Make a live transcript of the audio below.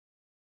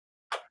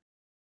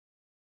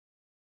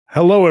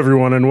Hello,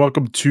 everyone, and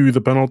welcome to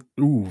the penalty.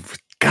 Ooh,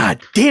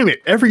 God damn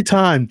it! Every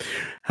time.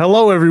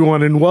 Hello,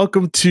 everyone, and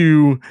welcome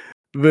to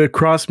the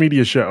Cross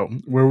Media Show,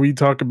 where we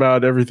talk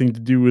about everything to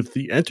do with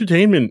the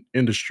entertainment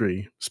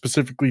industry,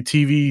 specifically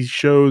TV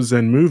shows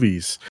and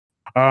movies.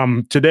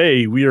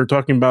 Today, we are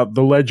talking about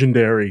the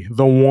legendary,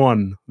 the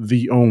one,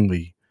 the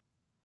only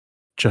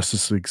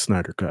Justice League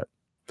Snyder Cut.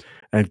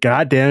 And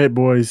God damn it,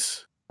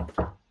 boys,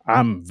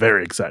 I'm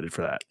very excited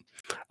for that.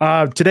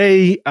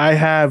 Today, I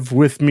have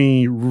with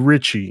me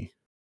Richie.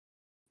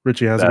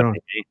 Richie, how's it going?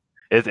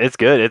 It's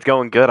good. It's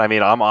going good. I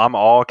mean, I'm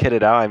all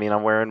kitted out. I mean,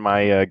 I'm wearing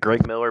my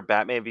Greg Miller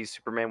Batman v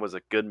Superman was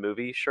a good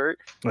movie shirt.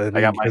 I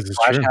got my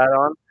Flash hat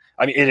on.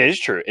 I mean, it is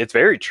true. It's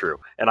very true.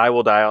 And I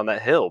will die on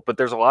that hill. But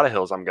there's a lot of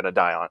hills I'm going to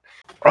die on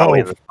probably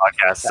in this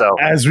podcast. So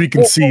as we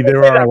can see,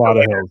 there are a lot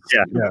of hills.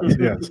 Yeah.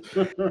 Yes.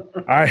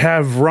 I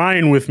have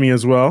Ryan with me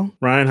as well.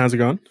 Ryan, how's it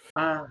going?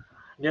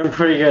 Doing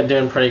pretty good.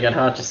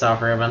 How about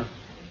yourself, Ruben?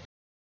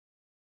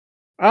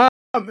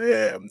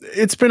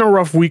 It's been a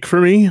rough week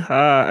for me.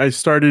 I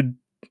started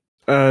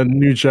a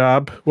new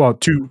job,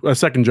 a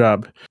second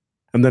job,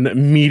 and then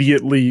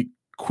immediately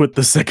quit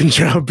the second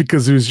job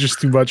because it was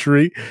just too much for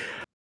me.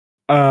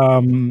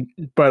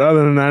 But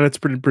other than that, it's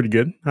pretty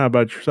good. How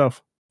about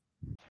yourself?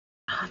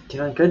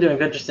 Doing good.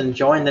 Just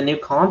enjoying the new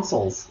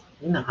consoles.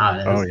 You know how it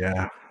is.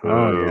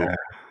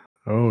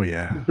 Oh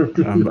yeah.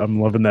 I'm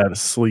loving that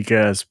sleek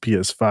ass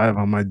PS5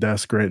 on my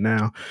desk right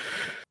now.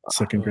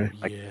 Second grade.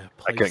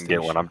 I couldn't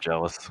get one. I'm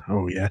jealous.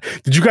 Oh yeah.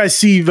 Did you guys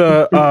see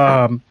the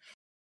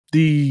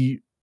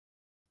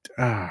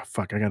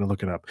fuck, I gotta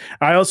look it up.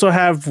 I also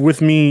have with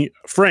me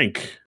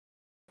Frank.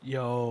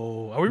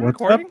 Yo, are we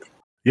recording? Up?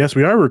 Yes,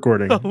 we are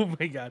recording. Oh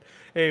my god.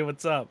 Hey,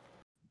 what's up?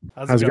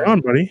 How's it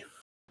going, buddy?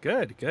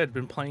 Good.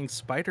 Been playing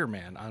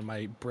Spider-Man on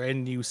my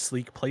brand new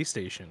sleek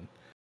PlayStation.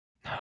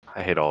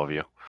 I hate all of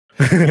you.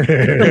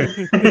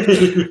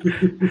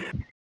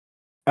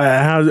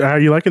 How are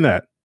you liking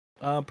that?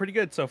 Pretty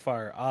good so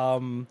far.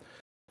 I'm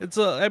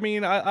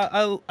playing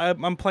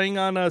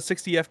on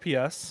 60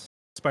 FPS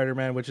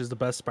Spider-Man, which is the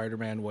best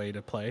Spider-Man way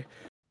to play.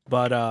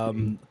 But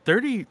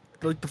 30,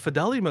 like the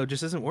fidelity mode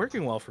just isn't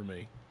working well for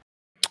me.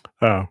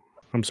 Oh,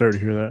 I'm sorry to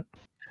hear that.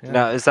 Yeah.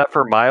 Now, is that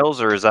for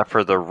Miles or is that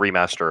for the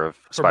remaster of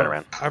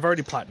Spider-Man? Both. I've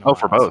already platinum. Oh,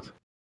 for both.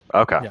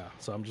 Okay. Yeah,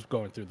 so I'm just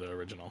going through the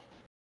original.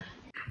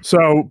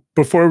 So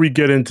before we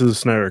get into the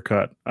Snyder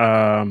Cut,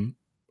 I'm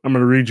going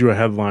to read you a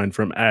headline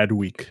from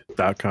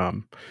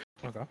adweek.com.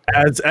 Okay.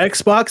 As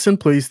Xbox and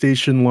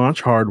PlayStation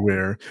launch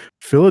hardware,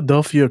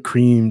 Philadelphia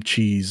cream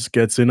cheese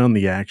gets in on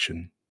the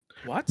action.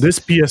 What? This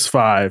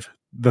PS5,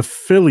 the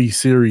Philly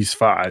Series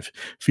 5,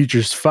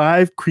 features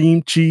 5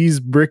 cream cheese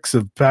bricks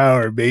of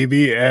power,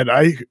 baby. And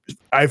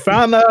I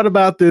found out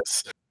about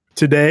this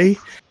today.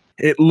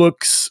 It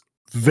looks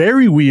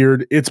very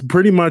weird. It's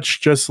pretty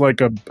much just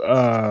like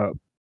a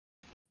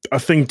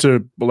thing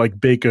to like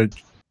bake a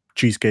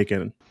cheesecake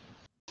in.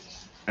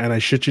 And I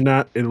shit you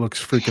not, it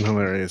looks freaking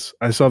hilarious.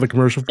 I saw the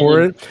commercial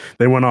for it.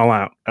 They went all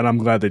out, and I'm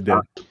glad they did.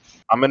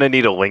 I'm going to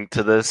need a link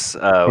to this.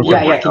 Can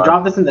you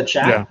drop this in the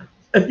chat?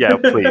 Yeah,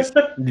 please.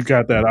 You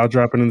got that. I'll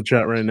drop it in the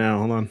chat right now.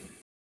 Hold on.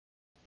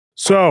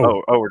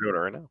 So. Oh, we're doing it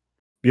right now.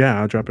 Yeah,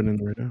 I'll drop it in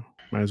right now.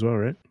 Might as well,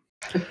 right?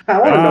 I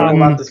want to know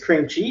about this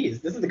cream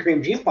cheese. This is the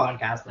cream cheese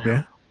podcast now.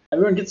 Yeah.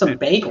 Everyone get some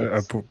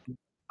bagels.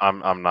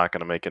 I'm not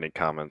gonna make any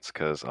comments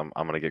because I'm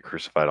gonna get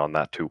crucified on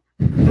that too.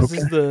 This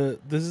is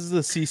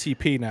the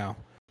CCP now.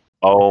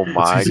 Oh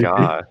my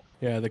god!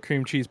 Yeah, the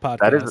cream cheese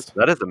podcast.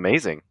 That is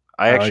amazing.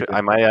 I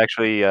might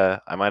actually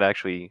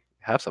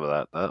have some of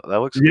that.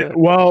 That looks good.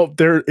 Well,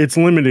 it's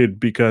limited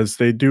because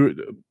they do.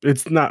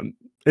 It's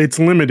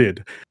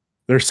limited.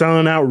 They're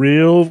selling out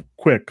real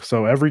quick.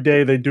 So every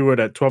day they do it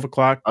at 12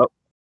 o'clock. Oh,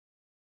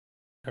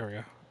 there we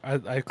go.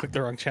 I clicked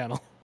the wrong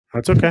channel.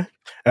 That's okay.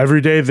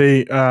 Every day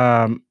they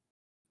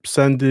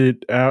send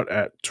it out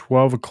at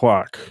 12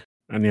 o'clock,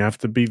 and you have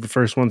to be the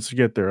first ones to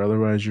get there.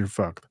 Otherwise, you're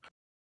fucked,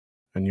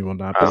 and you will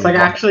not. It's like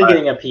actually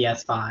getting a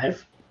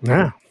PS5.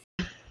 Yeah.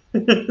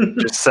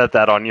 Just set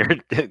that on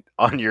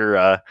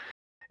your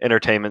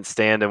entertainment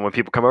stand, and when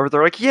people come over,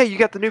 they're like, "Yeah, you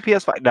got the new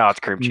PS5." No,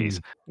 it's cream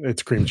cheese.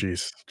 It's cream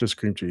cheese. Just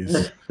cream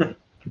cheese.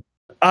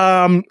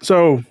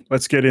 So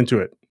let's get into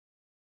it.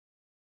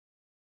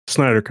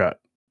 Snyder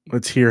Cut.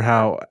 Let's hear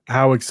how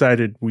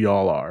excited we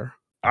all are.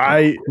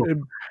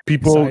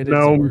 People Excited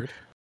know.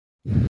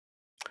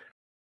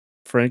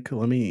 Frank,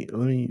 let me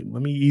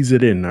ease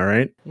it in. All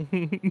right.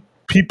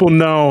 People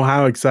know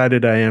how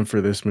excited I am for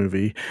this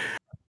movie.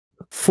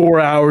 4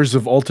 hours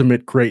of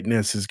ultimate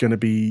greatness is going to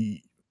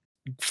be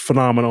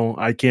phenomenal.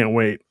 I can't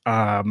wait.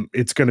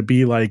 It's going to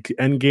be like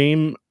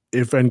Endgame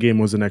if Endgame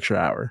was an extra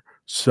hour.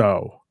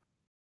 So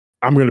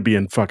I'm going to be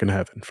in fucking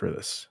heaven for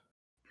this.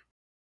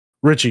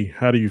 Richie,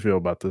 how do you feel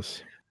about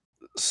this?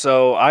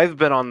 So I've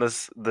been on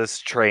this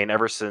train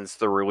ever since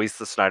the release of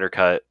the Snyder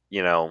Cut,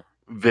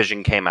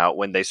 vision came out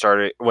when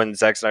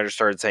Zack Snyder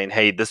started saying,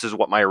 "Hey, this is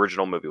what my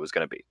original movie was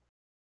going to be.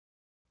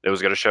 It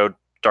was going to show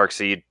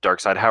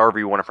Darkseid, however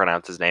you want to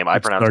pronounce his name. I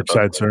pronounce it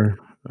Darkseid, sir.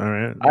 All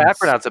right. I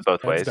pronounce it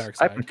both ways. Dark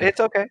side. It's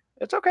okay.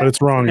 It's okay. But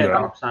it's wrong though.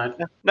 Dark side.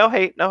 No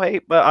hate.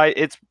 But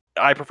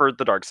I prefer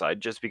the dark side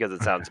just because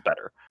it sounds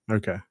better.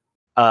 Okay.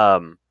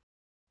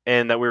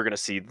 And that we were going to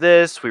see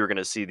this. We were going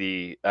to see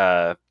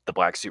the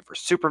black suit for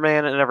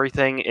Superman and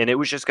everything, and it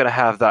was just going to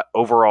have that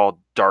overall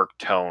dark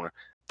tone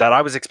that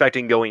I was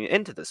expecting going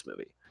into this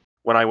movie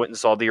when I went and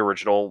saw the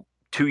original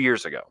 2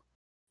 years ago.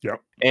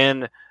 Yep.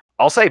 And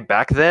I'll say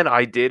back then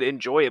I did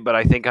enjoy it, but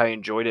I think I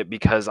enjoyed it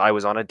because I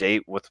was on a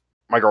date with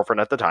my girlfriend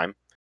at the time,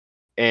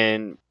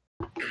 and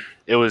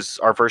it was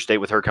our first date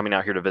with her coming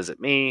out here to visit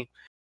me.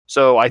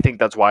 So I think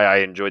that's why I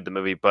enjoyed the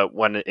movie. But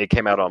when it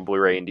came out on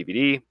Blu-ray and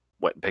DVD,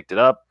 went and picked it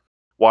up,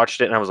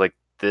 watched it, and I was like,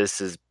 this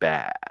is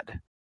bad.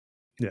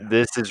 Yeah.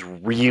 This is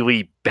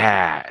really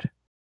bad.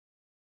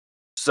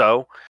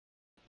 So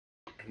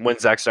when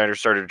Zack Snyder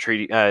started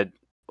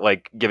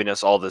giving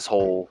us all this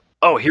whole,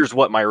 here's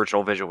what my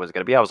original visual was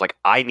going to be, I was like,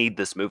 I need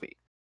this movie.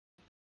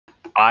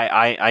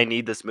 I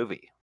need this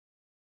movie.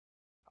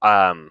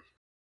 And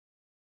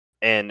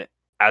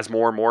as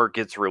more and more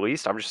gets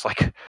released, I'm just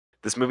like,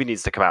 this movie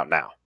needs to come out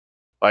now.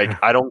 Like,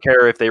 I don't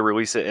care if they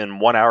release it in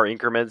 1 hour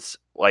increments,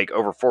 like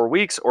over 4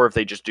 weeks, or if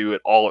they just do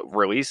it all at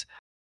release.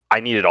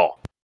 I need it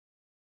all.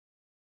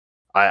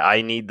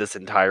 I need this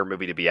entire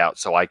movie to be out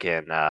so I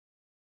can,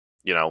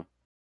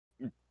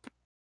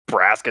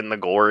 bask in the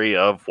glory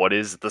of what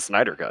is the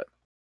Snyder Cut.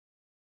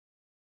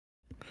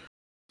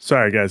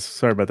 Sorry, guys.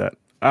 Sorry about that.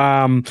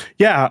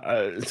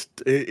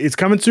 It's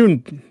coming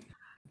soon,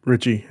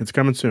 Richie. It's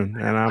coming soon,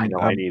 and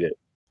I need it.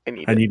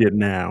 I need it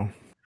now.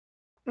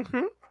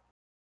 Mm-hmm.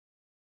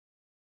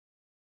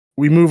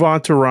 We move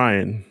on to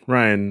Ryan.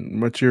 Ryan,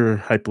 what's your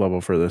hype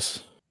level for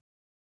this?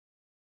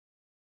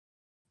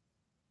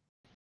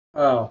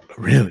 Oh,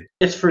 really?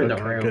 It's through the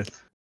roof. Good.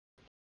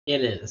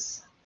 It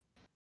is.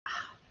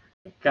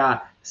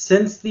 God,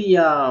 since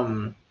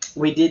the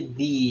we did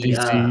the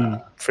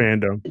DC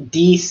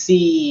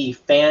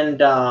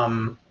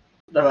fandom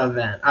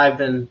event, I've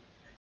been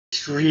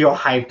real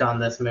hyped on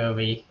this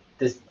movie.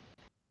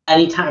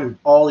 Anytime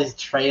all these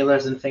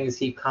trailers and things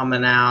keep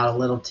coming out,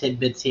 little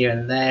tidbits here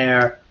and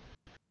there,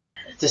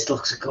 it just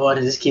looks good.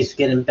 It just keeps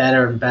getting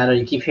better and better.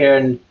 You keep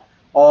hearing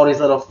all these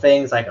little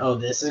things like, oh,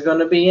 this is going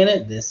to be in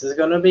it. This is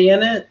going to be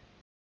in it.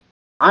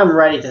 I'm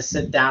ready to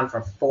sit down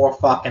for 4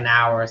 fucking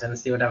hours and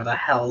see whatever the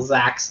hell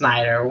Zack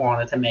Snyder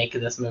wanted to make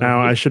of this movie.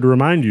 Now, I should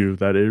remind you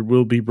that it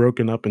will be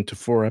broken up into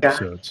 4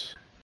 episodes.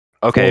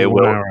 Okay, 4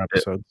 1-hour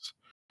episodes.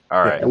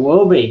 All right. It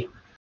will be.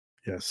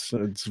 Yes,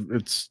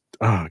 it's.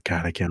 Oh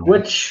God, I can't.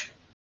 Which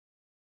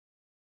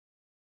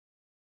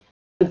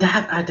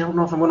that I don't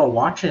know if I'm gonna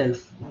watch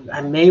it.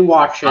 I may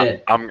watch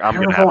it. I'm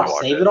gonna have to watch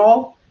save it. it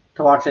all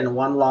to watch it in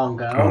one long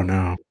go. Oh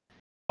no!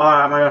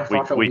 Am I gonna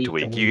watch it week to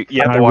week?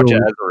 You have to watch it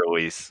as a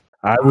release.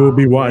 I will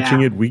be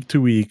watching it week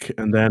to week,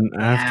 and then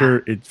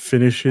after it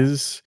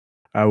finishes,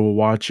 I will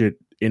watch it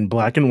in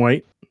black and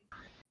white,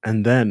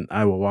 and then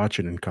I will watch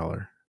it in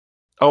color.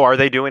 Oh, are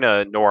they doing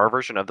a noir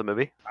version of the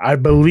movie? I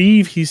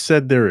believe he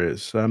said there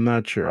is. I'm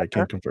not sure. Okay. I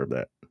can't confirm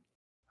that.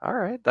 All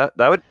right, that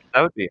would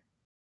be.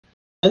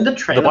 And the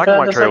trailer, black and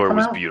white trailer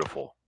was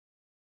beautiful.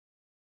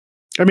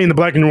 I mean, the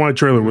black and white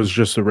trailer was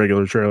just a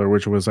regular trailer,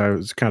 which I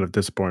was kind of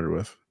disappointed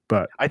with.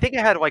 But I think it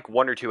had like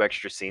 1 or 2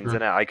 extra scenes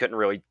in it. I couldn't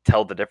really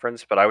tell the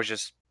difference, but I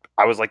was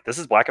like, this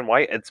is black and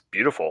white. It's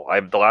beautiful.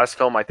 The last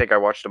film I think I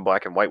watched in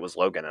black and white was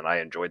Logan, and I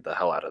enjoyed the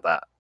hell out of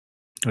that.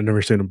 I've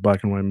never seen a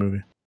black and white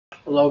movie.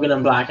 Logan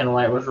in black and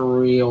white was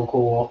real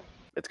cool.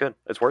 It's good.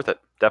 It's worth it.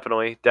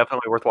 Definitely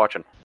worth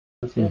watching.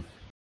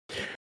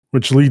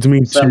 Which leads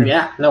me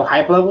to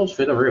hype levels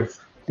through the roof.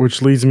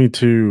 Which leads me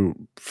to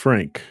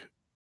Frank.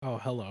 Oh,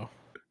 hello.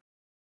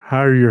 How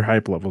are your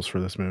hype levels for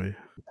this movie?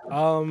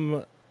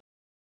 I'm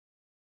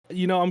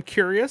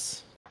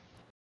curious.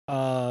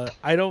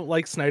 I don't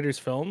like Snyder's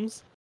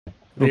films.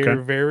 They're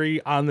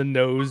very on the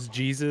nose,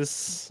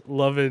 Jesus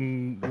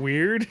loving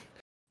weird.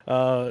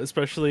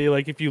 Especially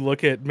like if you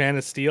look at Man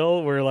of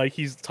Steel, where like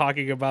he's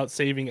talking about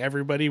saving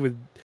everybody with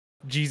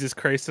Jesus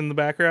Christ in the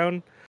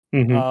background.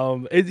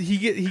 Mm-hmm.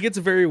 He gets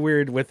very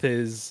weird with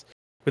his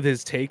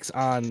takes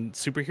on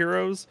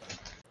superheroes,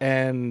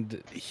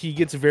 and he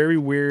gets very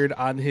weird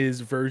on his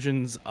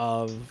versions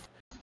of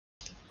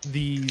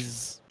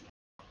these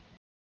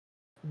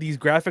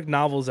graphic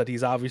novels that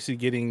he's obviously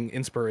getting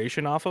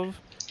inspiration off of.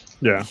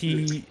 Yeah.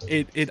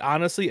 It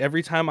honestly,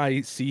 every time I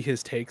see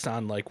his takes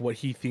on like what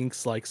he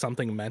thinks like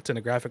something meant in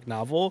a graphic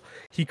novel,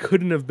 he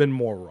couldn't have been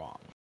more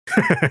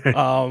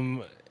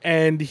wrong.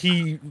 And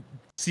he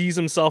sees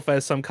himself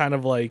as some kind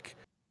of like,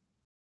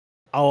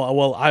 oh,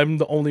 well, I'm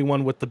the only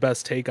one with the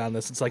best take on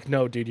this. It's like,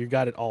 no, dude, you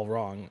got it all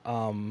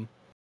wrong.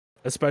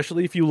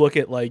 Especially if you look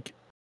at like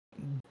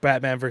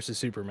Batman versus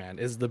Superman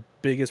is the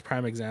biggest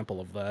prime example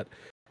of that.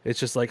 It's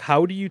just like,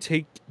 how do you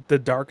take The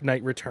Dark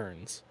Knight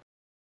Returns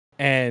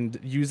and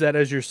use that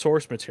as your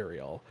source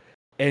material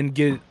and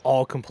get it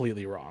all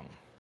completely wrong?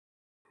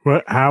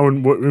 What? How?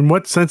 In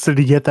what sense did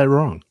he get that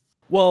wrong?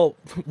 Well,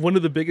 one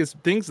of the biggest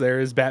things there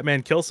is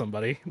Batman kills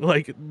somebody,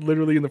 like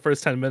literally in the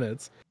first 10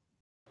 minutes.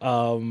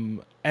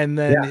 And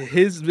then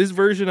his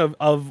version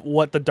of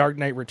what the Dark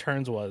Knight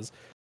Returns was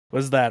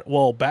that,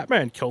 well,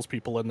 Batman kills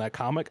people in that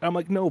comic. I'm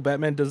like, no,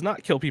 Batman does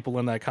not kill people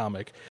in that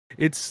comic.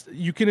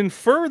 You can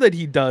infer that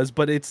he does,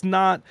 but it's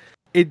not.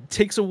 It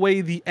takes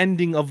away the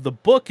ending of the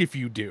book if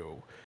you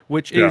do,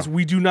 which is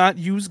we do not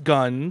use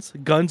guns.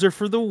 Guns are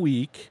for the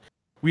weak.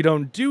 We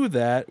don't do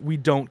that. We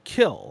don't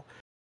kill.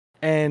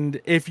 And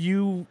if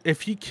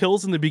he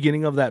kills in the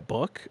beginning of that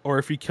book, or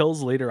if he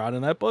kills later on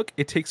in that book,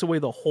 it takes away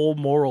the whole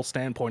moral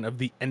standpoint of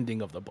the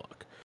ending of the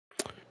book.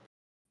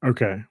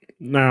 Okay.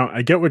 Now,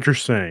 I get what you're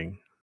saying,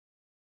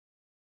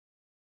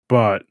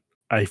 but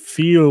I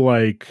feel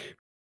like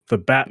the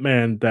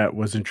Batman that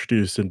was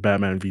introduced in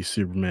Batman v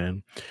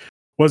Superman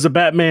was a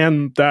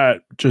Batman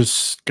that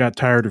just got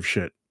tired of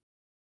shit.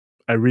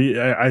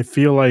 I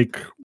feel like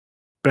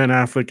Ben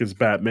Affleck as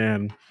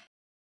Batman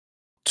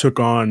took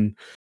on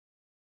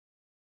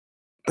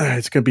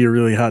it's going to be a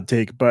really hot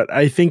take, but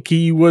I think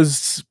he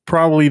was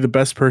probably the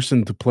best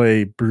person to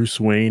play Bruce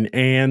Wayne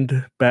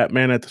and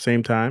Batman at the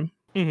same time.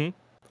 Mm-hmm.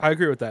 I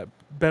agree with that.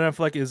 Ben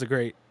Affleck is a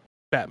great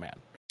Batman.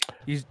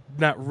 He's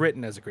not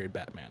written as a great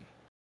Batman.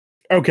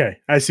 Okay,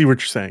 I see what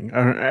you're saying.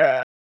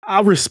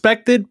 I'll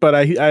respect it, but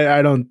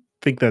I don't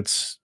think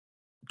that's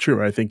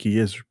true. I think he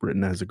is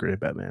written as a great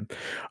Batman.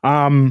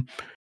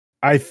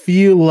 I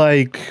feel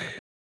like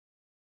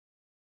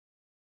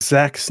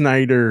Zack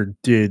Snyder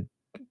did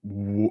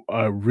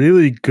a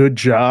really good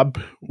job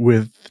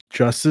with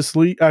Justice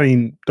League. I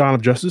mean, Dawn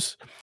of Justice.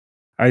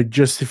 I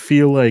just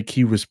feel like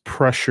he was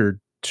pressured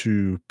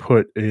to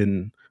put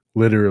in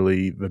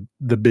literally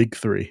the big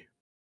three.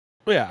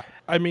 Yeah,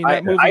 I mean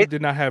that movie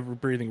did not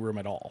have breathing room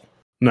at all.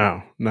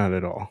 No, not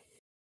at all.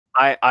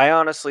 I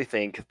honestly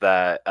think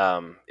that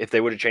if they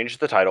would have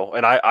changed the title,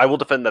 and I will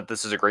defend that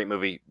this is a great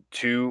movie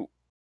to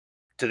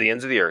the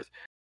ends of the earth.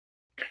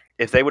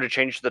 If they would have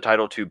changed the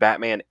title to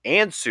Batman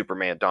and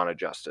Superman: Dawn of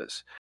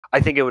Justice, I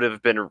think it would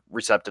have been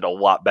received a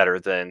lot better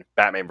than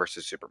Batman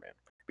versus Superman,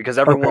 because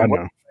everyone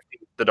was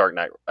the Dark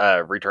Knight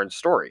Returns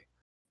story.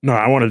 No,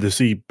 I wanted to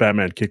see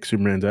Batman kick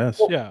Superman's ass.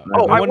 Well, yeah.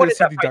 I wanted to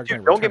see the Dark Knight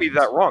Returns. Don't get me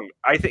that wrong.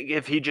 I think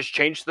if he just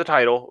changed the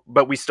title,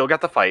 but we still got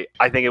the fight,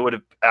 I think it would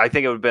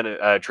have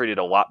been treated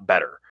a lot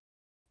better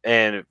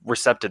and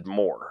recepted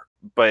more.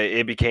 But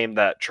it became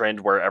that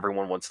trend where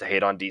everyone wants to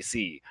hate on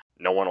DC.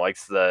 No one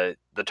likes the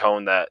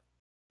tone that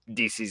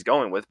DC's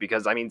going with,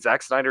 because I mean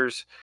Zack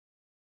Snyder's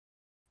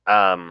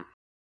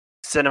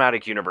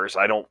cinematic universe,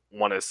 I don't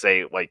want to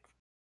say like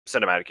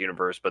cinematic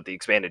universe, but the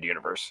expanded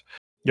universe.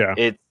 Yeah.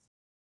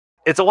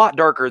 It's a lot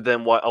darker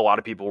than what a lot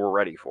of people were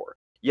ready for.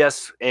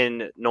 Yes,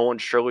 in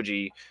Nolan's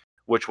trilogy,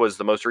 which was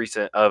the most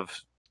recent of,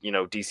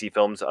 DC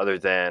films other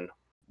than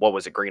what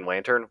was it, Green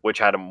Lantern, which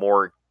had a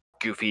more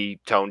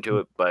goofy tone to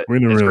it, but we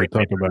didn't really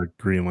talk about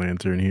Green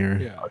Lantern here.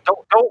 Yeah.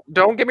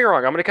 Don't get me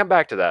wrong, I'm going to come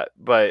back to that,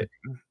 but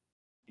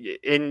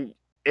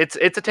it's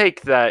a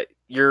take that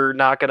you're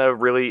not going to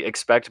really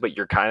expect, but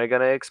you're kind of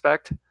going to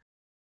expect.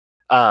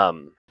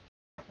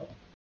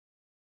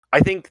 I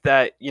think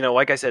that,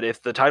 like I said,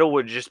 if the title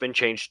would have just been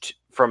changed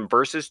from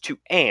Versus to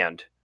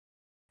and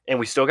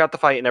we still got the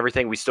fight and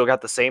everything, we still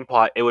got the same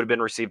plot, it would have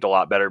been received a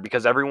lot better,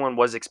 because everyone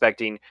was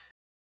expecting,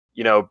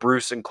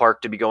 Bruce and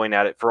Clark to be going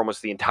at it for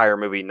almost the entire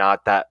movie,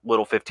 not that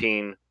little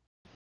 15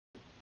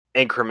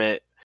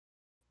 increment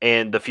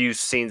and the few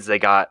scenes they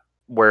got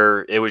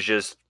where it was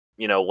just,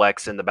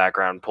 Lex in the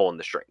background pulling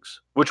the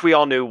strings, which we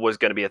all knew was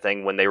going to be a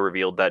thing when they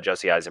revealed that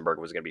Jesse Eisenberg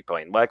was going to be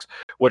playing Lex,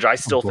 which I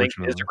still think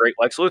is a great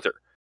Lex Luthor.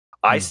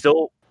 I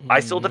still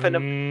defend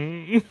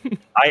him.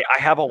 I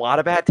have a lot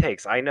of bad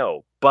takes, I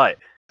know, but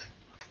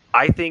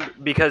I think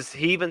because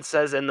he even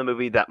says in the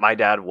movie that my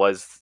dad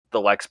was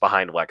the Lex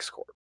behind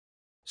LexCorp.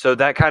 So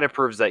that kind of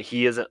proves that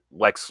he isn't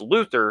Lex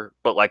Luthor,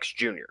 but Lex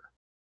Jr.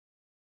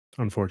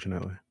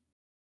 Unfortunately.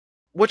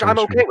 Which I'm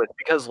okay with,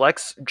 because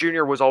Lex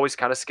Jr. was always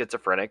kind of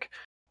schizophrenic.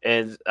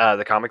 In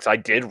the comics I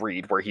did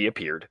read where he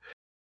appeared,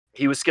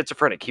 he was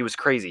schizophrenic, he was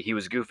crazy, he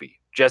was goofy.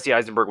 Jesse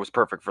Eisenberg was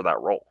perfect for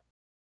that role.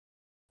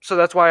 So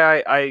that's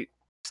why I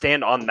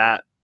stand on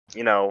that,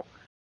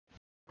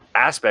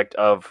 aspect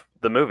of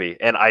the movie.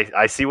 And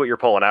I see what you're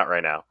pulling out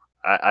right now.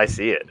 I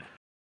see it.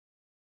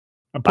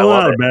 I'm pulling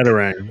out a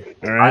Batarang.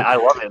 All right? I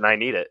love it, and I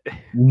need it.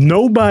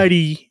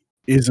 Nobody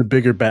is a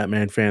bigger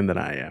Batman fan than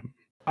I am.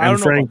 I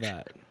don't know about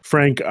that.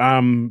 Frank,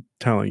 I'm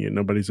telling you,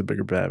 nobody's a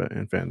bigger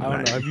Batman fan than I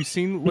am. Have you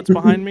seen what's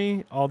behind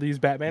me? All these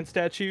Batman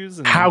statues.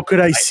 And how could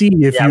I see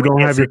if you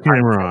don't have your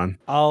camera on?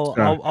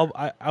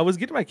 I was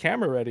getting my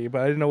camera ready,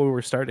 but I didn't know we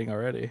were starting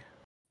already.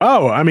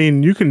 Oh, I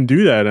mean, you can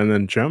do that and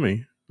then show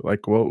me.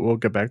 Like, we'll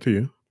get back to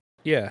you.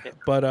 Yeah,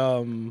 but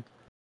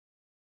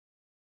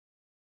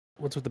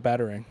what's with the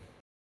Batarang?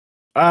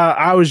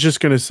 I was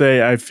just gonna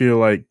say, I feel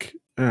like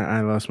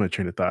I lost my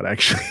train of thought.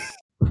 Actually,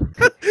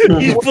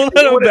 you pulled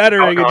out a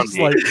Batarang and just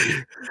like.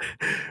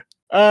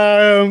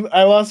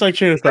 I lost my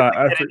train of thought.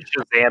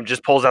 Shazam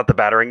just pulls out the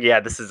Batarang. Yeah,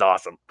 this is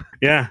awesome.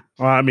 Yeah,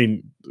 well, I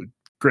mean,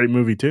 great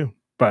movie too.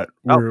 But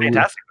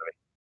fantastic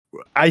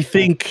movie. I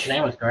think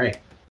that was great.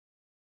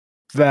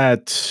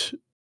 That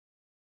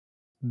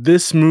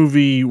this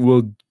movie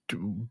will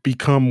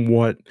become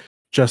what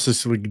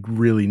Justice League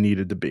really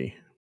needed to be.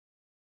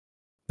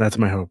 That's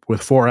my hope.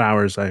 With 4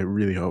 hours, I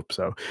really hope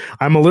so.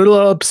 I'm a little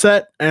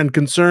upset and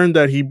concerned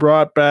that he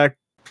brought back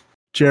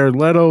Jared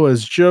Leto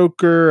as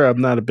Joker. I'm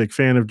not a big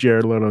fan of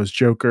Jared Leto as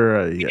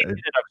Joker. He needed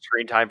enough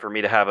screen time for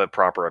me to have a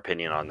proper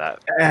opinion on that.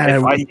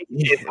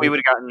 If we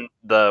would have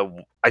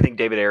gotten I think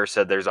David Ayer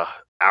said there's a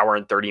hour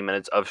and 30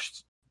 minutes of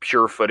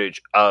pure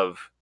footage of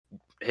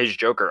his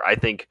Joker. I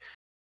think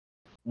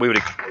we would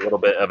have a little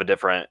bit of a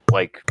different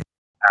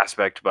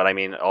aspect, but I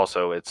mean,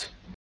 also it's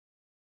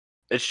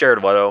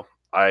Jared Leto.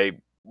 I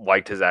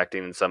liked his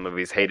acting in some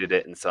movies, hated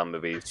it in some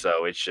movies,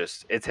 so it's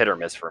hit or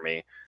miss for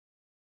me.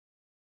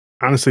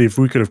 Honestly, if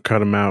we could have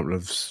cut him out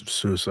of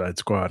Suicide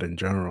Squad in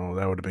general,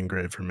 that would have been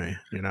great for me,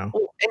 you know?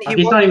 Well, and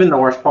he's not even the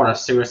worst part of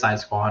Suicide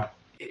Squad.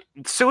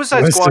 Squad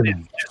is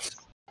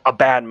just a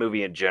bad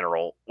movie in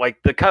general.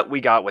 Like, the cut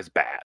we got was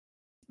bad.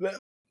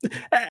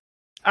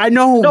 I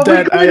know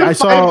that I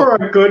saw for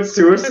a good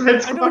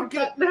Suicide Squad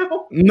cut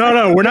now.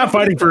 No, we're not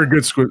fighting for a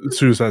good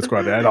Suicide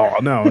Squad at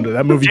all. No,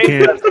 that movie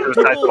can't.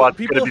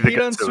 People hate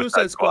on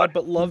Suicide Squad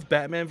but love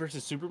Batman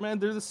versus Superman.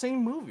 They're the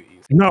same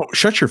movies. No,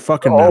 shut your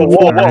fucking mouth.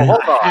 Whoa, hold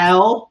on.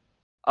 Hell.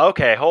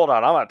 Okay, hold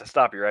on. I'm about to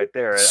stop you right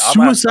there.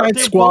 Suicide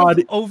Squad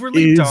both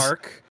overly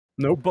dark.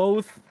 Nope.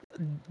 Both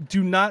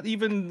do not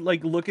even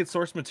look at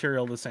source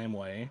material the same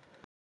way.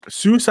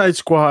 Suicide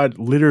Squad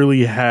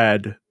literally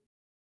had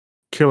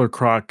Killer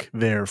Croc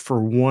there for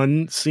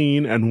one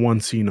scene and one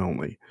scene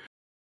only,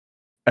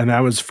 and that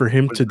was for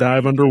him to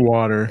dive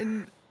underwater.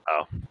 And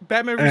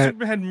Batman vs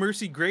Superman had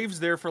Mercy Graves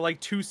there for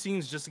 2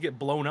 scenes just to get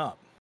blown up.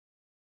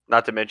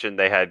 Not to mention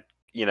they had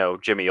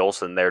Jimmy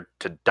Olsen there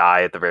to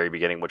die at the very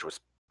beginning, which was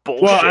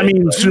bullshit. Well, I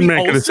mean,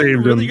 Superman could have saved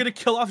him. Really gonna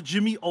kill off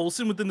Jimmy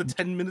Olsen within the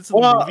 10 minutes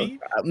of the movie?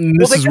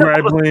 This is where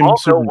I blame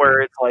Superman.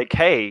 Where it's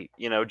hey,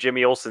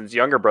 Jimmy Olsen's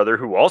younger brother,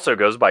 who also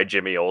goes by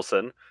Jimmy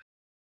Olsen.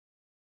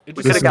 It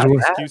just could have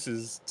got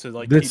excuses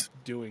to keep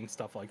doing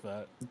stuff like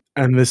that.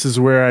 And this is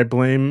where I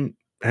blame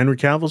Henry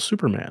Cavill's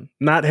Superman.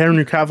 Not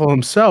Henry Cavill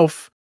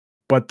himself,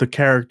 but the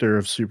character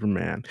of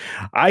Superman.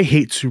 I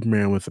hate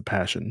Superman with a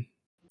passion.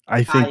 I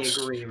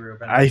agree,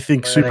 Ruben. I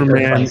think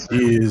Superman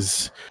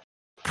is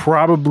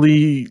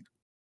probably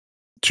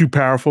too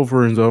powerful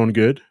for his own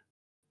good.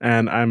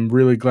 And I'm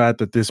really glad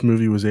that this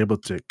movie was able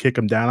to kick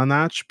him down a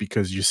notch,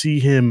 because you see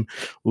him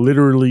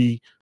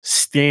literally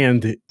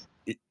stand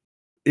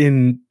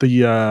in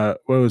the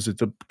what was it,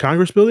 the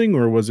Congress building,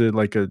 or was it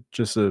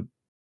just a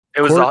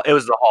it was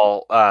the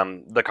hall,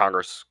 the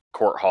Congress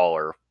court hall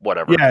or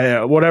whatever.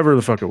 Yeah, whatever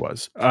the fuck it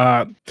was.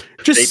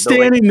 Just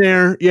standing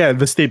there,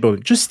 the state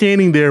building, just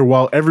standing there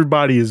while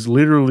everybody is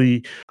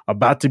literally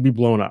about to be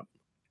blown up.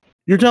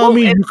 You're telling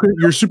me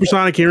your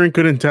supersonic hearing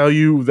couldn't tell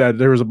you that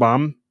there was a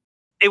bomb?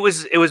 It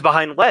was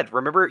behind lead.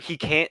 Remember, he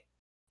can't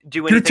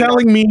do anything. You're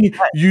telling me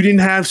you didn't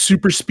have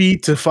super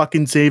speed to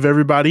fucking save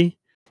everybody?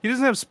 He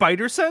doesn't have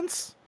spider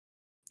sense?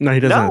 No, he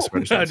doesn't have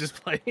spider sense. I'm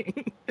just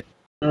playing.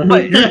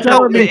 But you're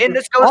telling me, and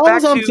this goes all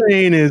back I'm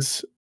saying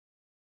is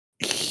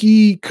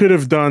he could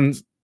have done.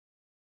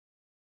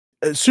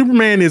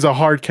 Superman is a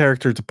hard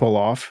character to pull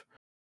off,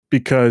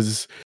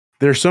 because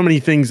there's so many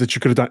things that you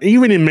could have done.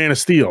 Even in Man of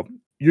Steel,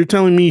 you're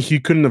telling me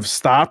he couldn't have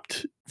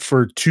stopped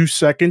for 2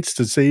 seconds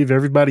to save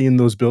everybody in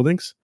those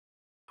buildings?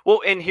 Well,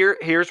 and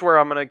here's where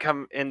I'm going to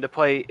come into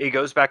play. It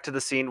goes back to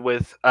the scene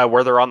with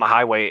where they're on the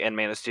highway in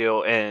Man of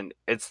Steel, and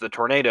it's the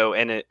tornado,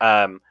 and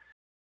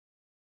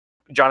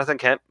Jonathan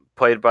Kent,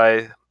 played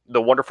by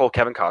the wonderful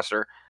Kevin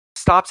Costner,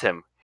 stops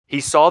him. He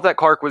saw that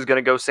Clark was going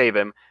to go save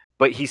him,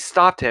 but he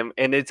stopped him,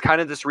 and it's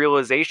kind of this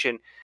realization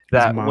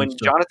that when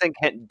Jonathan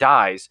Kent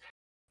dies,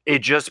 it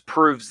just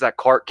proves that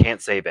Clark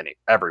can't save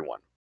everyone.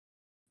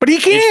 But he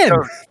can!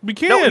 We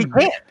can! No, he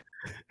can't.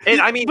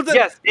 And I mean,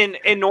 yes, in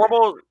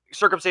normal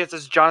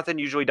circumstances, Jonathan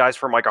usually dies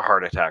from a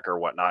heart attack or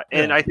whatnot.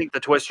 And I think the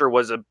Twister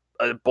was a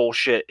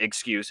bullshit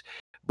excuse.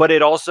 But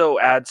it also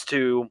adds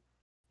to,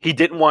 he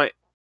didn't want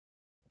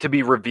to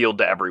be revealed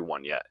to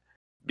everyone yet,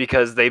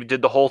 because they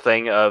did the whole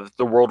thing of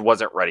the world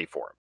wasn't ready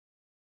for him.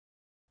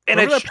 And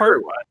remember that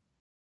part?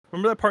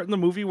 Remember that part in the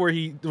movie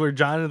where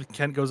Jonathan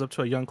Kent goes up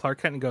to a young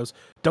Clark Kent and goes,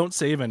 "Don't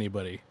save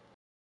anybody."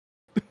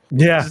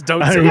 Yeah, just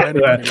don't save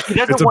anybody.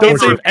 Don't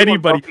save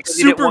anybody.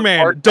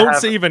 Superman, don't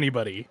save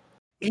anybody.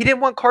 He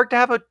didn't want Clark to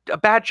have a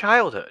bad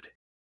childhood.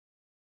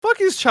 Fuck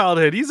his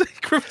childhood. He's a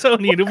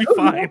Kryptonian. He'll be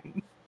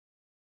fine.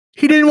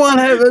 He didn't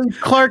want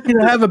Clark to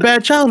have a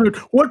bad childhood.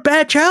 What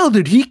bad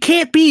childhood? He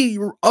can't be.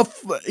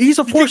 He's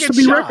a force to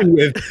be reckoned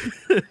with.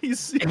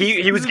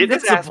 he was getting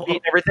his ass beat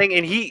and everything,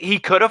 and he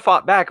could have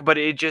fought back, but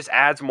it just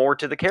adds more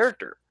to the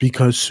character.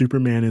 Because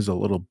Superman is a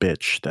little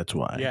bitch. That's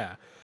why. Yeah.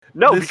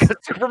 No, because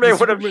Superman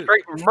would have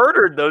straight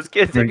murdered those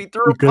kids if he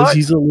threw a punch. Because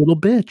he's a little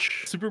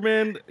bitch.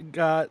 Superman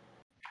got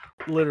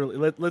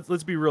literally.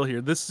 Let's be real here.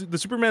 The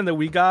Superman that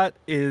we got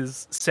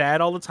is sad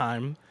all the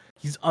time.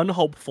 He's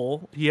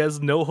unhopeful. He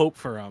has no hope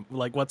for him,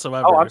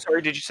 whatsoever. Oh, I'm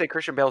sorry. Did you say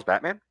Christian Bale's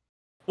Batman?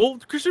 Well,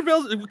 Christian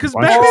Bale's because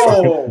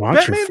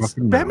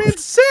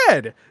Batman's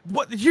sad.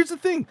 What? Here's the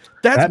thing.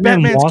 That's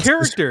Batman's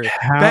character.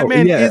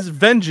 Batman is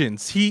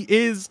vengeance. He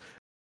is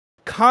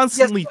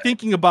constantly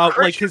thinking about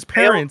like his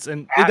parents,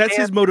 and that's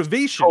his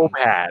motivation. So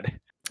bad.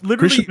 Literally,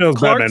 Christian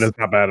Bale's Batman is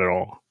not bad at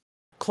all.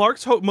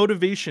 Clark's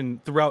motivation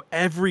throughout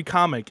every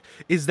comic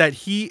is that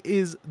he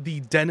is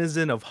the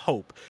denizen of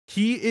hope.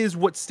 He is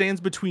what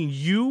stands between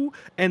you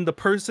and the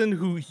person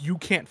who you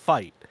can't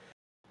fight.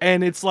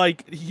 And it's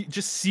like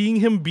just seeing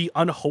him be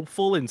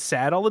unhopeful and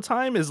sad all the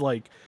time is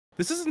like,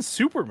 this isn't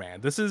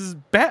Superman. This is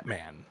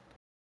Batman.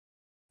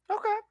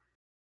 Okay.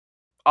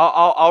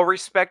 I'll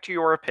respect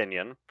your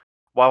opinion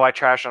while I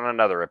trash on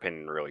another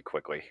opinion really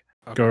quickly.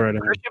 Okay. Go right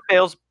ahead. Christian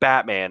Bale's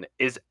Batman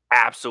is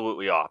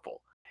absolutely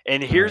awful.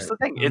 And here's the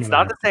thing. It's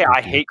not to say I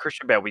hate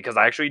Christian Bale, because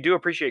I actually do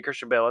appreciate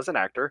Christian Bale as an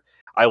actor.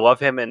 I love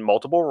him in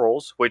multiple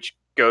roles, which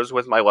goes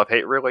with my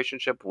love-hate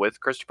relationship with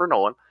Christopher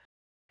Nolan.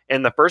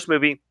 In the first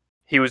movie,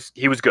 he was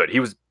good. He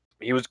was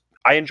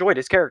I enjoyed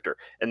his character.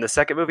 In the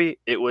second movie,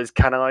 it was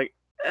kind of like,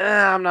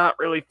 I'm not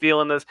really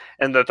feeling this.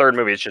 And the third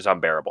movie, it's just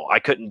unbearable. I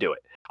couldn't do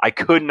it. I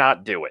could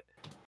not do it.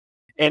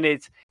 And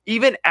it's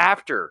even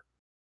after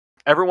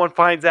everyone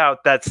finds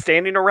out that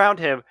standing around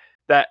him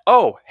that,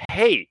 oh,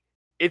 hey,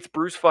 it's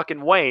Bruce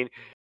fucking Wayne,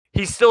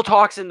 he still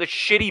talks in the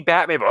shitty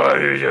Batman.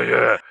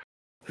 Yeah.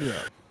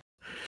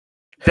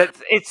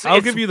 I'll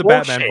give you the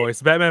bullshit. Batman voice.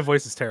 The Batman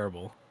voice is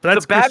terrible.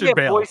 That's the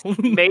Batman voice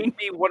made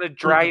me want to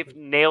drive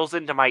nails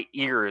into my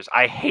ears.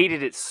 I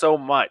hated it so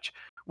much.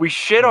 We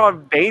shit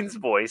on Bane's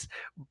voice,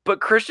 but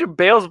Christian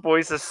Bale's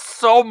voice is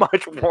so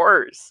much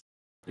worse.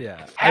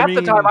 Yeah. Half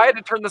the time I had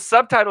to turn the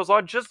subtitles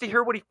on just to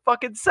hear what he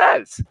fucking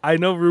says. I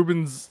know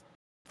Ruben's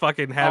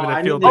fucking having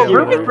a field day.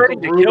 Ruben's ready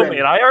to kill me,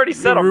 and I already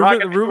said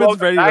Ruben's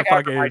ready to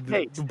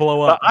fucking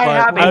blow up. But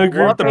I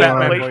agree with the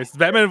Batman voice. The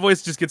Batman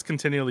voice just gets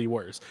continually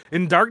worse.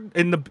 In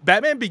the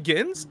Batman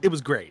Begins, it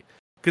was great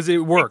because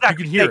it worked.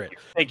 Exactly. You can hear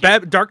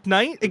it. Dark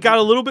Knight, it got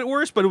a little bit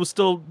worse, but it was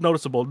still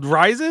noticeable.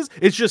 Rises,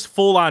 it's just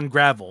full on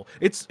gravel.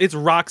 It's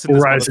rocks in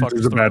this Rises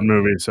is a bad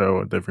movie, so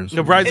a difference.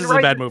 No, Rises is a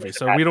bad movie,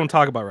 so we don't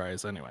talk about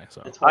Rise anyway.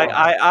 So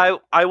I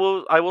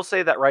will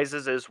say that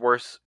Rises is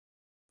worse.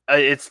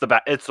 It's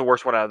the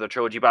worst one out of the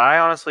trilogy, but I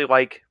honestly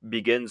like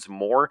Begins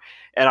more,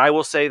 and I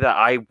will say that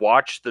I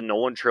watched the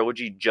Nolan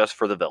trilogy just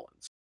for the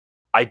villains.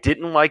 I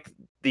didn't like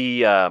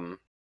the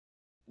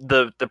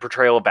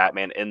portrayal of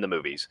Batman in the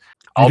movies.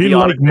 You didn't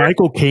like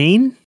Michael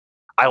Caine?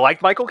 I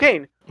liked Michael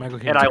Caine,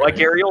 and I like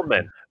Gary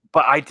Oldman,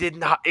 but I did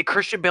not.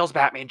 Christian Bale's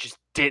Batman just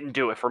didn't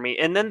do it for me.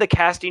 And then the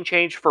casting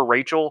change for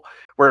Rachel,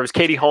 where it was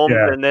Katie Holmes,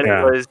 and then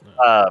it was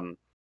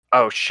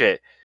oh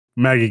shit,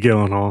 Maggie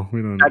Gyllenhaal.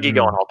 Maggie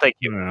Gyllenhaal. Thank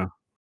you. Yeah.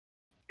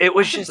 It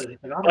was just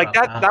like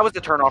that. That was the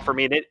turnoff for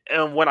me.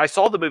 And when I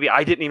saw the movie,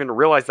 I didn't even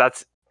realize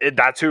that's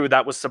who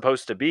that was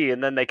supposed to be.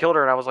 And then they killed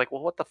her, and I was like,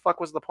 well, what the fuck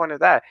was the point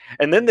of that?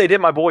 And then they did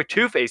my boy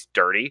Two-Face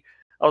dirty.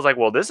 I was like,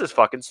 well, this is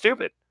fucking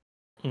stupid.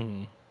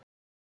 Mm-hmm.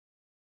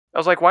 I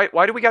was like,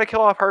 why do we got to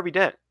kill off Harvey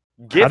Dent?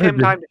 Give him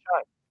time to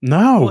shine.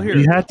 No,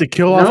 he had to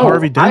kill off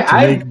Harvey Dent to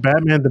make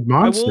Batman the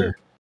monster.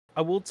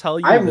 I will tell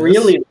you, I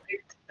really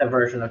liked the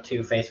version of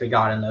Two-Face we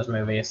got in those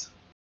movies.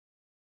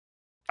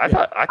 I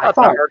thought that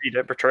Harvey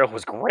Dent portrayal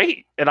was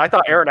great, and I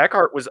thought Aaron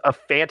Eckhart was a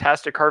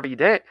fantastic Harvey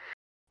Dent.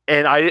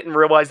 And I didn't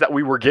realize that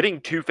we were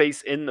getting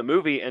Two-Face in the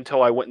movie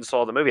until I went and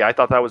saw the movie. I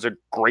thought that was a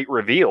great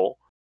reveal.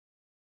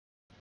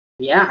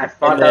 Yeah, I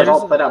thought that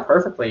all played out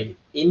perfectly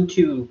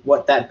into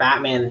what that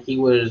Batman he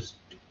was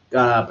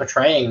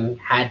portraying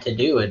had to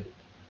do.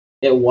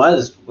 It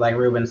was, like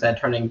Ruben said,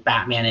 turning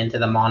Batman into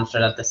the monster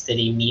that the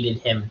city needed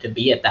him to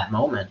be at that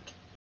moment.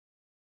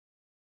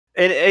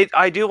 And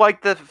I do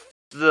like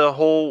the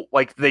whole,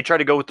 like, they try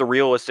to go with the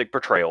realistic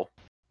portrayal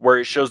where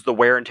it shows the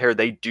wear and tear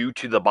they do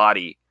to the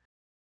body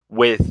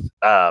with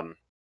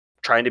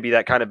trying to be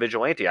that kind of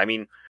vigilante. I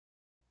mean,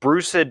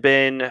 Bruce had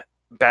been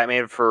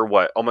Batman for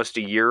what, almost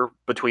a year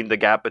between the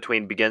gap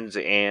between Begins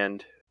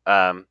and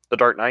The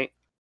Dark Knight.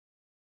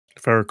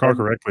 If I recall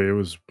correctly, it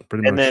was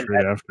pretty much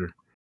straight after.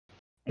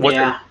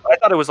 I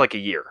thought it was like a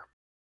year.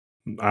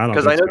 I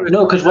don't know.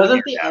 No, because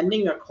wasn't the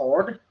ending a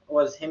cord?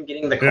 Was him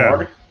getting the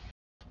cord?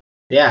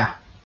 Yeah.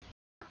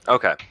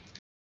 Okay.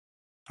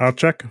 I'll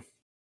check.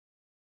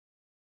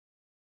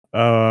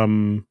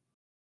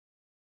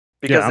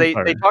 Because they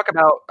talk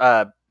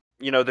about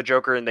the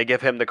Joker, and they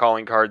give him the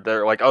calling card.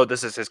 They're like, oh,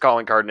 this is his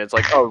calling card, and it's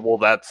like, oh, well,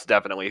 that's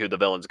definitely who the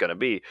villain's going to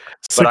be.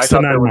 6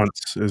 to 9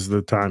 months is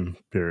the time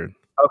period.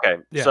 Okay,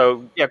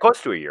 so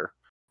close to a year.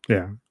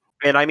 Yeah.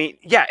 And I mean,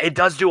 yeah, it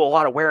does do a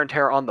lot of wear and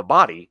tear on the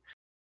body.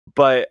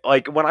 But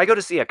like when I go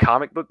to see a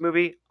comic book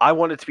movie, I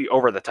want it to be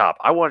over the top.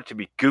 I want it to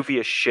be goofy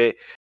as shit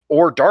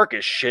or dark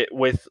as shit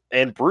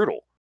and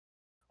brutal.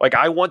 Like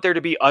I want there to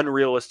be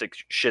unrealistic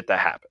shit that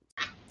happens.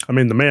 I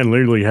mean, the man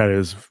literally had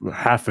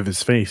half of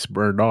his face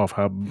burned off.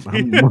 How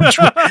much?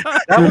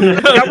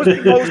 that was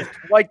the most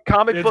like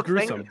comic book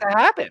thing to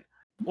happen.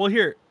 Well,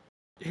 here.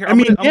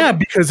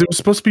 Because it was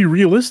supposed to be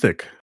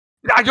realistic.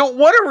 I don't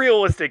want a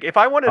realistic. If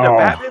I wanted a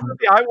Batman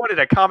movie, I wanted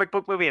a comic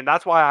book movie, and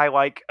that's why I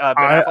like Ben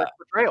Affleck's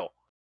portrayal.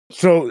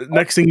 So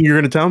next thing you're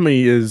going to tell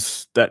me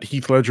is that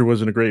Heath Ledger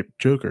wasn't a great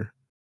Joker.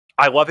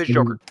 I love his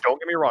Joker. Don't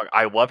get me wrong.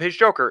 I love his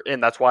Joker,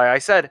 and that's why I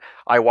said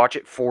I watch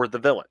it for the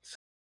villains.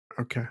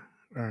 Okay.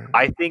 All right.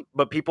 I think,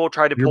 but people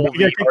try to pull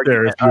the argument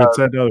there if you had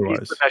said otherwise.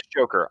 He's the best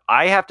Joker.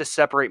 I have to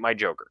separate my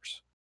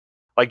Jokers.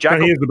 Like Jack,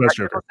 he is the best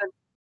Joker.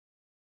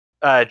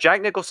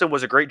 Jack Nicholson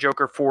was a great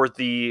Joker for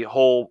the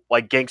whole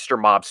like gangster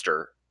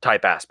mobster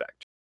type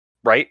aspect,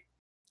 right?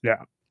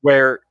 Yeah.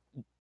 Where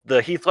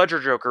the Heath Ledger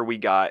Joker we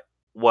got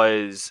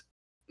was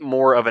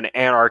more of an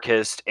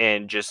anarchist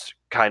and just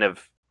kind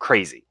of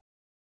crazy.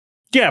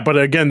 Yeah, but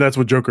again, that's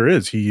what Joker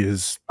is. He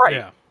is right.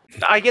 Yeah.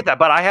 I get that,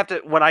 but I have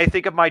to, when I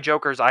think of my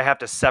Jokers, I have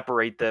to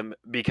separate them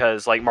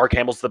because like Mark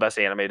Hamill's the best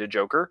animated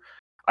Joker.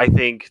 I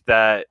think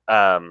that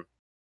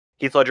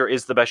Heath Ledger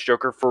is the best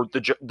Joker for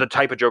the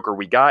type of Joker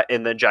we got,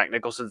 and then Jack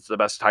Nicholson's the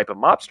best type of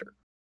mobster.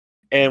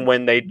 And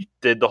when they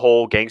did the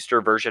whole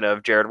gangster version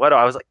of Jared Leto,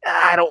 I was like,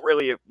 I don't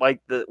really like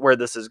where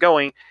this is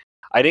going.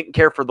 I didn't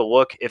care for the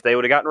look. If they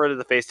would have gotten rid of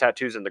the face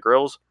tattoos and the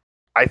grills,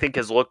 I think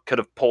his look could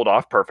have pulled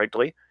off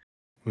perfectly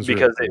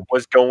because it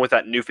was going with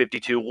that New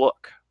 52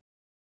 look.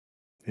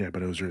 Yeah,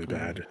 but it was really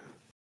bad.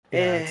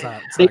 Yeah, it's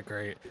not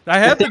great. I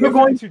have the New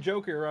 52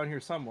 Joker around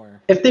here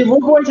somewhere. If they were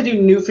going to do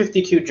New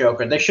 52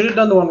 Joker, they should have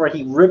done the one where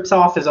he rips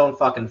off his own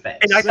fucking face.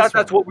 And I thought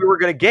that's what we were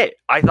going to get.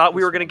 I thought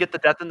we were going to get the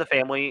Death in the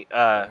Family,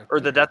 or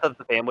the Death of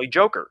the Family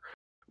Joker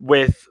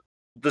with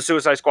the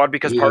Suicide Squad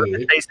because part of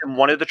his face in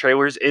one of the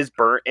trailers is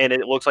burnt and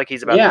it looks like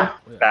he's about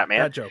to be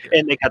Batman.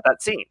 And they cut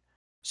that scene.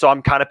 So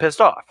I'm kind of pissed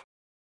off.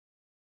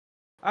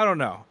 I don't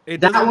know.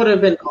 That would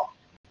have been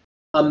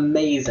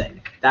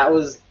amazing. That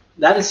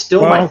is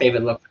still my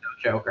favorite look for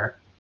the Joker.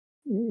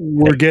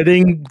 We're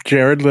getting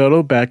Jared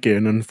Leto back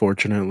in,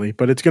 unfortunately,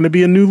 but it's going to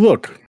be a new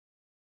look.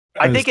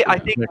 I think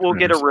we'll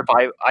get a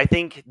revive. I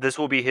think this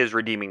will be his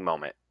redeeming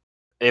moment.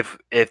 If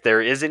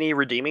there is any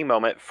redeeming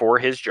moment for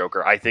his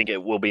Joker, I think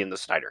it will be in the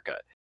Snyder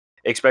Cut,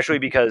 especially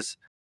because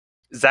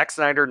Zack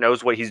Snyder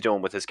knows what he's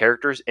doing with his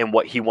characters and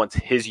what he wants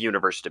his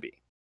universe to be.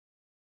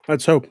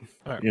 Let's hope.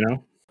 Right. You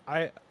know,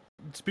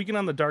 speaking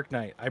on the Dark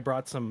Knight, I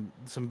brought some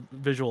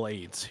visual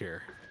aids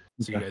here.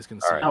 So you guys can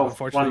see. Right. Oh,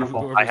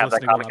 unfortunately, I have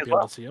that comic as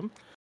well. See them.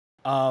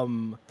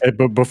 Hey,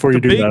 but before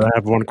you do that, I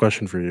have one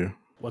question for you.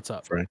 What's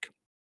up, Frank?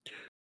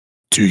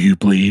 Do you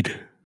bleed?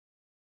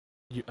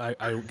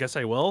 I guess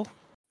I will.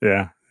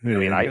 Yeah. I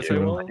mean, I guess I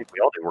will. I think we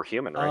all do. We're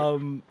human, right? I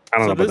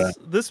don't know about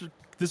that.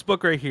 This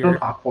book right here.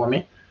 For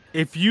me.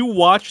 If you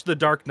watch The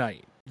Dark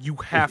Knight, you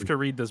have to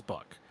read this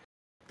book,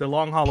 The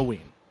Long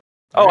Halloween.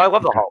 Oh, right? I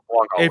love the Long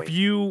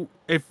Halloween.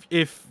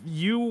 If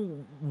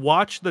you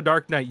watch The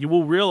Dark Knight, you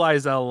will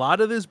realize that a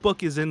lot of this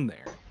book is in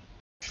there,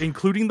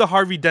 including the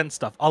Harvey Dent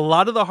stuff. A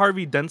lot of the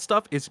Harvey Dent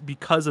stuff is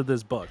because of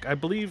this book. I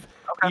believe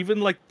even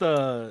like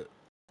the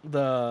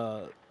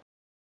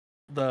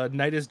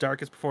Night is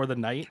Darkest Before the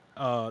Night,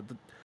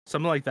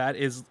 something like that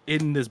is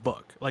in this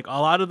book. Like a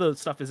lot of the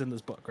stuff is in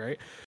this book, right?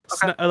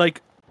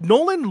 Like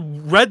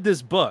Nolan read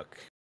this book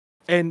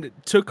and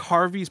took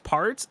Harvey's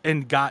parts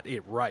and got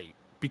it right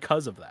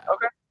because of that.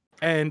 Okay.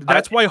 And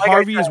that's why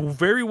Harvey is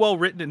very well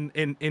written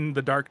in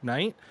The Dark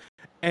Knight.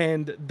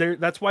 And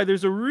that's why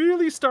there's a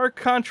really stark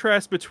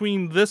contrast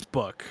between this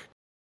book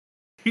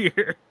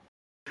here.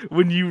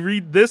 When you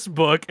read this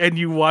book and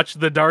you watch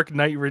The Dark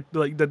Knight,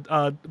 like the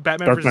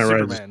Batman vs.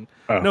 Superman.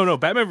 No,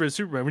 Batman vs.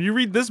 Superman. When you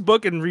read this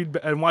book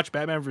and watch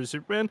Batman vs.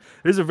 Superman,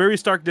 there's a very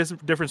stark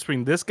difference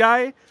between this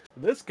guy,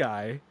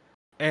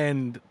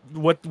 and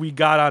what we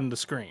got on the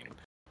screen.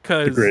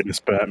 The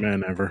greatest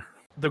Batman ever.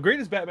 The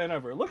greatest Batman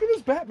ever. Look at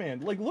this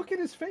Batman. Like, look at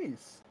his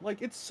face.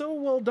 Like, it's so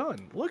well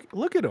done.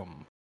 Look at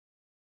him.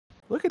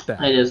 Look at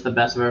that. It is the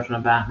best version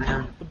of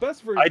Batman. The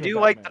best version. I do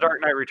like The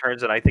Dark Knight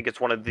Returns, and I think it's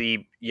one of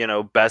the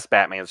best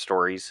Batman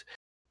stories.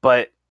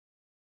 But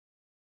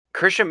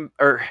Ben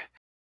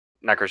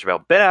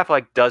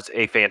Affleck does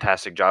a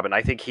fantastic job, and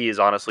I think he is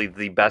honestly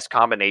the best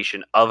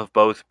combination of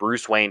both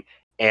Bruce Wayne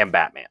and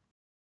Batman.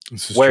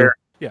 This is true.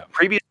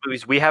 Previous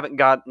movies we haven't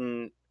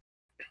gotten.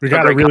 We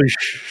got a really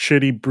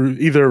shitty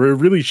either a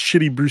really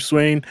shitty Bruce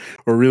Wayne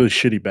or a really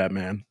shitty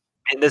Batman.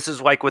 And this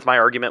is like with my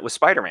argument with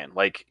Spider-Man.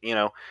 Like,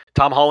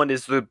 Tom Holland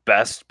is the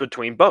best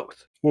between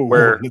both.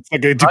 Whoa, it's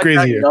like too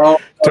crazy here.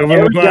 Tobey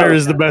Maguire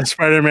is the best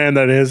Spider-Man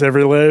that has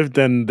ever lived,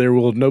 and there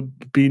will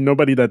be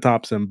nobody that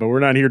tops him. But we're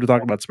not here to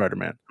talk about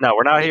Spider-Man. No,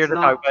 we're not here to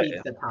talk about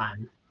pizza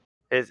time.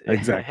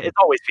 Exactly. It's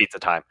always pizza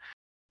time.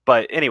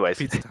 But anyways.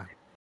 Pizza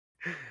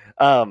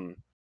time.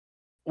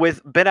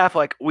 With Ben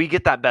Affleck, we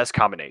get that best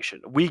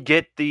combination. We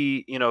get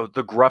the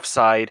gruff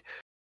side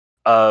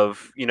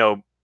of,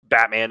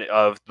 Batman,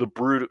 of the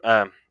brute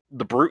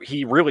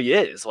he really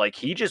is. Like,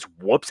 he just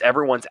whoops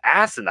everyone's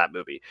ass in that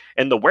movie.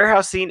 And the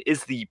warehouse scene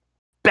is the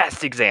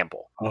best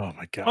example. Oh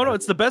my god. Oh no,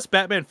 it's the best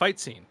Batman fight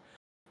scene.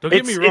 Don't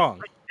get me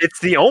wrong. It's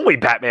the only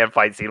Batman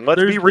fight scene.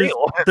 Let's be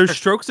real. There's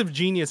strokes of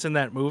genius in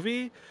that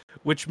movie,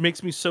 which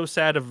makes me so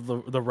sad of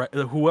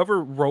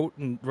whoever wrote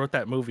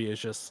that movie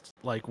is just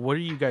like, what are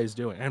you guys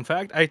doing? In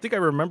fact, I think I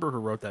remember who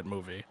wrote that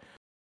movie.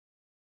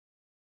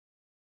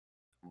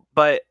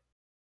 But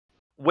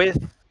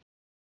with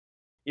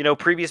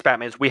previous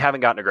Batmans, we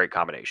haven't gotten a great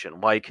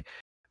combination. Like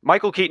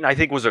Michael Keaton, I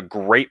think, was a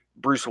great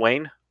Bruce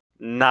Wayne,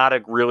 not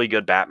a really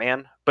good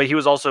Batman, but he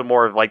was also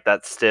more of like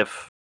that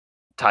stiff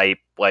type,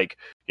 like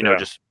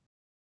just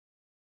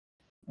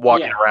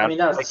walking around. I mean,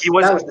 that like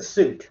was the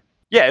suit.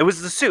 Yeah, it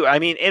was the suit. I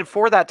mean, and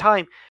for that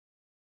time,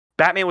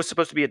 Batman was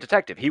supposed to be a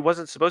detective. He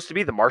wasn't supposed to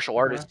be the martial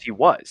artist he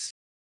was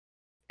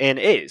and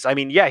is. I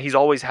mean, yeah, he's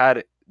always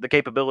had the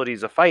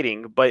capabilities of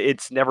fighting, but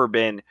it's never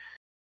been,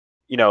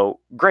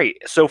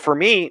 great. So for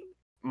me,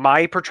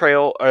 my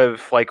portrayal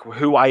of like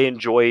who I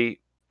enjoy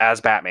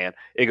as Batman,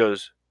 it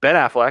goes Ben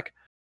Affleck,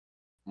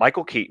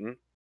 Michael Keaton.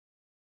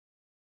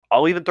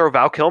 I'll even throw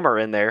Val Kilmer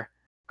in there,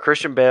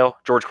 Christian Bale,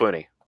 George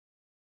Clooney.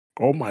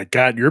 Oh my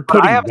God, you're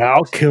putting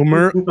Val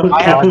Kilmer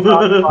I have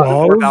Val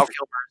Kilmer's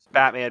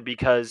Batman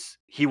because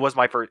it was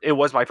my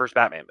first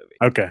Batman movie.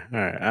 Okay, all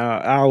right,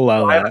 I'll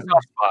allow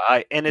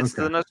that. And it's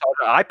the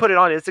nostalgia. I put it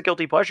on. It's a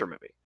guilty pleasure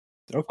movie.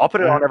 Okay. I'll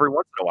put it on every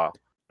once in a while.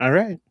 All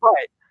right, but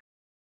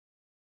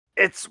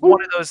it's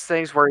one of those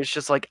things where it's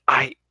just like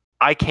I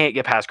can't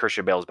get past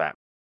Christian Bale's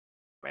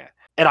Batman,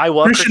 and I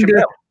love Christian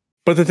Bale.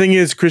 But the thing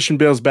is, Christian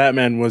Bale's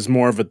Batman was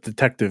more of a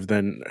detective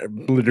than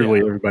literally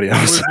everybody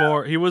else.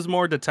 He was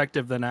more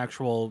detective than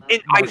actual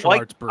martial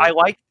arts brute. I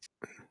like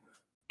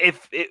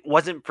if it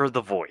wasn't for the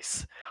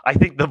voice. I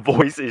think the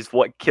voice is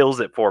what kills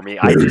it for me.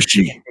 Where is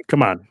she?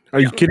 Come on. Are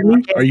you kidding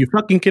me? Are you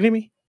fucking kidding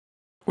me?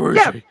 Where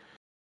is she?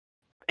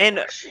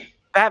 And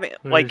Batman,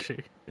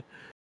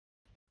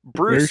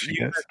 Bruce is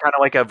kind of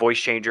like a voice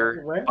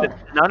changer, but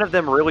none of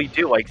them really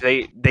do. Like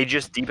they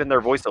just deepen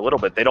their voice a little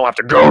bit. They don't have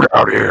to go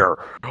down here.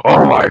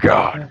 Oh my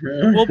God.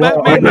 Well,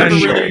 Batman never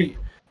really.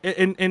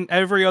 In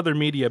every other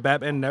media,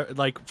 Batman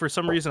for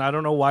some reason I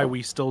don't know why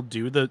we still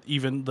do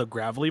even the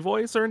gravelly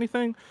voice or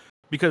anything,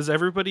 because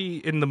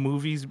everybody in the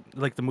movies,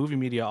 like the movie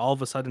media, all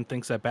of a sudden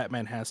thinks that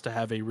Batman has to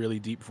have a really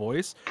deep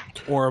voice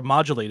or a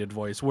modulated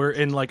voice, where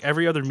in like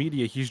every other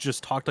media he's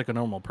just talked like a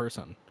normal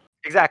person.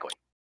 Exactly.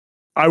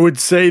 I would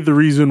say the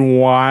reason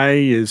why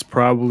is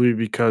probably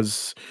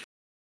because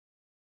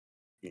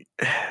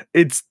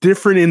it's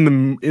different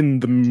in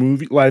the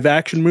movie live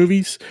action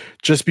movies,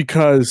 just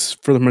because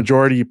for the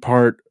majority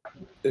part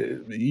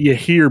you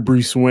hear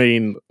Bruce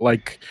Wayne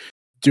like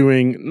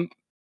doing.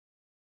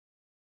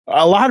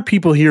 A lot of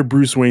people hear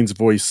Bruce Wayne's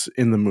voice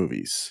in the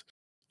movies.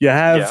 You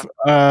have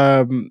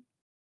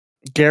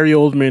Gary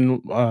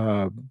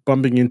Oldman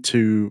bumping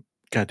into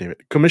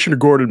Commissioner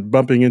Gordon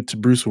bumping into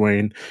Bruce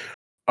Wayne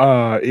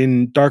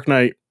in Dark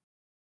Knight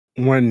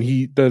when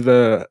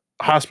the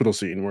hospital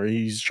scene where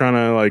he's trying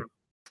to like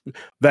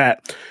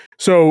that.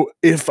 So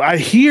if I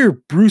hear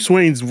Bruce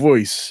Wayne's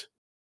voice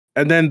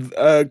and then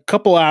a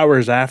couple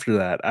hours after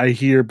that I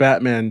hear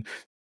Batman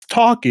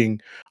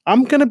talking,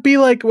 I'm gonna be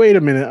like, wait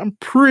a minute, I'm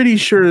pretty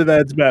sure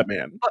that's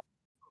Batman.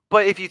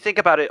 But if you think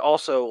about it,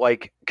 also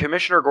like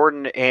Commissioner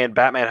Gordon and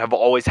Batman have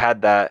always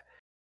had that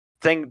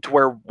thing to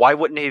where why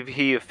wouldn't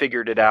he have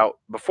figured it out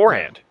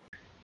beforehand?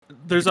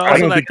 There's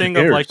also that thing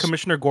of like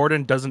Commissioner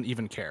Gordon doesn't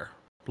even care.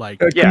 Like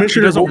Commissioner he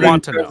doesn't Gordon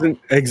want to know.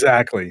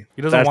 Exactly.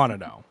 He doesn't want to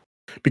know.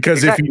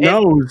 Because if he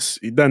knows,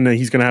 then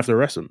he's gonna have to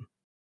arrest him.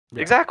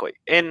 Yeah. Exactly.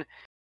 And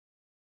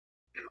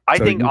I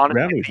think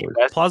honestly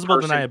plausible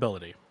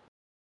deniability.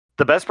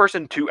 The best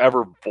person to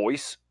ever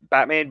voice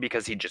Batman,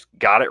 because he just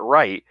got it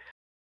right,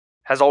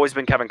 has always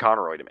been Kevin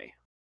Conroy to me.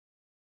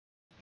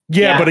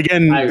 Yeah, but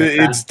again,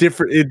 it's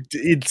different.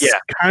 It's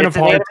kind of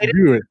hard to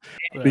do it.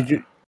 Yeah.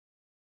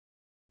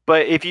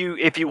 But if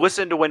you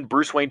listen to when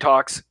Bruce Wayne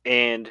talks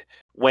and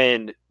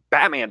when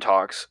Batman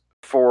talks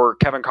for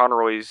Kevin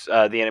Conroy's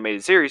the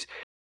animated series,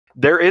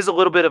 there is a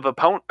little bit of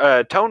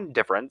a tone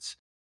difference,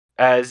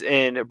 as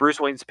in Bruce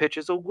Wayne's pitch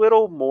is a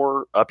little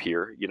more up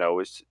here,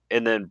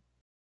 and then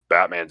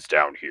Batman's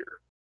down here.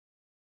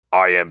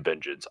 I am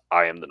vengeance.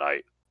 I am the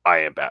night. I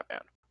am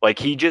Batman. Like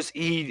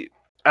he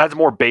adds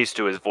more bass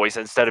to his voice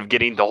instead of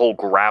getting the whole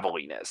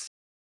graveliness.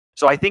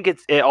 So I think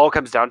it all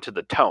comes down to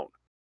the tone.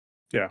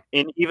 Yeah.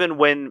 And even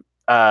when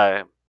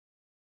Ben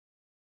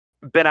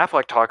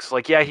Affleck talks,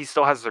 like, yeah, he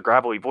still has the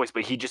gravelly voice,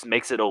 but he just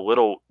makes it a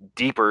little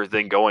deeper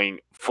than going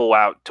full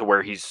out to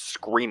where he's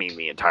screaming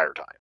the entire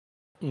time.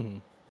 Mm-hmm.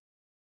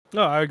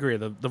 No, I agree.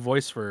 The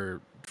voice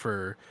for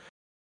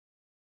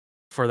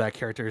that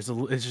character is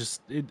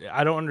just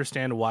I don't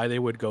understand why they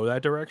would go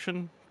that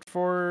direction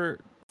for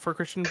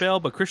Christian Bale,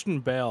 but Christian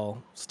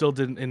Bale still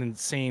did an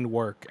insane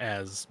work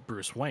as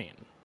Bruce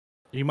Wayne.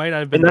 He might not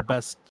have been the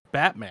best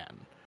Batman,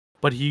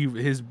 but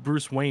his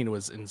Bruce Wayne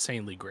was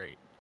insanely great.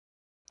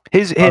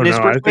 His Bruce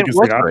Wayne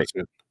was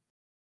great.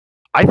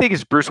 I think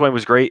his Bruce Wayne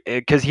was great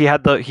because he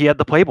had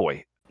the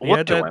Playboy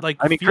look to him. Like,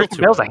 I mean,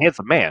 Christian Bale's a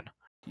handsome man.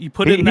 He's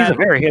a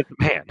very handsome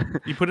man.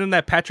 You put in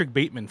that Patrick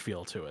Bateman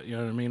feel to it. You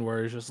know what I mean?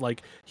 Where it's just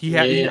like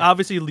he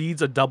obviously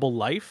leads a double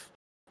life,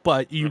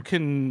 but you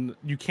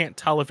can't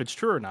tell if it's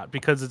true or not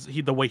because it's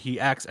the way he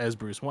acts as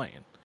Bruce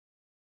Wayne.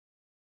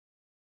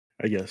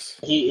 I guess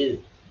he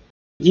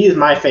is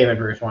my favorite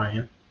Bruce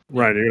Wayne.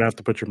 Right, you're gonna have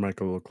to put your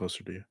mic a little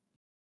closer to you.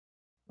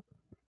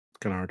 It's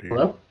kind of hard to hear.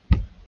 Hello?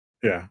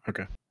 Yeah.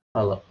 Okay.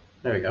 Hello.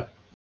 There we go.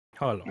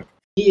 Hello.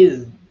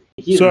 He's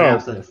my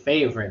absolute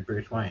favorite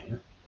Bruce Wayne.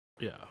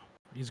 Yeah,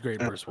 he's great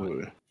Bruce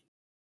Wayne.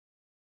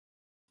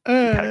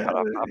 Let's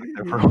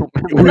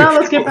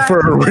get back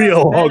for to a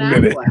real Ben long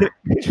minute.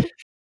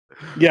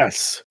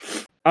 Yes.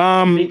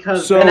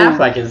 Because Ben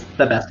Affleck is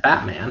the best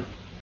Batman.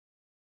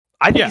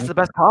 I think he's the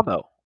best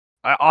combo.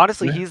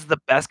 Honestly, he's the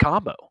best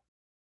combo.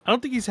 I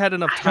don't think he's had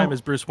enough time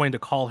as Bruce Wayne to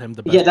call him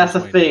the best. Yeah, that's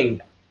Bruce the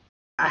thing.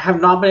 I have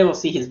not been able to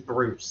see his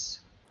Bruce.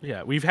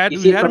 Yeah, we've had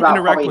him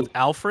interact with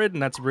Alfred,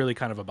 and that's really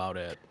kind of about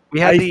it. We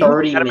had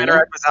him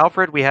interact with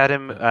Alfred. We had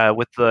him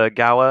with the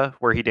gala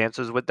where he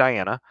dances with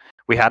Diana.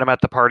 We had him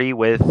at the party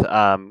with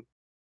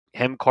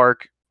him,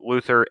 Clark,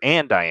 Luthor,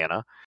 and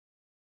Diana.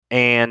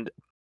 And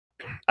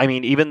I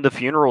mean, even the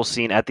funeral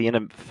scene at the end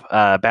of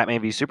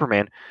Batman v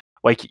Superman,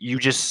 like you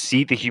just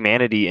see the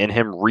humanity in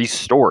him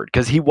restored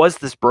because he was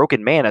this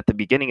broken man at the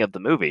beginning of the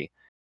movie.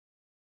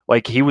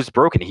 Like he was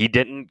broken. He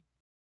didn't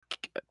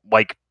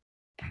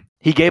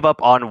he gave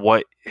up on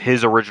what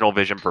his original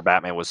vision for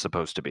Batman was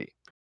supposed to be.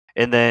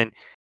 And then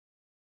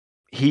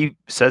he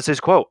says his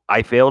quote,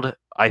 I failed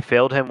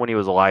him when he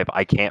was alive.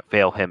 I can't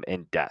fail him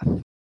in death.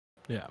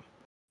 Yeah.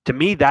 To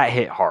me, that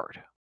hit hard.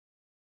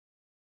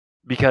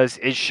 Because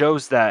it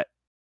shows that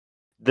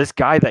this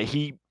guy that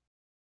he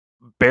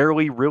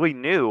barely really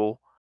knew,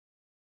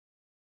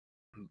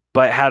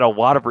 but had a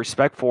lot of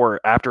respect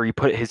for after he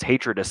put his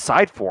hatred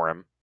aside for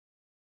him,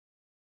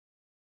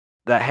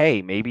 that,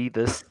 hey, maybe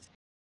this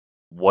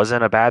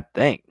wasn't a bad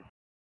thing.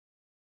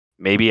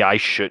 Maybe I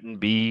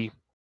shouldn't be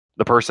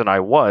the person I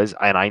was,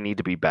 and I need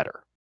to be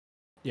better.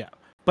 Yeah,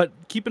 but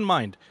keep in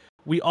mind,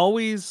 we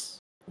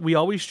always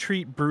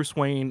treat Bruce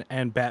Wayne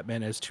and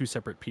Batman as two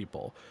separate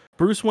people.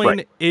 Bruce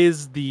Wayne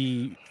is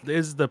the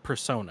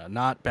persona,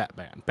 not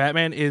Batman.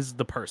 Batman is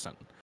the person.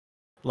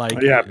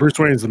 Bruce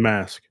Wayne is the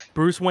mask.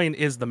 Bruce Wayne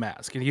is the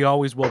mask, and he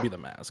always will be the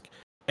mask.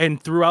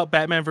 And throughout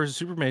Batman vs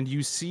Superman,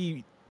 you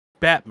see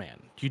Batman.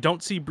 You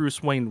don't see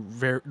Bruce Wayne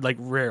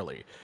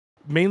rarely,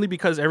 mainly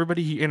because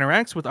everybody he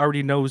interacts with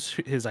already knows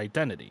his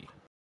identity.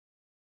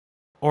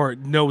 Or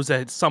knows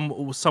that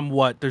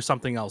somewhat there's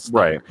something else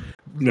there. Right.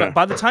 Yeah.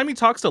 By the time he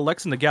talks to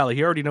Lex in the gala,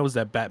 he already knows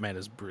that Batman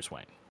is Bruce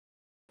Wayne.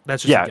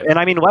 That's just and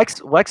I mean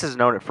Lex has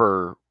known it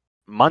for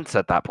months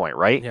at that point,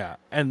 right? Yeah,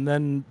 and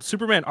then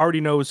Superman already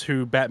knows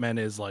who Batman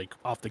is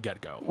off the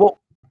get-go. Well,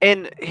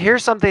 and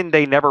here's something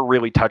they never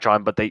really touch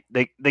on, but they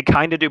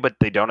kind of do, but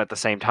they don't at the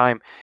same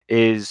time,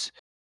 is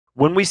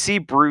when we see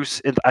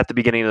Bruce at the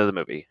beginning of the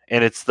movie,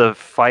 and it's the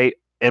fight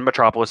in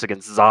Metropolis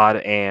against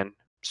Zod and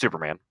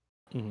Superman.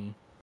 Mm-hmm.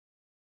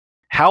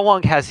 How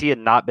long has he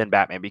not been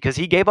Batman? Because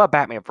he gave up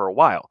Batman for a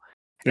while.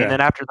 Yeah. And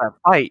then after that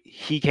fight,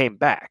 he came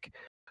back.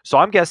 So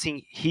I'm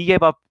guessing he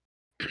gave up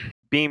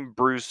being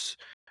Bruce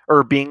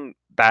or being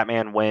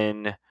Batman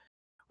when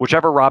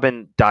whichever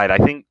Robin died. I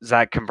think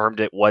Zach confirmed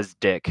it was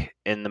Dick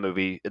in the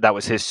movie. That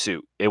was his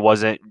suit. It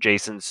wasn't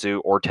Jason's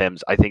suit or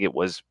Tim's. I think it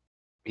was,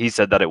 he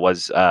said that it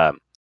was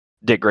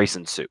Dick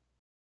Grayson's suit.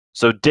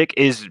 So Dick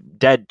is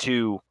dead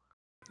too.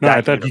 No,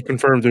 I thought he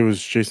confirmed it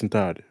was Jason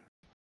Todd.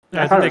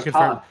 I think they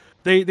confirmed.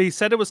 They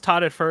said it was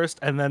Todd at first,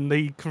 and then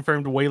they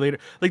confirmed way later.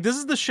 This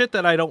is the shit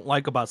that I don't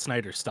like about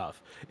Snyder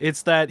stuff.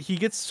 It's that he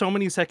gets so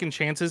many second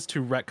chances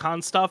to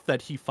retcon stuff that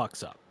he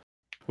fucks up.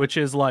 Which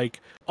is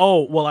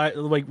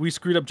we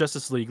screwed up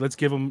Justice League. Let's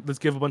give a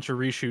bunch of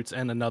reshoots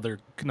and another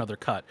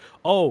cut.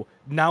 Oh,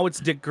 now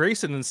it's Dick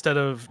Grayson instead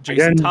of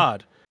Jason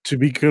Todd. To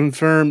be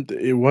confirmed,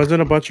 it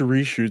wasn't a bunch of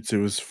reshoots. It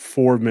was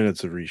 4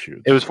 minutes of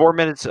reshoots. It was 4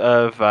 minutes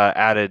of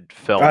added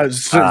film.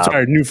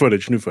 Sorry, new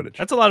footage.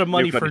 That's a lot of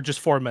money for just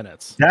 4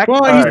 minutes. He's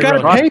got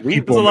to pay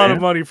people. That's a lot of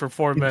money for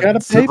 4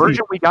 minutes. The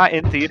version we got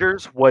in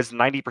theaters was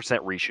 90%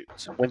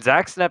 reshoots. When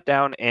Zach stepped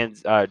down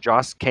and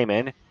Joss came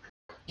in,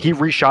 he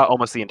reshot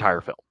almost the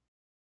entire film.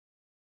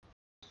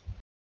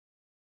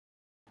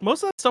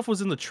 Most of that stuff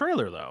was in the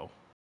trailer, though.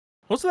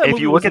 Most of that if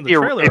you look at the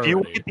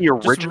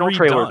original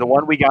trailer, the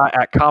one we got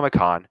at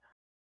Comic-Con,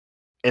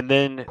 and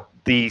then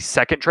the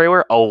second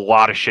trailer, a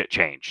lot of shit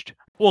changed.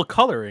 Well,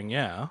 coloring,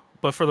 yeah,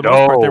 but for the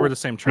most part, they were the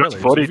same trailers.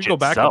 So if you go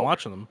back and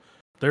watch them,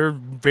 they're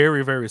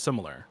very, very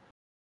similar.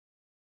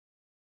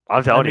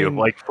 I'm telling you,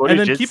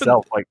 footage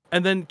itself,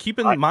 and then keep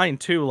in mind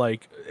too,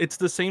 it's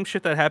the same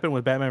shit that happened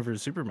with Batman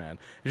vs Superman.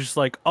 It's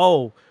just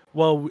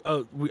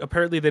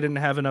apparently they didn't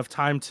have enough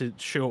time to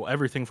show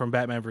everything from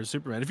Batman vs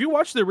Superman. If you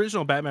watch the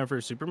original Batman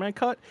vs Superman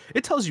cut,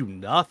 it tells you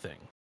nothing.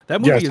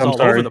 That movie is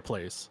all over the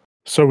place.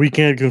 So we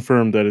can't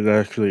confirm that it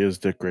actually is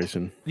Dick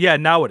Grayson. Yeah,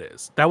 now it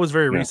is. That was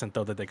very recent,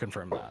 though, that they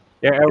confirmed that.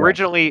 Yeah,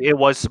 originally it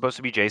was supposed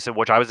to be Jason,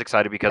 which I was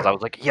excited because I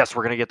was like, yes,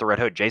 we're going to get the Red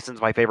Hood.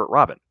 Jason's my favorite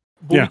Robin.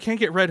 Well, we can't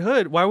get Red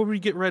Hood. Why would we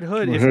get Red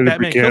Hood if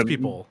Batman kills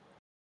people?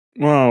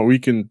 Well, we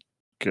can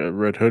get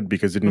Red Hood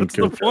because it didn't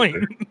kill the point.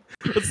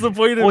 What's the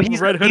point of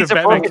Red Hood if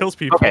Batman kills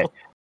people? Okay.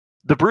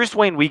 The Bruce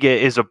Wayne we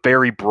get is a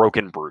very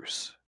broken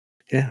Bruce.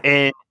 Yeah.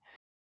 And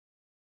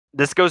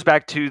this goes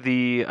back to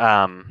the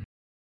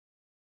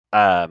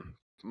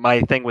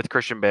my thing with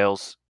Christian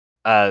Bale's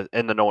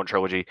in the Nolan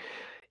trilogy.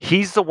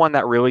 He's the one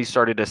that really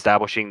started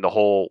establishing the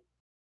whole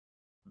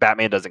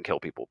Batman doesn't kill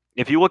people.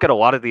 If you look at a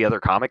lot of the other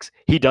comics,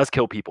 he does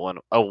kill people in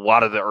a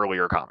lot of the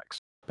earlier comics.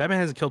 Batman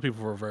hasn't killed people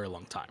for a very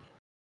long time.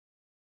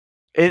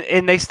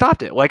 And they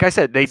stopped it. Like I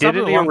said, they did it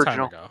in the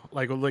original. Time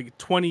ago. Like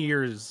 20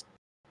 years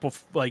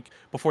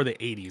before the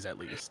 80s at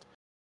least.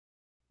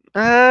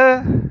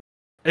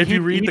 If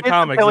you read the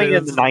comics,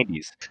 in the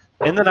 90s.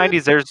 In the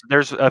 90s,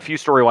 there's a few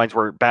storylines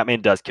where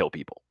Batman does kill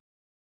people.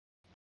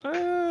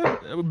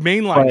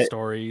 Mainline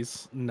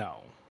stories,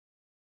 no.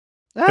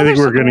 I think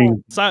we're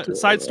getting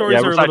side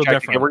stories are a little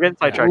different. We're getting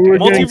sidetracked.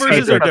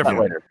 Multiverses are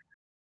different.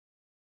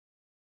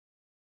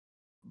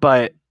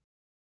 But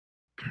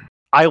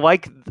I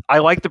like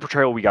the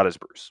portrayal we got as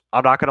Bruce.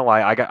 I'm not gonna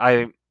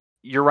lie.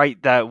 You're right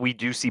that we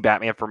do see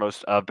Batman for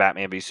most of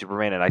Batman v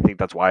Superman, and I think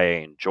that's why I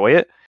enjoy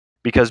it,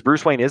 because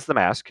Bruce Wayne is the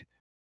mask.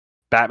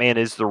 Batman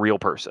is the real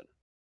person.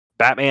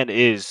 Batman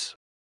is,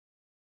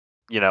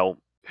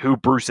 who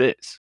Bruce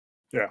is.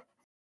 Yeah.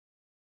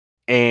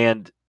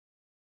 And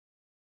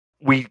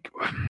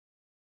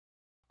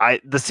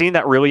the scene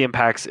that really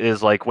impacts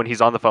is like when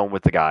he's on the phone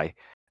with the guy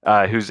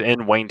who's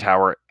in Wayne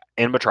Tower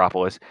in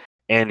Metropolis,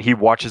 and he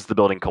watches the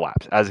building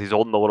collapse as he's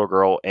holding the little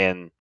girl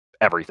and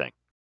everything.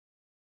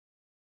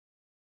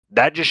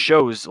 That just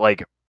shows,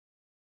 like,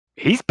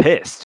 he's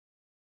pissed.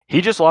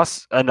 He just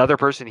lost another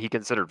person he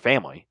considered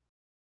family.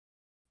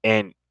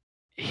 And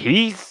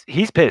he's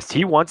pissed.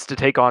 He wants to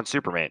take on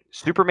Superman.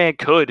 Superman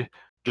could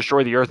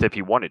destroy the Earth if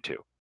he wanted to.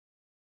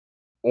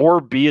 Or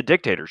be a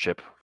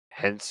dictatorship.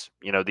 Hence,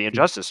 the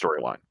Injustice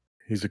storyline.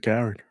 He's a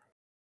coward.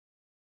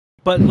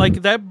 But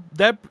like that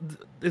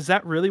is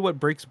that really what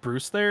breaks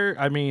Bruce there?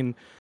 I mean,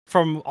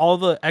 from all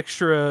the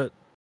extra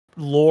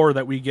lore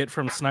that we get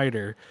from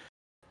Snyder,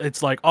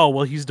 it's like, oh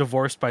well, he's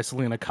divorced by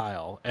Selena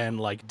Kyle,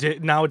 and like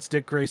now it's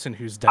Dick Grayson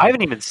who's dead. I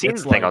haven't even seen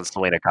the thing on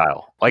Selena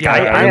Kyle. Like,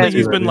 yeah, I think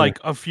he's been like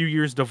a few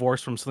years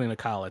divorced from Selena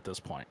Kyle at this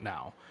point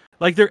now.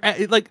 Like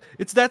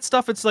it's that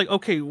stuff. It's like,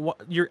 okay,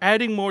 you're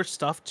adding more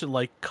stuff to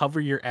like cover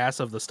your ass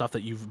of the stuff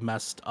that you've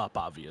messed up,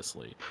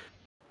 obviously.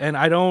 And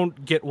I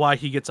don't get why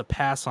he gets a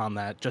pass on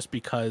that just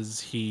because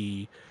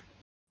he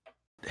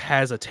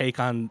has a take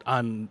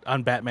on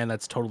Batman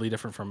that's totally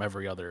different from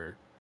every other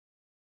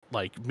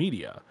like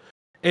media.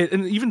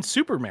 And even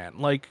Superman,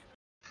 like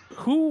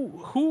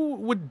who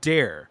would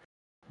dare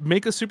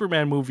make a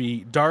Superman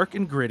movie dark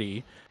and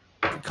gritty?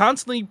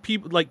 Constantly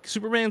people like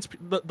Superman's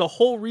the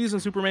whole reason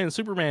Superman is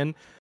Superman,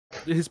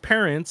 his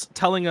parents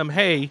telling him,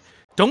 "Hey,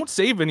 don't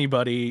save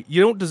anybody.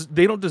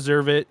 They don't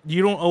deserve it.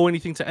 You don't owe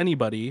anything to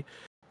anybody."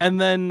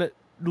 And then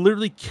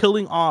literally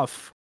killing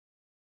off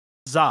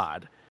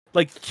Zod,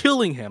 like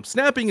killing him,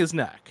 snapping his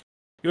neck.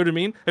 You know what I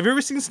mean? Have you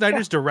ever seen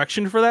Snyder's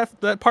direction for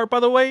that part, by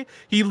the way?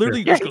 He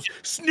literally just goes,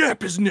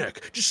 snap his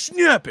neck. Just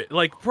snap it.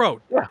 Like,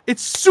 bro,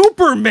 it's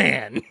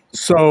Superman.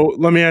 So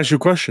let me ask you a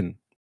question.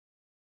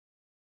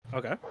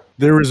 Okay.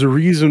 There was a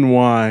reason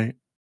why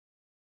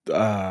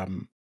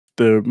the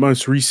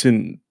most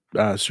recent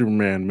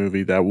Superman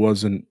movie that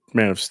wasn't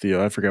Man of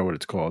Steel, I forgot what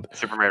it's called.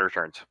 Superman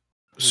Returns.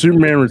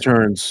 Superman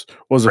Returns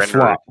was a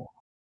flop.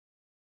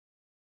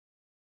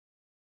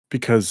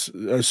 Because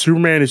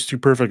Superman is too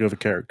perfect of a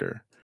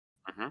character.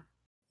 Mm-hmm.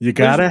 You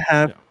gotta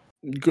have.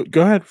 Yeah.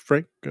 Go ahead,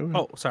 Frank. Go ahead.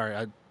 Oh, sorry.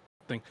 I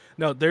think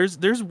no.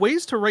 There's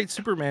ways to write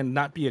Superman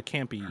not be a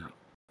campy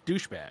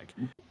douchebag.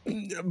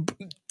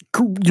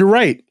 You're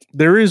right.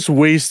 There is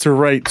ways to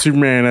write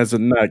Superman as a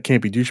not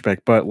campy douchebag,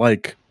 but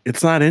like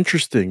it's not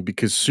interesting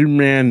because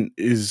Superman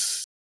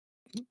is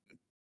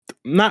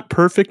not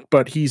perfect,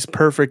 but he's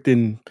perfect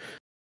in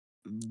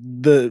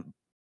the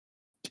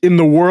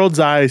world's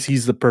eyes.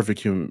 He's the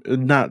perfect human,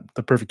 not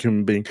the perfect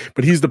human being,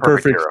 but he's the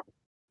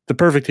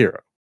perfect hero.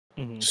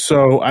 Mm-hmm.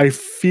 So I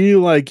feel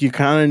like you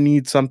kind of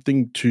need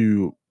something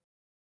to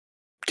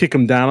kick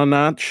him down a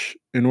notch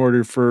in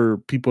order for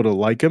people to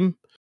like him,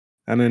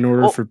 and in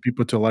order for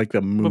people to like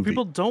the movie. But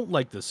people don't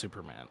like the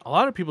Superman. A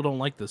lot of people don't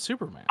like the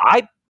Superman.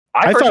 I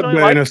thought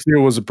Man of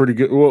Steel was a pretty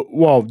good.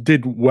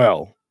 Did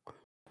well.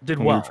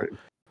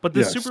 But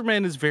the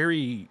Superman is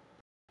very.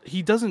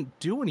 He doesn't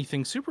do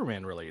anything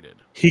Superman related.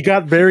 He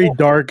got very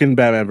dark in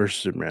Batman vs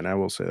Superman. I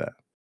will say that.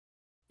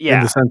 Yeah,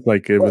 in the sense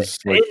like it was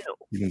like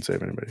he didn't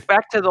save anybody.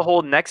 Back to the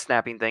whole neck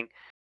snapping thing.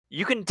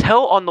 You can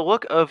tell on the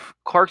look of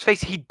Clark's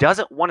face, he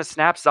doesn't want to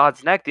snap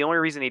Zod's neck. The only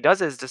reason he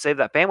does it is to save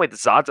that family that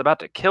Zod's about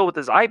to kill with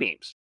his eye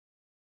beams.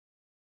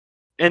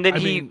 And then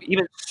he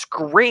even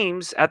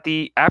screams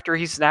after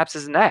he snaps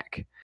his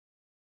neck.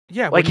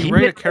 Yeah, like when you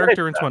write a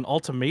character into an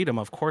ultimatum,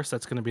 of course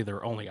that's going to be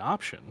their only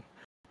option.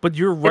 But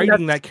you're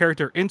writing that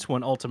character into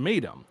an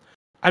ultimatum.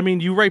 I mean,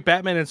 you write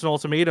Batman into an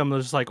ultimatum,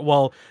 it's like,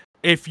 well,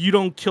 if you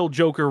don't kill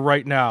Joker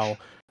right now,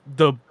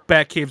 the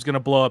Batcave's going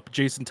to blow up.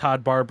 Jason,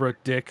 Todd, Barbara,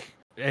 Dick,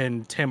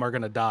 and Tim are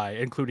going to die,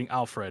 including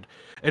Alfred.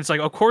 It's like,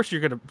 of course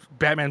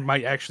Batman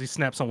might actually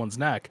snap someone's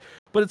neck.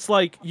 But it's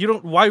like,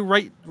 why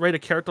write a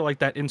character like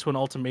that into an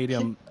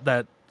ultimatum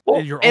that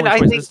your only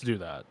choice is to do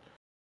that?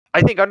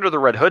 I think Under the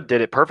Red Hood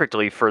did it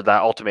perfectly for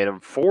that ultimatum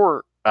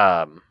for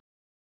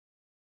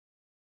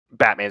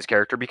Batman's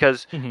character,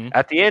 because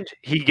at the end,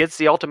 he gets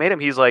the ultimatum.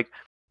 He's like,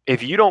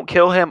 if you don't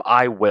kill him,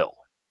 I will.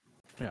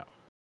 Yeah.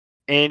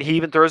 And he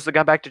even throws the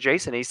gun back to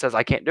Jason. And he says,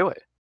 "I can't do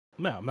it.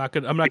 No, I'm not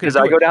gonna. I'm not because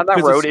gonna I do go down that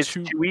because road. It's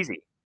too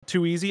easy.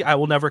 Too easy. I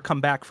will never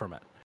come back from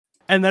it."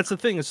 And that's the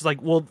thing. It's just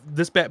like, well,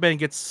 this Batman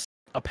gets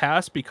a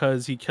pass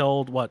because he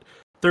killed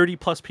 30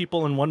 plus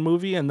people in one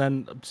movie, and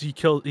then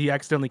he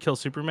accidentally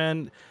kills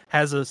Superman,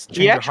 has a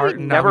change of heart,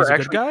 and now he's a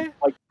good guy.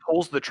 Like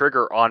pulls the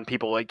trigger on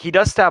people. Like he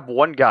does stab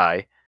one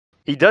guy,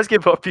 he does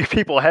give a few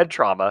people head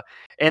trauma,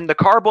 and the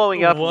car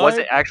blowing up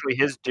wasn't actually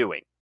his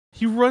doing.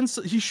 He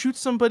shoots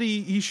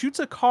somebody. He shoots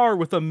a car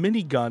with a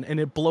minigun, and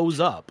it blows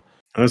up.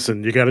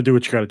 Listen, you got to do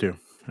what you got to do.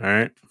 All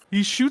right.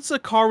 He shoots a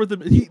car with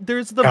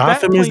there's the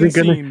Batplane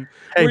scene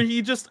where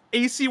he just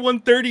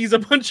AC-130s a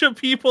bunch of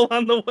people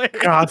on the way.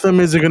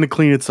 Gotham isn't going to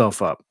clean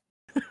itself up.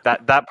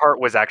 That part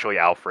was actually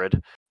Alfred.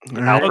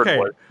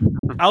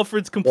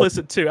 Alfred's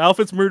complicit too.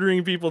 Alfred's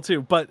murdering people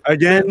too. But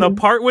again, the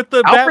part with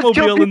the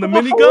Batmobile and the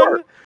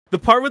minigun, the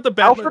part with the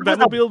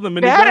Batmobile and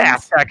the minigun,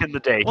 badass back in the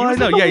day. Well, I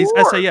know, yeah, he's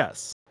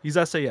SAS. He's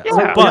SAS.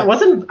 Yeah. But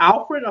wasn't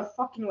Alfred a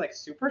fucking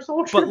super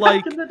soldier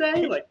back in the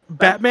day? Like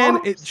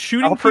Batman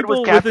shooting Alfred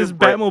people with his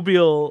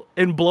Batmobile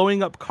and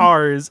blowing up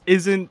cars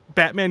isn't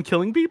Batman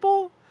killing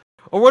people?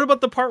 Or what about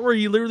the part where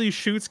he literally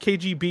shoots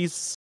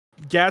KGB's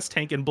gas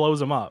tank and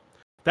blows him up?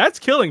 That's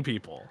killing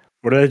people.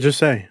 What did I just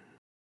say?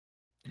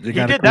 He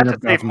did that to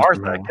save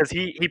Martha because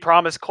he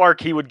promised Clark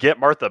he would get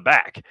Martha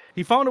back.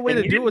 He found a way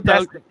to do it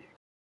without.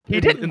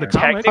 He didn't in the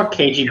comic.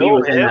 KGB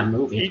was in that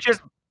movie. He just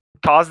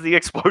caused the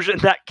explosion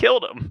that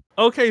killed him.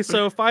 Okay,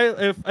 so if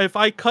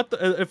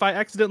I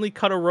accidentally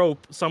cut a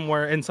rope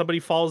somewhere and somebody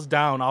falls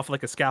down off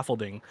like a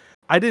scaffolding,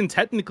 I didn't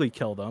technically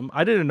kill them.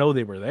 I didn't know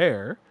they were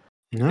there.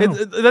 No.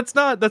 That's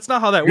not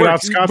how that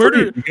works.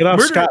 Get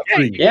off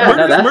scot-free.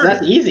 Yeah,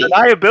 that's easy.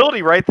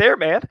 Deniability right there,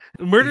 man.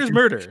 Murder's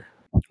murder.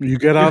 You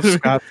get off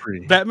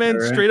scot-free. Batman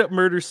straight up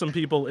murders some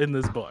people in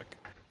this book,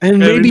 and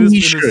maybe he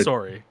should.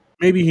 Story.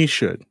 Maybe he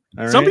should.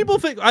 Some people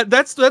think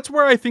that's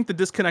where I think the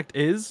disconnect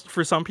is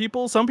for some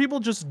people. Some people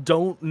just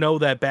don't know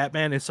that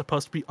Batman is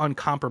supposed to be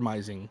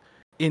uncompromising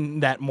in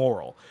that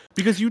moral.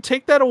 Because you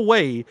take that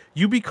away,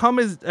 you become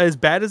as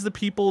bad as the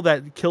people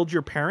that killed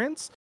your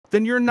parents,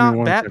 then you're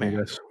not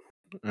Batman.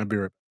 I'll be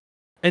right back.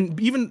 And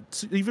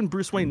even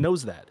Bruce Wayne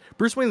knows that.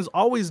 Bruce Wayne has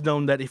always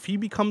known that if he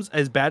becomes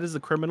as bad as the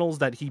criminals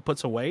that he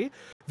puts away,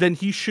 then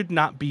he should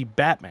not be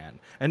Batman.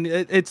 And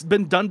it's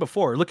been done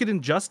before. Look at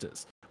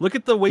Injustice. Look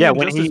at the way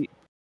Injustice...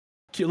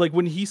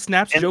 when he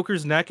snaps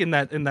Joker's neck in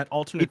that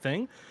alternate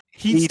thing,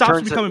 he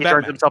stops becoming Batman.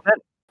 Turns himself in.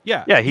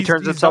 Yeah, he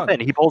turns himself in.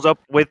 He pulls up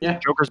with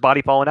Joker's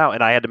body falling out,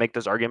 and I had to make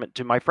this argument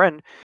to my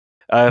friend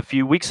a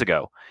few weeks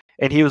ago,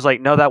 and he was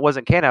like, "No, that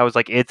wasn't canon." I was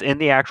like, "It's in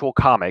the actual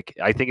comic.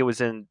 I think it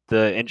was in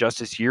the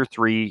Injustice Year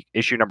 3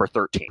 issue number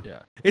 13."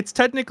 Yeah, it's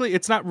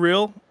not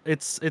real.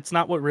 It's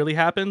not what really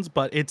happens,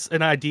 but it's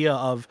an idea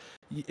of.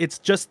 It's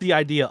just the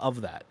idea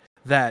of that.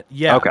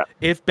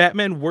 If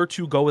Batman were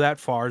to go that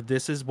far,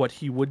 this is what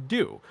he would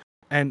do.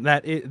 And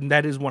that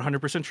is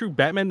 100% true.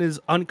 Batman is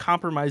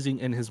uncompromising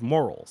in his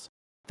morals.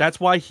 That's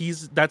why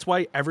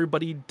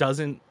everybody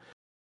doesn't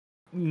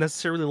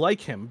necessarily like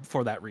him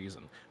for that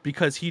reason,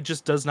 because he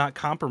just does not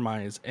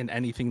compromise in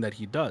anything that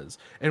he does.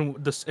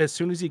 And as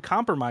soon as he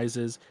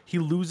compromises, he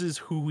loses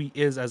who he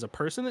is as a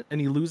person,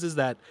 and he loses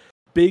that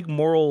big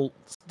moral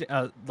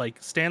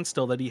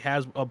standstill that he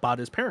has about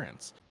his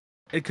parents.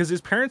 Because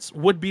his parents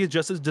would be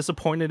just as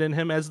disappointed in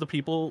him as the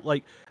people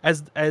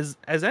as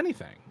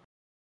anything.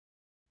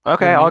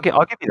 Okay, I'll give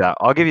you that.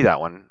 I'll give you that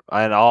one,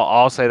 and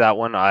I'll say that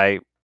one.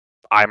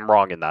 I'm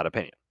wrong in that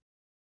opinion,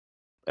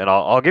 and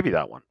I'll give you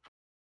that one.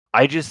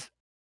 I just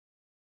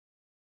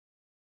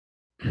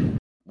where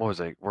was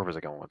I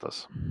going with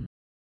this?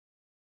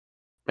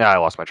 Yeah, I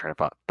lost my train of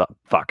thought.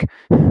 Fuck.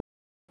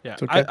 Yeah,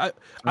 okay.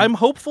 I'm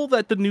hopeful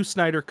that the new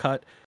Snyder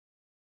Cut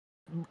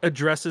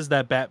addresses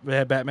that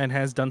Batman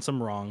has done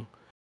some wrong,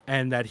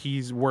 and that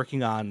he's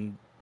working on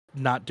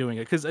not doing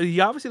it, because he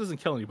obviously doesn't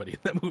kill anybody in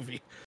that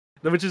movie.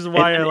 Which is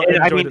why I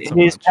enjoyed it so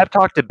much. His pep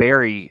talk to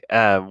Barry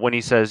when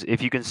he says,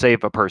 "If you can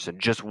save a person,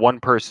 just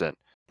one person,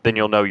 then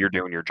you'll know you're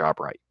doing your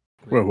job right."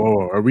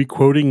 Whoa. Are we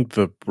quoting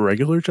the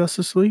regular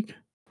Justice League?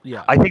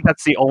 Yeah. I think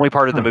that's the only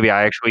part of the movie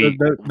I actually...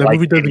 That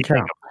movie doesn't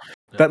count.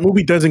 That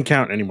movie doesn't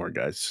count anymore,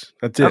 guys.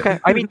 That's it. Okay,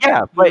 I mean,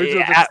 yeah, but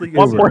at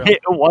one point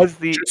it was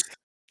the... Just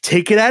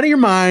take it out of your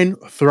mind,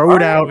 throw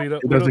it out. We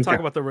don't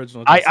talk about the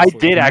original. I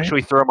did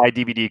actually throw my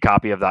DVD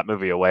copy of that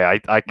movie away.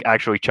 I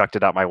actually chucked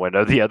it out my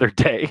window the other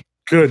day.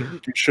 Good.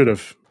 You should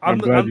have. I'm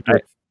glad you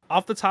did.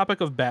 Off the topic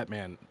of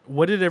Batman,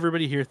 what did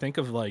everybody here think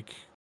of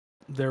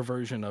their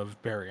version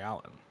of Barry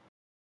Allen?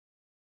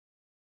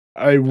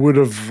 I would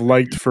have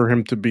liked for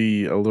him to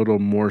be a little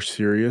more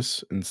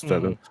serious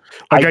instead of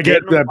I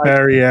get that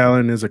Barry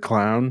Allen is a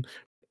clown,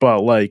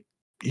 but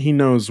he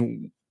knows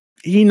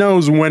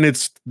when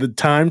it's the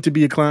time to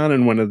be a clown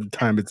and when at the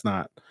time it's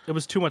not. It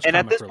was too much. And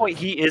at this point,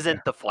 he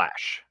isn't the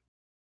Flash.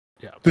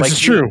 Yeah, this is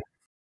true.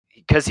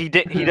 Because he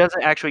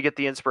doesn't actually get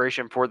the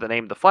inspiration for the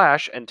name The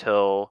Flash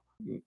until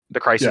the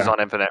Crisis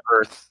on Infinite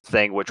Earth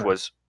thing, which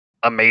was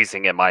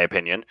amazing in my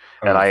opinion.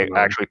 And I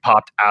actually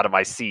popped out of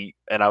my seat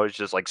and I was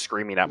just like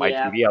screaming at my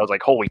TV. I was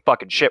like, holy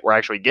fucking shit, we're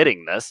actually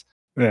getting this.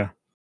 Yeah.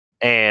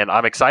 And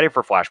I'm excited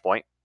for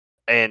Flashpoint.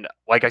 And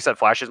like I said,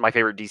 Flash is my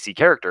favorite DC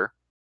character.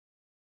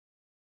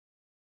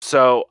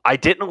 So I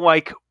didn't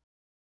like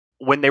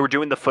when they were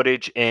doing the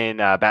footage in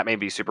Batman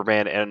v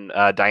Superman and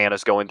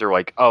Diana's going through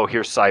like, oh,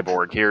 here's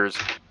Cyborg, here's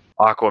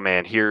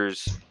Aquaman,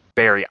 here's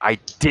Barry. I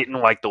didn't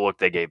like the look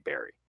they gave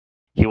Barry.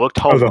 He looked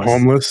homeless. Oh, the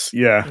homeless?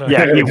 Yeah.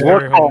 Yeah, he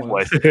looked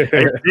homeless. It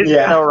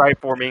didn't feel right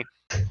for me.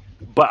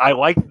 But I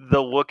like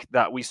the look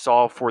that we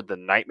saw for the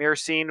nightmare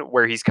scene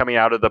where he's coming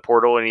out of the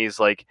portal and he's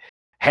like,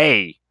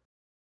 hey,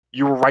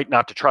 you were right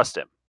not to trust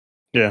him.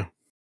 Yeah.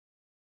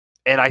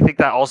 And I think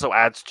that also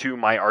adds to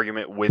my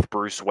argument with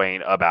Bruce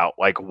Wayne about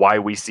like why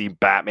we see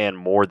Batman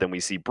more than we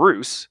see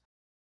Bruce.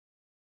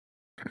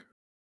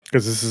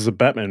 Because this is a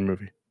Batman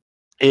movie.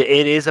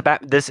 It is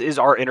this is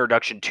our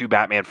introduction to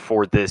Batman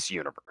for this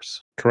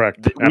universe.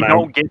 Correct. We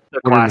don't get the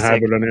classic.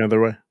 Have it any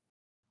other way.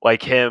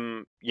 Like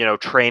him,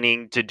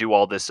 training to do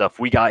all this stuff.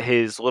 We got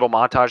his little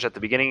montage at the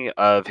beginning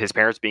of his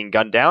parents being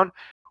gunned down.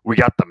 We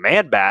got the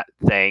Man-Bat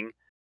thing,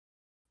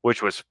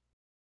 which was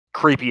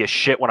creepy as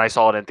shit when I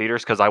saw it in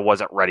theaters because I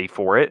wasn't ready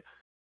for it.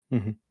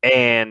 Mm-hmm.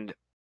 And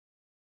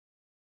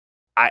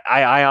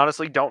I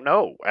honestly don't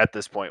know at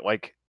this point.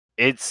 Like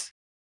it's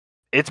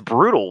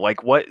brutal,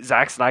 like what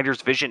Zack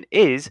Snyder's vision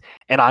is,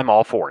 and I'm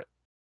all for it.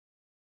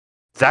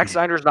 Zack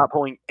Snyder's not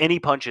pulling any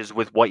punches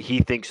with what he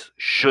thinks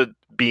should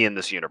be in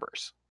this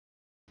universe.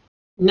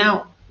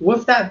 Now,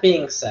 with that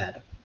being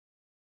said,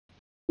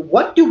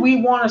 what do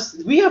we want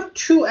to... We have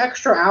 2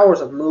 extra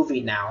hours of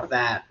movie now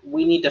that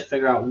we need to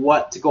figure out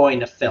what's going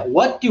to fill.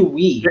 What do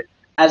we,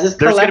 as this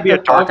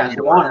collective podcast,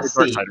 want to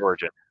see? Darkseid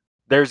origin.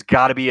 There's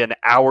got to be an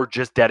hour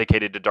just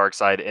dedicated to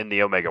Darkseid in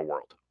the Omega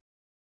world.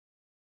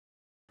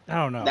 I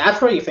don't know.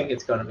 That's where you think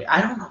it's going to be.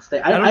 I don't know if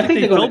they... I think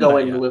they're going to go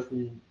in with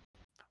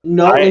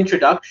no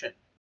introduction.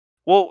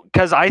 Well,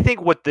 because I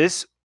think what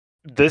this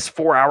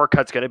 4-hour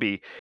cut's going to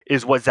be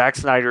is what Zack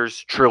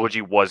Snyder's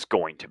trilogy was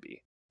going to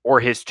be, or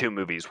his 2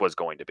 movies was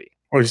going to be.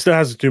 Well, he still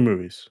has the 2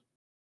 movies.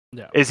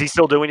 Yeah. Is he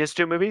still doing his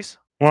 2 movies?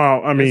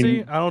 Well, I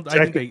mean, I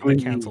think they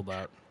canceled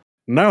that.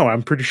 No,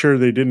 I'm pretty sure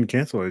they didn't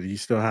cancel it. He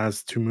still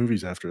has 2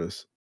 movies after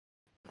this.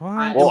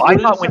 What? Well, I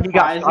thought when he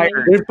got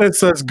fired, if this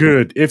does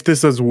good, if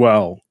this does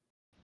well,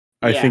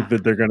 I think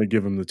that they're going to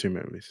give him the 2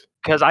 movies.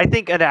 Because I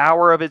think an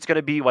hour of it's going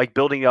to be like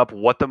building up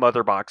what the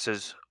mother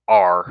boxes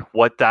are,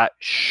 what that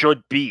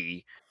should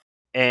be,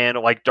 and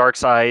like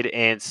Darkseid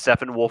and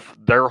Steppenwolf,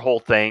 their whole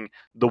thing,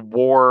 the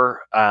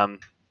war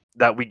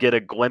that we get a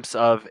glimpse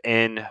of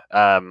in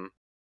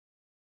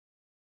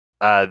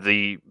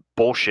the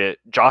bullshit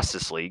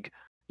Justice League.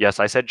 Yes,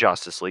 I said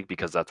Justice League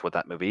because that's what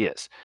that movie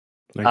is.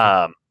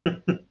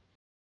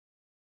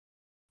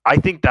 I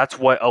think that's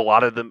what a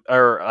lot of them,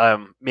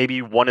 or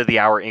maybe one of the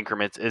hour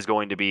increments is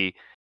going to be.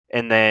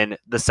 And then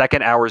the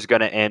second hour is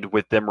going to end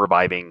with them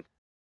reviving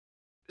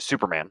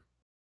Superman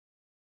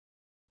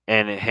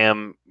and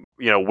him,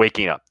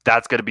 waking up.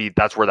 That's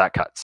where that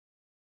cuts.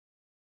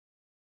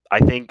 I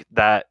think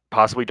that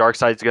possibly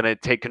Darkseid's going to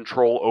take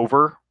control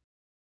over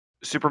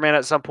Superman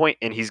at some point,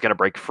 and he's going to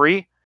break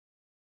free.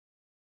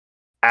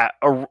 At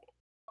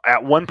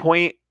one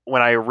point,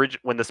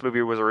 when this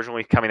movie was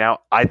originally coming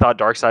out, I thought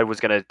Darkseid was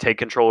going to take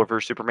control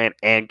over Superman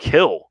and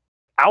kill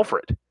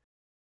Alfred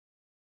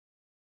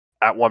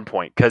at one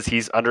point because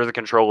he's under the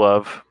control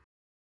of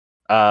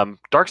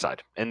Darkseid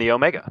in the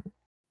Omega.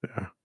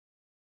 Yeah.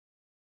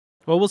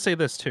 Well, we'll say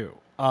this too.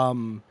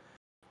 And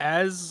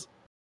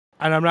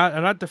I'm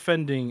not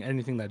defending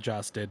anything that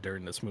Joss did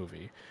during this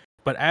movie,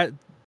 but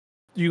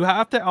you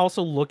have to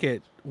also look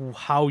at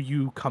how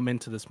you come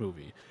into this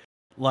movie.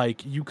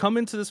 Like, you come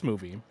into this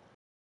movie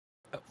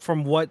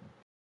from what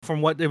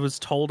it was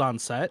told on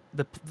set,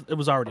 it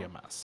was already a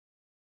mess.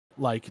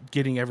 Like,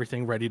 getting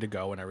everything ready to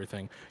go and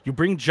everything. You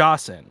bring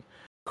Joss in,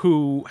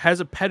 who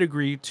has a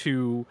pedigree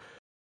to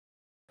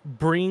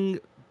bring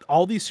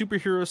all these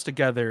superheroes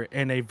together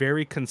in a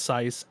very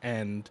concise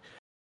and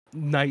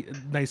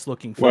nice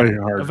looking film.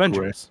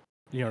 Avengers.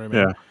 You know what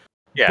I mean?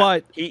 Yeah.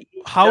 But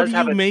how do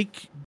you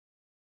make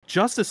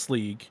Justice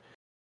League?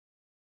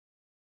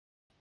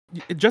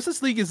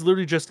 Justice League is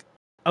literally just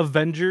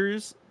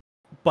Avengers,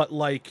 but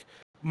like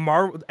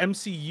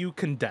MCU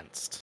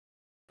condensed.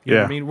 You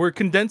know what I mean? We're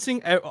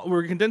condensing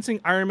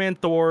Iron Man,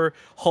 Thor,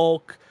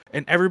 Hulk,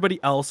 and everybody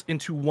else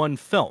into one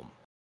film.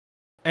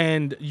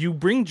 And you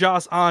bring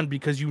Joss on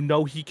because you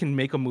know he can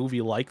make a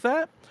movie like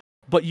that,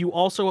 but you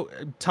also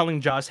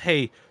telling Joss,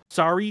 hey,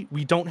 sorry,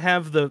 we don't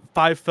have the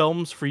 5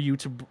 films for you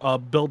to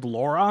build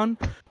lore on,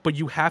 but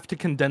you have to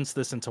condense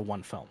this into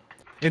one film,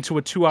 into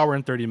a 2-hour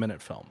and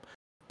 30-minute film.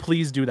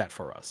 Please do that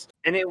for us.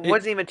 And it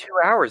wasn't even 2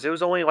 hours. It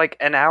was only like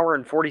an hour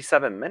and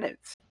 47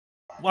 minutes.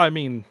 Well, I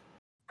mean,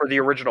 for the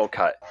original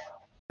cut.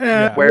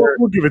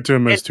 We'll give it to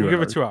him as 2 hours. We'll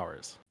give it 2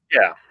 hours.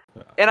 Yeah.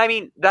 And I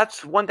mean,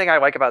 that's one thing I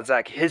like about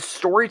Zack. His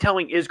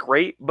storytelling is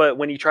great, but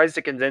when he tries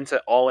to condense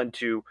it all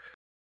into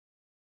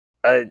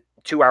a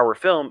 2-hour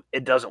film,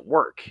 it doesn't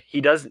work.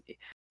 He doesn't.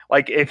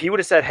 Like, if he would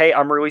have said, hey,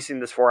 I'm releasing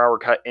this 4-hour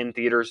cut in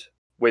theaters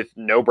with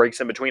no breaks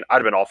in between, I'd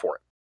have been all for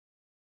it.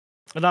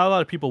 And not a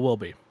lot of people will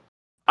be.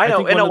 I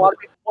know, and a lot of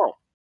people won't.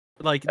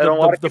 Like, and a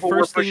lot of the people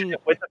first were pushing thing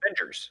it with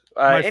Avengers.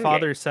 my Endgame.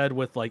 father said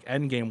with, like,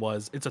 Endgame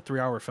was, it's a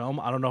 3-hour film.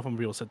 I don't know if I'm going to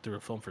be able to sit through a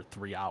film for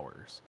 3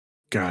 hours.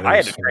 God, I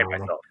had to train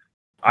myself.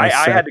 I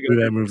had to go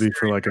through that movie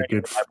for like a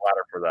good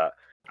bladder for that.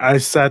 I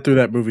sat through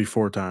that movie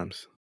 4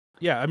 times.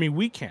 Yeah, I mean,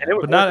 we can,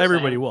 but not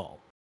everybody will.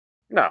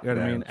 No. You know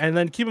what I mean? And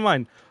then keep in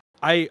mind,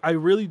 I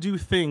really do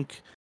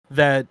think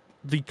that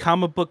the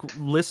comic book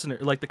listener,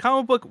 like the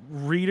comic book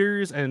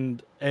readers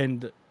and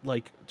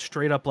like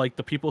straight up like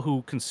the people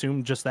who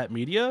consume just that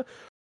media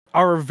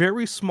are a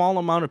very small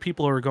amount of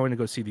people who are going to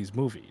go see these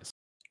movies.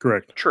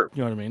 Correct. True.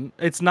 You know what I mean?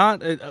 It's not,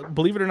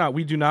 believe it or not,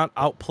 we do not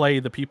outplay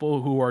the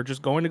people who are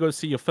just going to go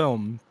see a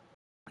film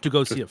to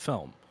go see a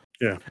film.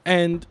 Yeah.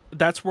 And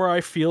that's where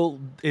I feel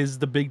is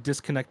the big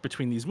disconnect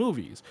between these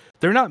movies.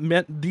 They're not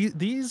meant,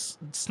 these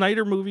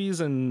Snyder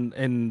movies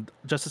and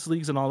Justice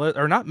Leagues and all that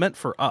are not meant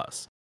for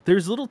us.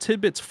 There's little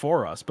tidbits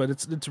for us, but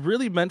it's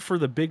really meant for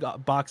the big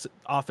box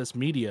office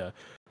media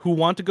who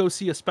want to go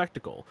see a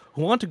spectacle,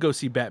 who want to go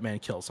see Batman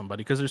kill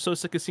somebody because they're so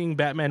sick of seeing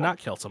Batman not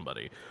kill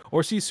somebody,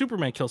 or see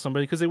Superman kill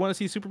somebody because they want to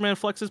see Superman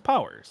flex his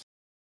powers.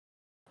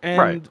 And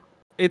right.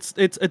 It's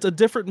a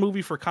different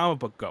movie for comic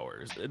book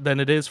goers than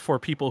it is for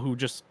people who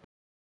just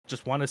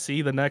want to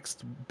see the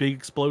next big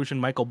explosion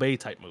Michael Bay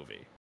type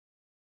movie.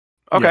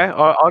 Okay, yeah.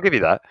 I'll give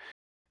you that.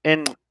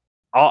 And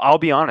I'll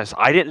be honest,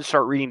 I didn't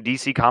start reading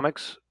DC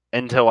Comics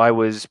until I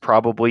was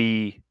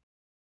probably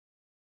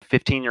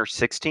 15 or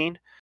 16.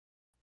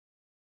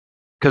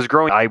 Because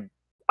growing up,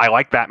 I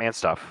liked Batman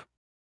stuff,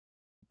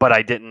 but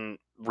I didn't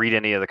read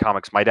any of the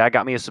comics. My dad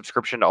got me a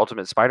subscription to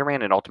Ultimate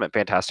Spider-Man and Ultimate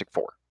Fantastic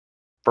Four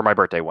for my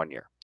birthday one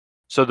year.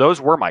 So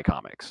those were my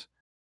comics.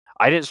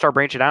 I didn't start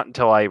branching out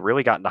until I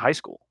really got into high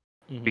school.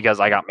 Because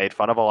I got made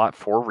fun of a lot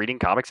for reading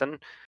comics in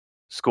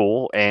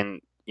school,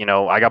 and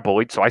I got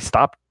bullied, so I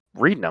stopped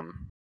reading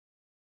them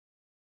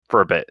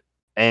for a bit.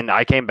 And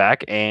I came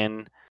back,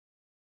 and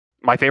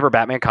my favorite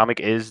Batman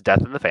comic is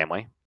Death in the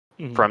Family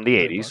from the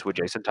 80s with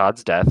Jason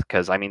Todd's death,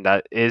 because I mean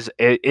it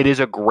is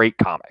a great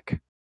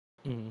comic.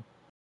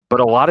 But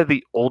a lot of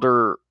the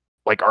older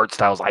like art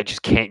styles I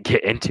just can't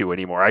get into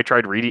anymore. I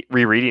tried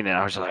rereading it, and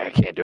I was like, I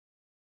can't do it.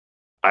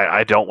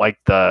 I don't like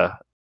the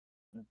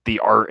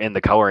art and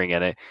the coloring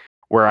in it,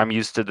 where I'm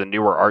used to the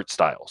newer art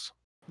styles.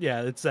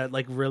 Yeah, it's that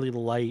like really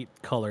light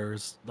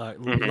colors, a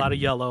lot of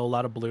yellow, a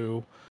lot of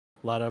blue,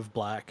 a lot of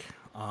black,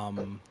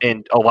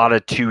 and a lot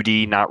of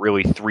 2D, not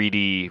really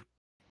 3D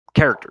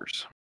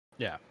characters.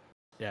 Yeah,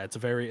 it's a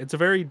very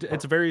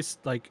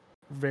like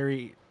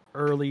very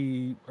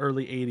early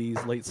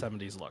 80s, late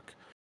 70s look.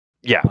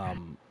 Yeah,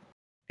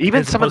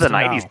 even some of the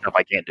 90s stuff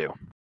I can't do.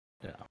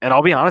 Yeah, and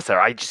I'll be honest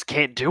there, I just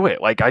can't do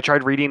it. Like I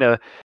tried reading a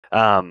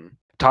Todd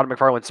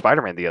McFarlane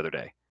Spider-Man the other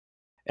day.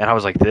 And I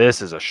was like,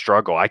 this is a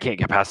struggle. I can't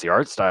get past the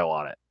art style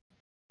on it.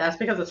 That's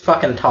because it's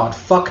fucking Todd.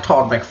 Fuck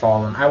Todd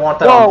McFarlane. I want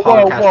that on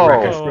podcast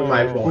record through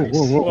my voice.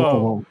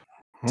 Whoa.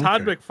 Okay.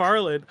 Todd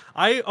McFarlane.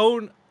 I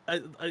own...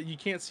 you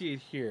can't see it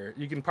here.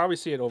 You can probably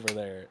see it over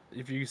there.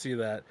 If you see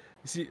that.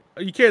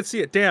 You can't see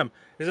it. Damn.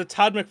 There's a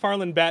Todd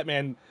McFarlane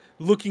Batman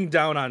looking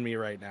down on me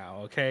right now,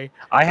 okay?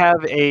 I have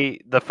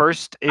the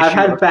first issue. I've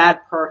had bad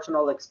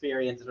personal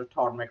experiences with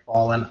Todd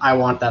McFarlane. I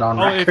want that on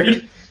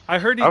record. I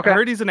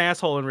heard he's an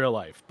asshole in real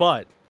life,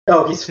 but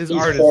his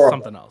art horrible. Is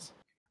something else.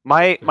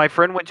 My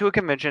friend went to a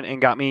convention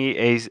and got me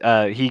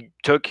he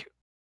took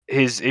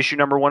his issue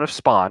number 1 of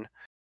Spawn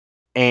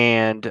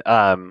and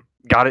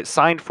got it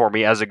signed for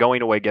me as a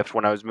going away gift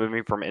when I was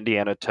moving from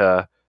Indiana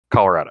to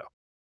Colorado.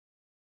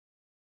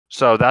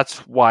 So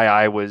that's why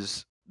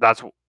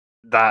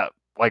that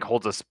like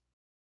holds a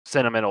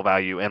sentimental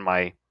value in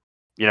my,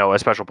 a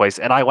special place.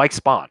 And I like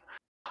Spawn.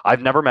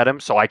 I've never met him,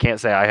 so I can't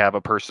say I have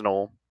a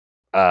personal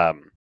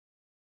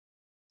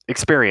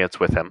experience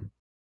with him.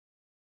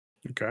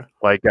 Okay.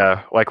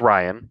 Like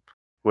Ryan,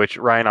 which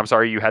Ryan, I'm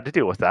sorry you had to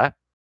deal with that.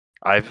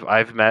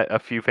 I've met a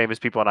few famous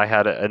people, and I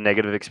had a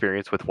negative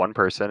experience with one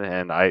person,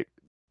 and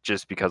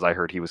just because I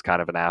heard he was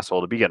kind of an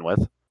asshole to begin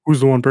with.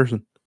 Who's the one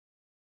person?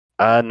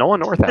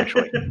 Nolan North,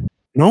 actually.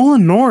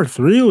 Nolan North,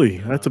 really?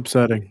 That's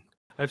upsetting.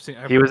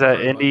 He was at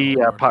Indie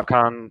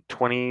PopCon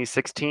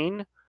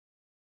 2016.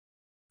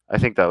 I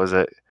think that was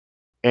it.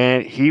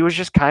 And he was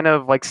just kind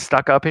of like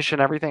stuck up-ish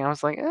and everything. I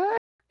was like,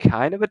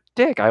 kind of a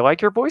dick. I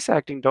like your voice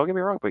acting, don't get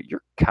me wrong, but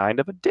you're kind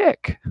of a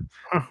dick.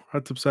 Huh,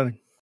 that's upsetting.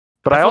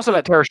 But I also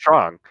met Tara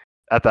Strong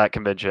at that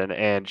convention,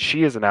 and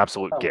she is an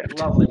absolute gift.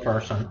 Lovely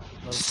person.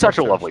 Such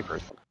a lovely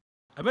person.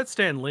 I met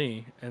Stan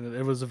Lee, and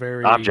it was a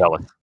very... I'm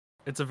jealous.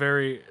 It's a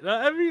very...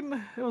 I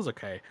mean, it was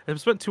okay. I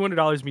spent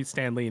 $200 to meet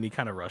Stan Lee, and he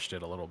kind of rushed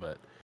it a little bit.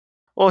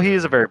 Well, he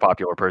is a very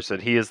popular person.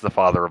 He is the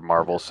father of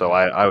Marvel, so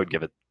I would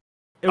give it...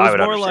 It was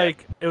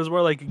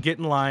more like get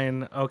in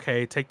line.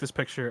 Okay, take this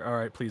picture. All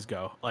right, please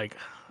go. Like,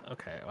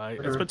 okay.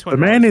 The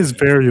man is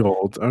very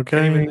old.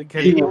 Okay,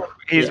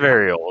 he's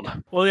very old.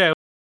 Well, yeah.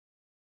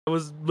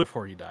 was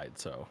before he died,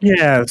 so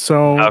yeah.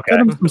 So okay.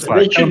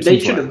 They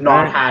should have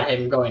not had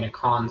him going to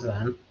cons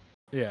then.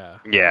 Yeah.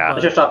 Yeah.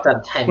 They should have stopped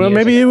that 10 well, years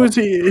maybe ago. it was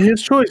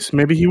his choice.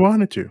 Maybe he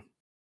wanted to.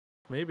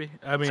 Maybe.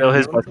 I mean, So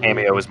his best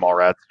cameo was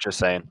Mallrats. Just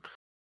saying.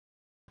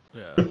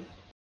 Yeah.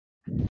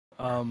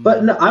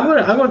 But no, I'm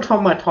gonna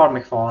tell my Todd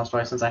McFarlane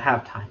story since I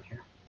have time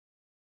here.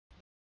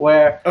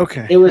 Where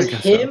it was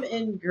him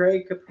and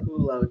Greg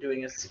Capullo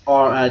doing a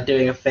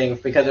thing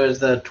because it was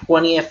the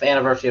 20th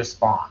anniversary of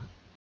Spawn,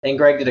 and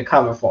Greg did a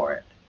cover for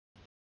it.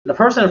 The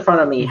person in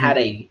front of me had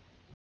a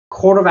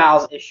Court of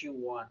Owls issue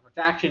 1, which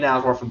actually now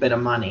is worth a bit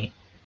of money,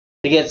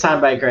 to get signed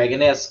by Greg, and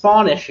they have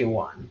Spawn issue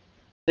 1.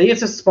 So he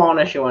gets his Spawn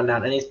issue 1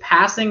 down, and he's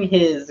passing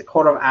his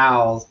Court of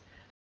Owls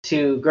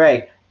to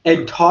Greg,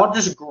 and Todd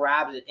just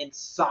grabs it and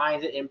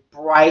signs it in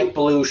bright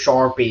blue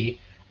Sharpie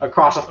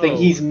across a thing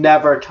he's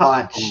never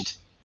touched.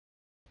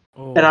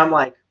 And I'm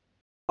like,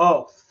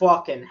 oh,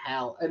 fucking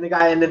hell. And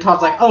then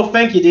Todd's like, oh,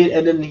 thank you, dude.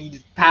 And then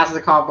he passes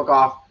the comic book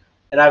off,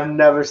 and I've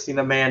never seen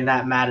a man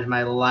that mad in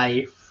my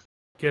life.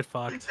 Get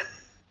fucked.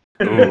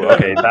 Ooh,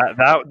 okay,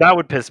 that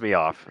would piss me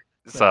off.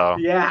 So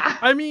yeah,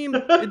 I mean,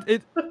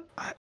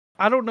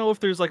 I don't know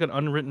if there's like an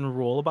unwritten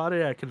rule about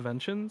it at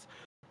conventions,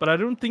 but I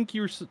don't think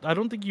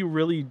you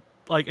really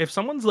like if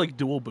someone's like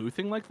dual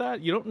boothing like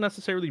that, you don't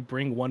necessarily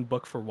bring one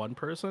book for one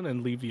person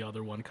and leave the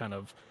other one kind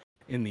of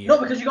in the air. No,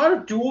 because you got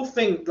a dual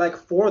thing like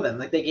for them,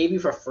 like they gave you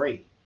for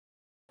free.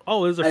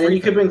 Oh, it was a and free then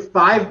you thing. could bring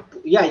 5.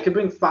 Yeah, you could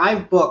bring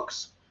 5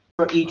 books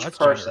for each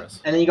person,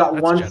 generous. and then you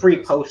got one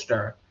free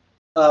poster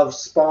of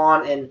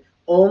Spawn, and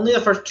only the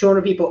first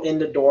 200 people in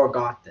the door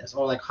got this,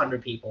 or like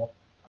 100 people.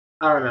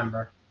 I don't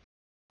remember.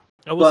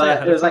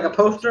 But it was like a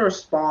poster of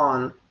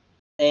Spawn,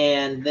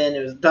 and then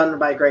it was done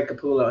by Greg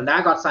Capullo, and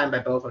that got signed by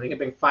both of them. You could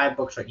bring 5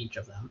 books for each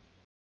of them.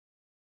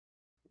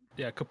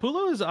 Yeah,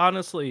 Capullo is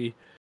honestly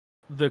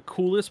the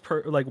coolest,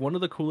 one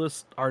of the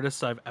coolest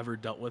artists I've ever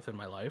dealt with in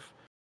my life.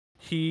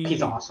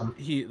 He's awesome.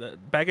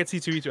 Back at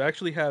C2E2, I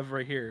actually have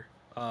right here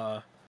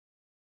a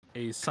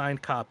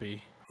signed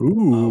copy.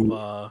 Ooh.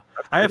 Of,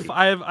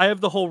 I have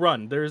the whole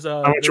run. There's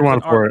how much you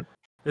want for it?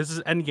 This is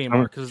Endgame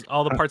art because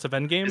all the parts of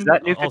Endgame. Is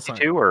that New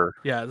 52 or?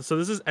 Yeah, so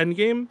this is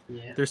Endgame.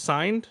 Yeah. They're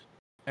signed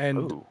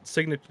and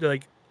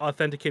like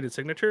authenticated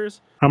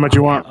signatures. How much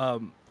you want? Well,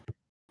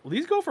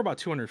 these go for about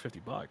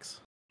 $250.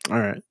 All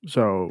right,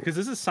 so because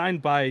this is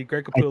signed by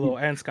Greg Capullo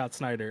and Scott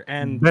Snyder,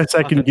 and best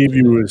I can give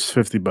you is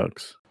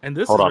 $50. And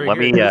this hold is on, right let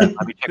me here.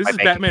 let me check this my is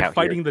bank Batman account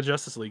fighting here. the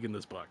Justice League in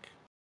this book.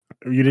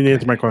 You didn't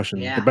answer my question.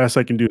 Yeah. The best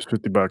I can do is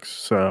 $50.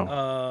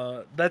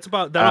 So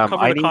that'll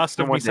cover the cost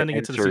of me sending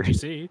it to the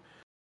CGC.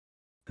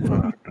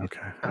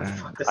 Okay.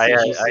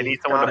 I need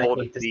someone to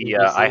hold the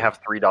I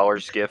have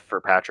 $3 gift for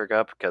Patrick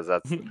up because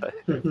that's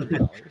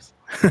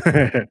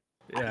 $3.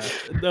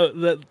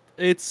 Yeah,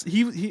 it's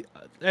he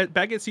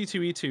back at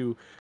C2E2.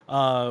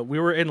 We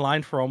were in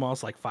line for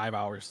almost like 5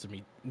 hours to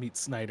meet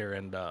Snyder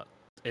and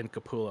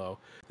Capullo.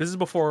 This is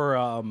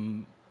before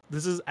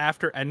this is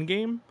after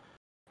Endgame,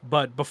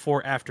 but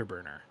before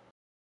Afterburner.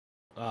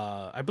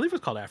 I believe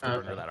it's called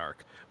Afterburner, that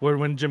arc,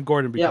 when Jim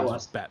Gordon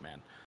becomes Batman.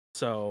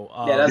 So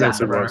that's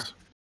it was.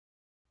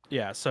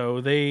 Yeah,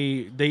 so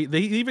they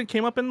even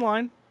came up in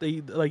line.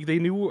 They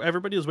knew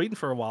everybody was waiting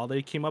for a while.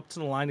 They came up to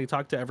the line. They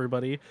talked to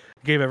everybody,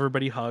 gave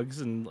everybody hugs,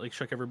 and like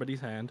shook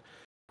everybody's hand.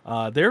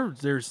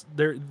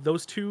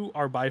 Those two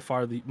are by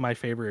far my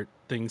favorite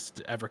things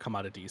to ever come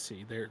out of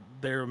DC.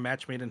 They're a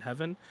match made in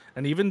heaven,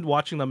 and even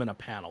watching them in a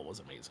panel was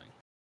amazing.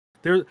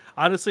 They're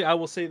honestly, I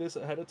will say this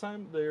ahead of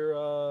time.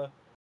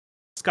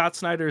 Scott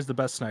Snyder is the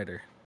best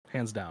Snyder,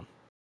 hands down.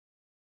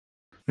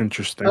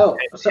 Interesting. Oh,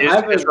 so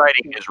his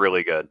writing is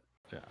really good.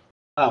 Yeah.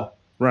 Oh,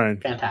 Ryan,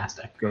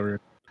 fantastic. Go ahead.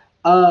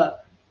 I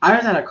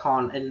was at a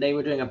con and they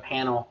were doing a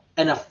panel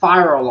and a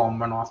fire alarm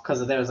went off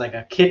because there was like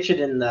a kitchen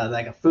in the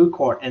like a food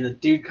court and the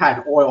dude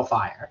had oil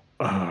fire.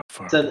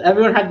 So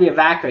everyone had to be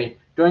evacuated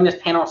during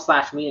this panel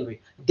 / meet and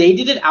greet. They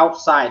did it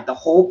outside, the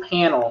whole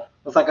panel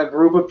with like a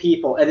group of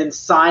people, and then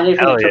signed it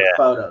and took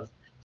photos.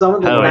 Some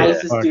of the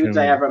nicest dudes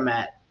I ever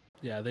met.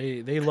 Yeah,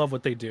 they love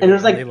what they do. And it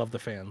was like they love the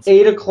fans.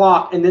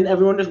 8:00, and then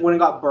everyone just went and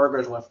got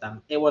burgers with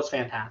them. It was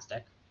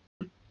fantastic.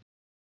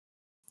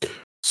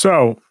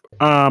 So,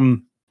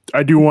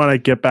 I do want to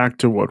get back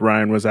to what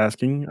Ryan was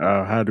asking.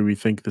 How do we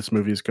think this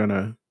movie is going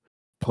to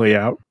play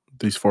out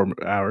these 4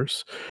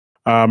 hours?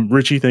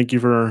 Richie, thank you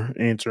for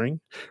answering.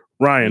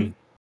 Ryan,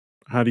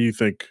 how do you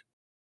think?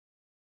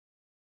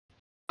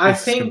 I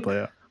think,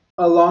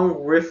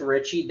 along with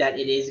Richie, that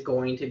it is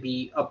going to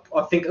be,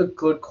 I think a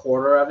good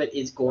quarter of it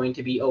is going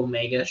to be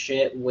Omega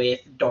shit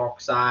with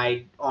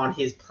Darkseid on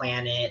his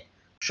planet,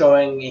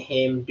 showing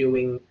him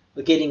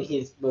getting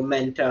his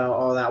memento,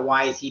 all that.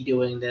 Why is he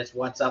doing this?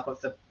 What's up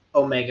with the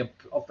Omega?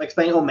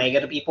 Explaining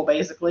Omega to people,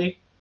 basically.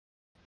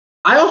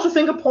 I also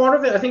think a part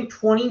of it, I think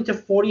 20 to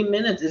 40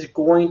 minutes is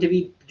going to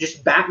be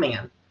just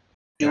Batman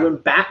doing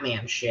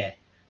Batman shit,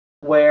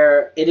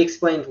 where it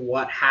explains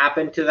what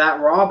happened to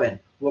that Robin.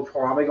 We're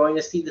probably going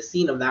to see the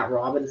scene of that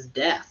Robin's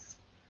death,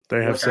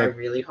 which I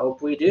really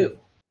hope we do.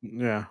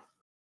 Yeah.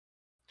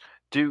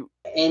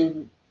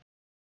 And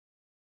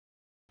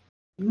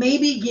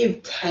maybe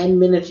give 10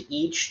 minutes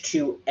each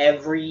to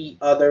every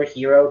other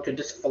hero to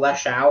just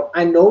flesh out.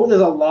 I know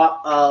there's a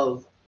lot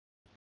of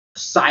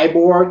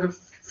Cyborg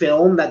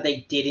film that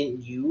they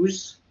didn't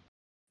use.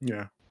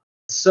 Yeah.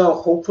 So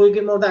hopefully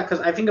get more of that,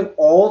 because I think of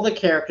all the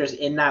characters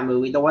in that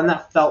movie, the one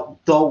that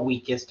felt the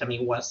weakest to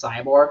me was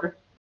Cyborg.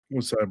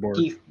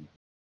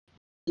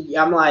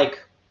 I'm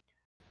like,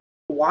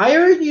 why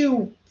are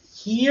you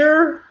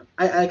here?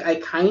 I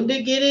kind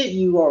of get it.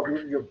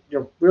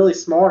 You're really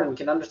smart and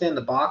can understand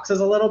the boxes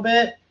a little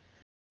bit,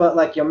 but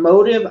like your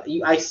motive,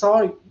 I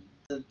saw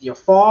your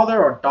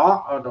father or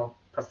the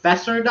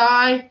professor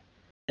die,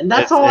 and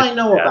that's all I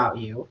know about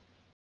you.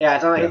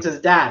 Yeah, it's his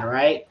dad,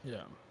 right?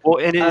 Yeah.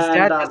 Well, and his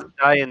dad doesn't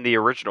die in the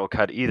original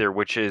cut either,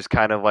 which is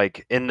kind of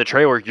like in the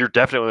trailer. You're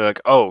definitely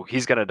like, oh,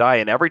 he's gonna die.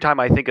 And every time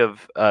I think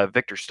of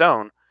Victor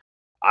Stone,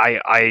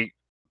 I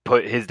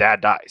put his dad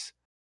dies.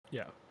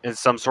 Yeah. In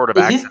some sort of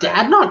accident. Is his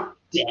dad not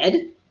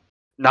dead?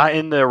 Not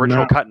in the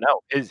original cut.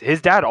 No,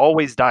 his dad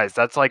always dies.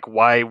 That's like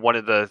why one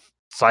of the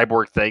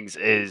Cyborg things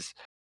is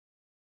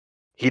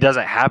he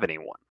doesn't have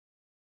anyone.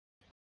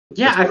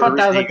 Yeah, I thought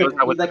that was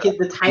like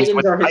the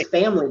Titans are his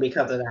family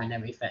because of that and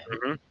everything.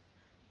 Mm-hmm.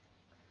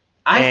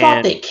 I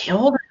thought they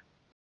killed him.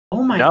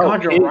 Oh my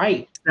god, you're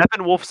right.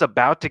 Steppenwolf's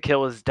about to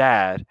kill his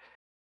dad,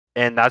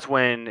 and that's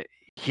when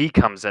he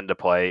comes into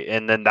play,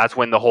 and then that's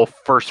when the whole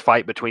first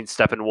fight between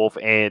Steppenwolf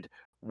and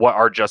what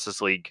our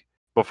Justice League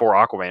before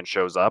Aquaman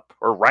shows up,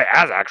 or right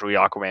as actually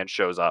Aquaman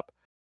shows up.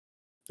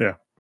 Yeah.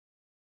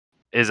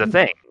 Is a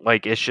thing.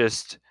 Like it's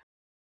just,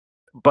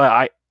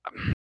 but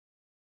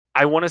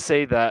I want to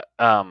say that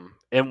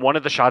in one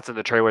of the shots in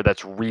the trailer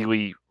that's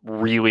really,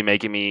 really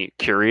making me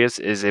curious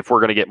is if we're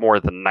going to get more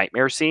of the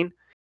nightmare scene.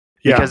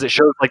 Because it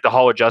shows like the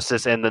Hall of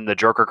Justice and then the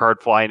Joker card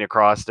flying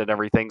across and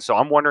everything. So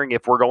I'm wondering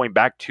if we're going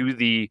back to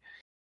the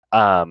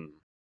that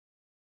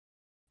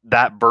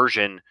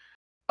version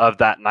of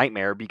that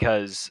nightmare,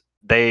 because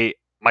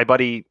my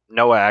buddy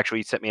Noah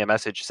actually sent me a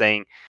message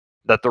saying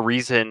that the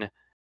reason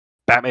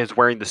Batman is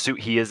wearing the suit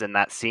he is in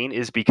that scene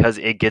is because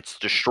it gets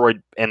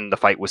destroyed in the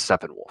fight with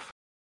Steppenwolf.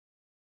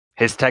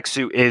 His tech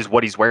suit is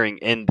what he's wearing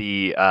in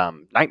the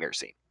nightmare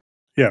scene.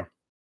 Yeah.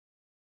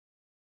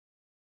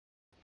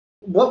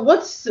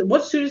 What suit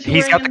is he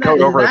He's wearing? Got the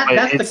coat over it.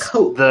 That's the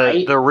coat,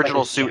 right? The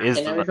original suit is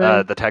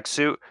the tech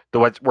suit,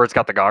 where it's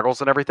got the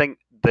goggles and everything.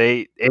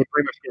 It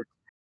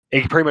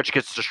pretty much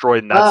gets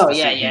destroyed, and that's the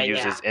suit he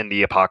uses in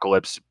the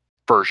Apocalypse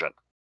version.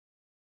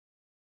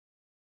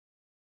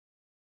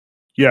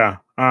 Yeah.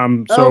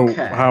 So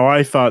how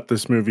I thought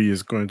this movie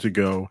is going to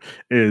go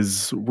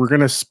is we're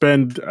going to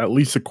spend at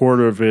least a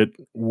quarter of it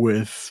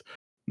with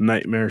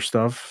nightmare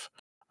stuff.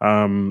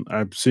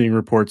 I'm seeing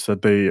reports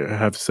that they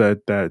have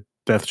said that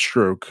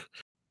Deathstroke,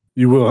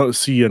 you will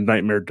see a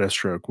nightmare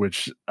Deathstroke,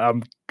 which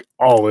I'm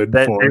all in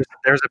for.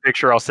 There's a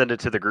picture. I'll send it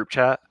to the group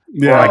chat.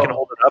 Yeah, or I can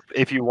hold it up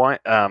if you want.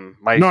 No,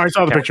 I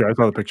saw the picture.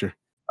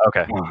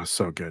 Okay. Oh,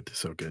 so good,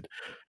 so good.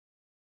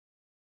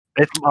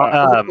 It's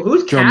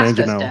who's cast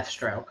as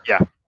Deathstroke? Yeah.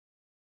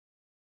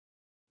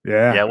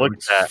 Look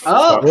at that.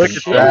 Oh, look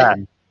shit. At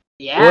that.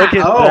 Yeah. Look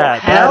at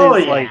that. Hell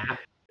that is yeah. like,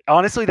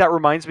 honestly, that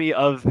reminds me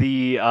of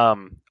the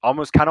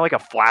almost kind of like a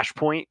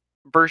Flashpoint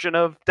version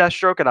of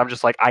Deathstroke, and I'm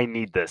just like, I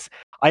need this.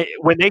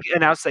 When they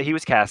announced that he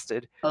was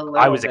casted,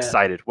 I was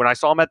excited. When I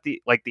saw him at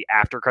the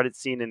after credit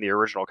scene in the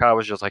original cut, I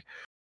was just like,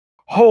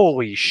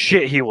 holy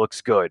shit, he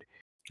looks good.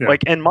 Yeah.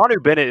 Like, and Manu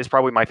Bennett is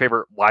probably my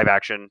favorite live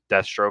action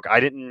Deathstroke. I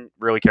didn't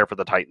really care for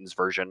the Titans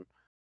version,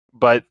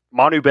 but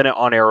Manu Bennett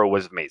on Arrow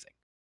was amazing.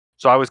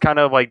 So I was kind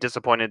of like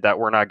disappointed that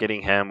we're not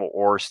getting him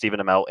or Stephen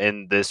Amell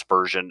in this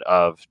version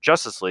of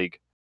Justice League,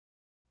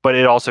 but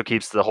it also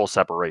keeps the whole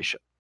separation.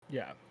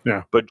 Yeah.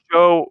 But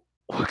Joe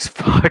looks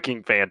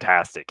fucking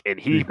fantastic, and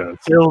he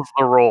fills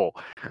the role.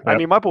 Yep. I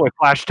mean, my boy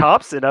Flash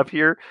Thompson up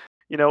here,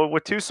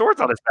 with 2 swords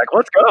on his back.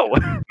 Let's go.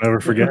 Never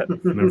forget.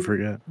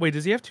 Wait,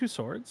 does he have 2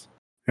 swords?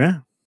 Yeah.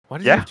 Why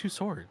does he have 2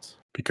 swords?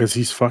 Because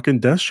he's fucking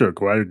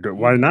Deathstroke.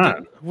 Why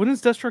not? When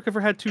has Deathstroke ever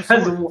had 2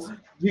 swords?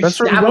 You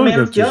stab a man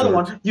with the other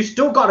one. You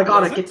still gotta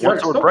get the one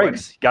sword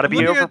breaks. Gotta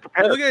be over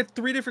prepared. Look at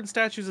 3 different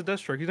statues of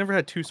Deathstroke. He's never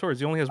had 2 swords.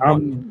 He only has 1.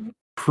 I'm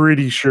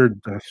pretty sure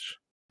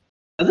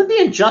Doesn't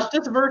the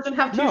Injustice version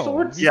have 2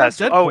 swords?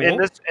 Yes. Oh, in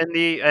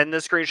the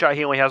screenshot,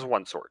 he only has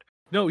 1 sword.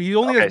 No, he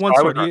only has 1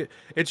 sword.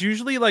 It's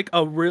usually like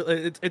a real.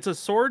 It's a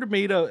sword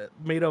made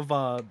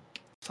of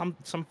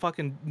some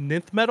fucking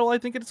nth metal. I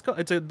think it's called.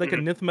 It's like a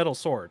nth metal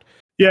sword.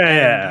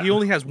 Yeah. He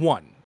only has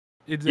 1.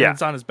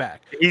 It's on his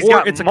back.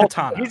 It's a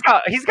katana.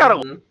 He's got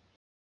a.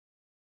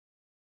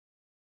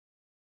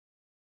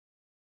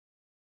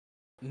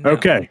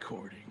 Okay.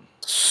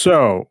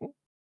 So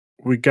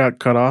we got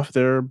cut off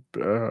there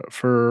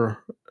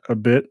for a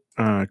bit.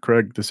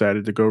 Craig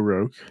decided to go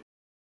rogue.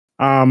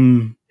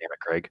 Damn it,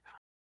 Craig.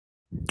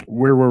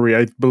 Where were we?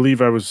 I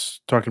believe I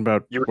was talking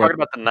about. You were talking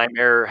about the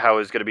nightmare. How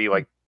it's going to be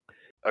like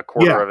a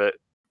quarter of it.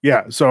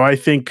 Yeah, so I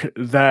think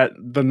that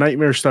the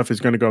nightmare stuff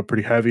is going to go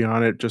pretty heavy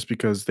on it, just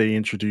because they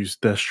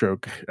introduced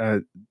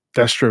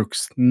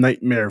Deathstroke's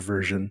nightmare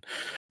version.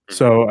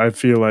 So I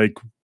feel like,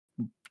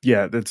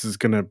 this is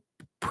going to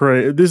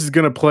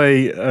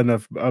play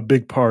a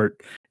big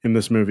part in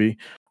this movie.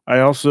 I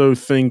also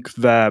think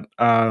that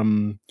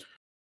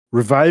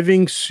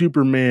reviving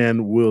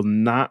Superman will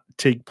not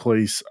take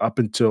place up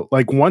until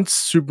once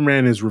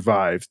Superman is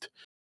revived.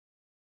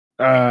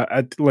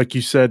 Like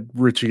you said,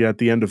 Richie, at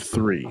the end of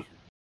 3.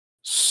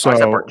 So I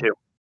said part 2.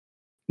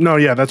 No,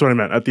 yeah, that's what I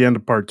meant. At the end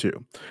of part 2,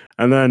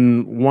 and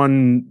then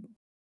 1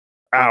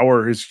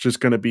 hour is just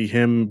going to be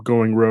him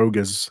going rogue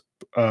as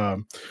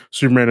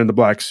Superman in the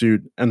black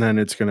suit, and then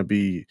it's going to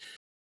be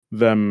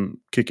them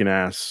kicking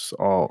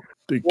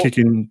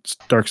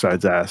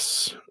Darkseid's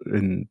ass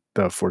in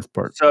the 4th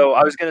part. So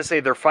I was going to say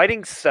they're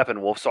fighting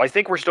Steppenwolf, so I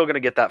think we're still going to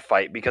get that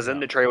fight because in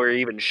the trailer it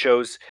even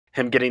shows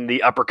him getting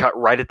the uppercut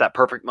right at that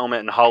perfect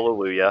moment in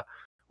Hallelujah,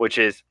 which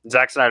is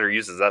Zack Snyder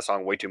uses that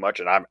song way too much,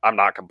 and I'm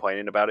not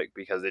complaining about it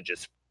because it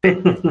just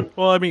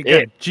well, I mean,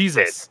 good.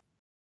 Jesus.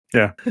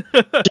 Yeah.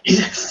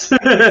 Jesus.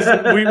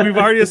 We've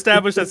already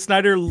established that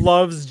Snyder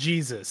loves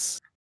Jesus.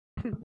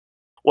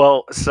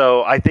 Well,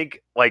 so I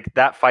think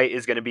that fight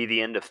is going to be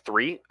the end of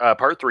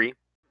part 3.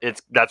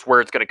 That's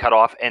where it's going to cut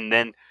off, and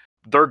then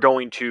they're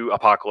going to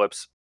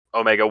Apocalypse,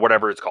 Omega,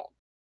 whatever it's called,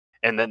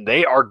 and then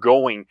they are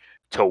going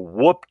to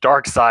whoop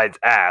Darkseid's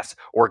ass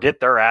or get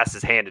their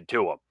asses handed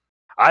to them.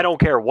 I don't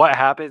care what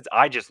happens.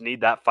 I just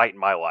need that fight in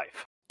my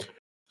life.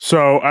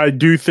 So I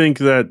do think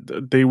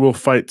that they will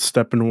fight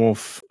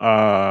Steppenwolf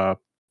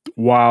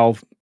while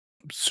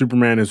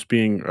Superman is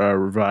being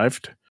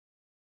revived,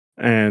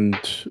 and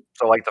so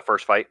the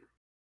first fight.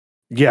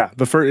 Yeah,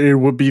 it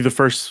would be the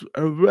first.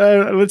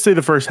 Let's say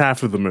the first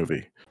half of the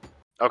movie.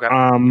 Okay.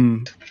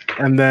 And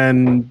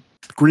then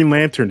Green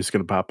Lantern is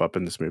going to pop up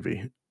in this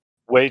movie.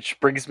 Which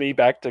brings me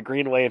back to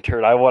Green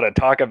Lantern. I want to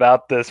talk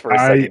about this for a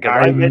second.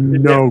 I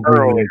know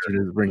Green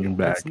Lantern is bringing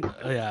back.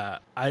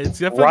 It's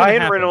definitely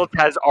Ryan Reynolds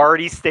has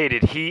already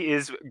stated he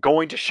is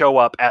going to show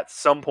up at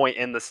some point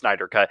in the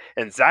Snyder Cut,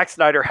 and Zack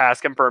Snyder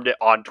has confirmed it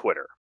on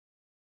Twitter.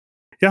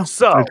 Yeah,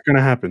 so it's going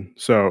to happen.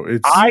 So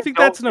it's. I think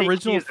that's an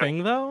original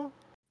thing, though.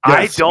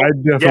 Yes, I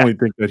definitely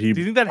think that he.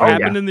 Do you think that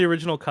happened in the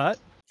original cut?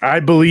 I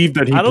believe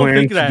that he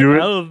planned to do it. I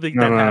don't think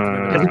that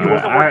happened. Because he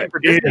wasn't working for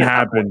Disney. It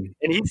happened.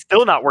 And he's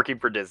still not working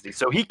for Disney,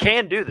 so he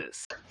can do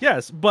this.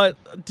 Yes, but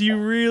do you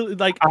really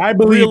I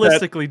believe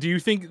realistically, do you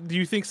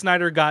think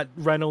Snyder got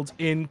Reynolds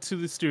into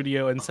the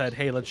studio and said,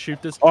 "Hey, let's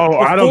shoot this"?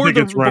 I don't think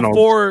it's Reynolds.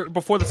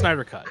 Before the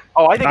Snyder Cut.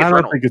 Oh, I think it's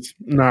Reynolds.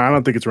 I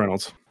don't think it's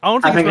Reynolds. I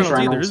don't think it's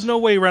Reynolds either. There's no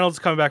way Reynolds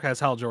coming back as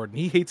Hal Jordan.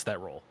 He hates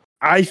that role.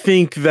 I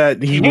think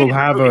that he will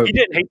have a. He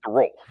didn't hate the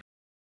role.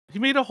 He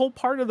made a whole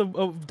part of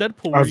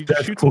Deadpool where he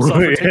shoots himself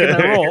for taking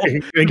that role.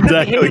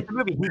 Exactly. He hated the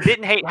movie. He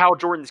didn't hate Hal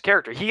Jordan's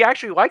character. He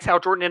actually likes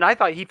Hal Jordan, and I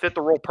thought he fit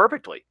the role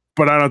perfectly.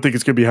 But I don't think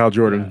it's going to be Hal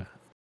Jordan. Yeah.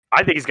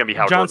 I think he's going to be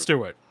Hal John Jordan.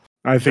 Stewart.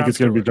 I think it's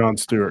going to be John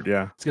Stewart,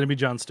 yeah. It's going to be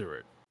John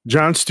Stewart.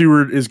 John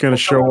Stewart is going to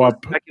show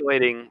up.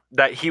 Speculating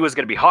that he was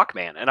going to be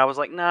Hawkman, and I was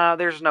like, nah,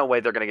 there's no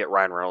way they're going to get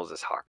Ryan Reynolds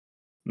as Hawk.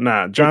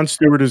 Nah, John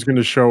Stewart is going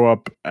to show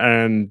up,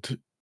 and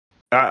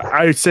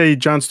I say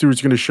John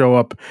Stewart's going to show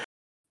up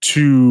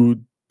to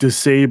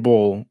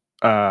disable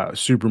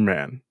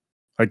Superman,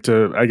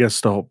 to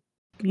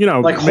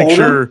make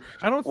sure.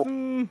 I don't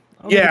think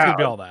it's gonna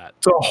be all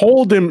that. To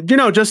hold him,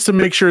 just to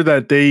make sure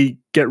that they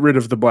get rid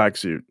of the black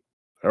suit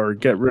or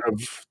get rid of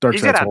Darkseid.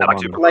 He's gonna have that black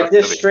suit. Like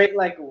this straight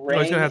ring,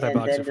 he's gonna have that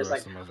black suit just for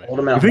the movie. hold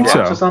him in a box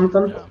or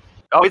something. Yeah.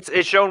 Oh, it's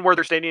shown where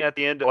they're standing at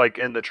the end,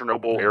 in the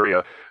Chernobyl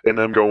area, and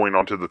then going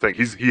onto the thing.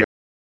 He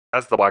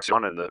has the black suit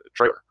on in the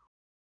trailer.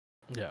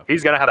 Yeah,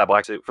 he's gonna have that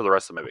black suit for the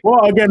rest of the movie.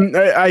 Well, again,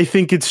 I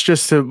think it's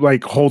just to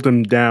hold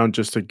him down,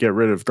 just to get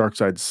rid of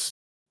Darkseid's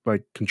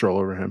control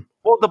over him.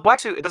 Well, the black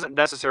suit, it doesn't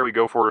necessarily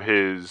go for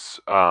his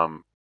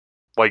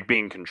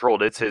being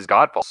controlled. It's his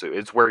Godfall suit.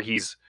 It's where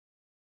he's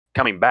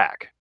coming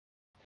back.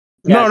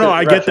 Yeah, no,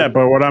 I get that,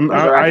 but what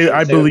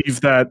I believe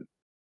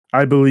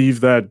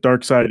that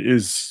Darkseid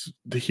is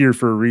here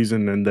for a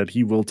reason, and that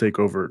he will take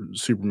over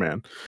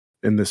Superman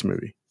in this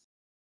movie.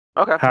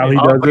 Okay, How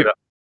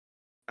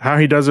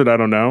he does it, I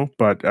don't know,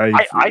 but I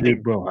think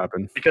it will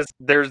happen. Because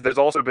there's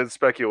also been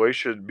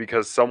speculation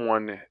because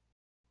someone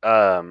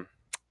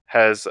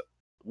has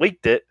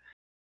leaked it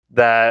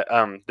that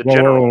the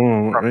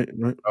general.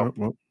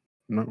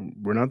 No,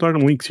 we're not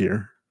talking leaks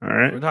here. All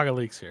right, we're talking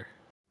leaks here.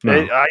 No.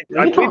 I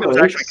believe it was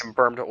actually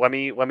confirmed. Let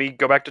me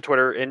go back to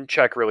Twitter and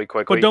check really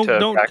quickly. But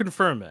don't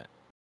confirm it,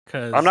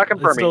 because I'm not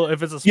confirming.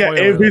 If it's a spoiler,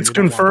 if it's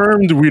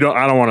confirmed,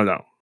 I don't want to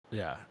know.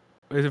 Yeah,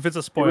 if it's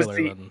a spoiler,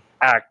 then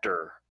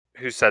actor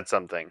who said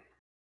something.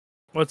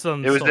 What's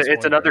on?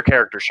 It's another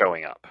character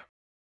showing up.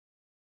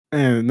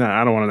 No,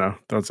 I don't want to know.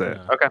 Don't say it.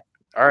 Okay.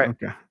 All right.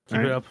 Okay. Keep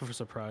it up for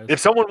surprise. If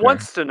someone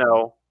wants to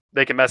know,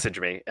 they can message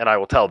me and I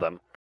will tell them.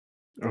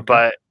 Okay.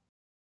 But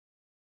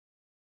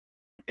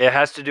it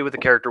has to do with the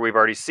character we've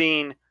already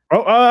seen.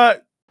 I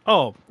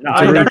know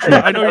you're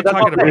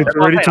talking about. It's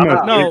ready to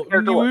know.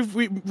 No,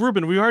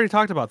 Ruben, we already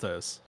talked about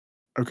this.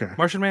 Okay.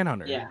 Martian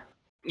Manhunter. Yeah.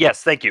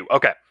 Yes, thank you.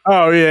 Okay.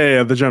 Oh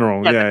yeah, the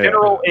general. The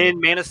general in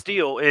Man of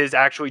Steel is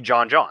actually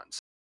John Johns.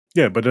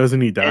 Yeah, but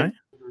doesn't he die?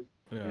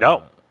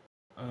 No.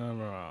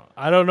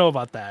 I don't know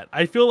about that.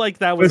 I feel like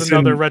that was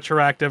another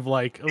retroactive.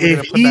 Like, we're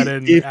gonna put that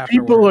in. If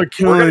afterward. People are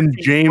killing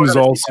James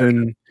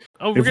Olsen,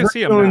 we're gonna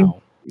see him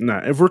now. Nah,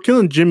 if we're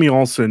killing Jimmy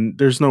Olsen,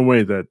 there's no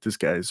way that this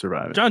guy is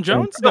surviving. John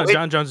Jones? No,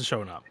 John Jones is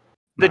showing up.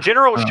 The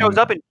General shows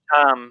up in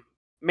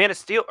Man of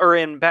Steel or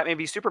in Batman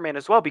v Superman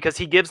as well because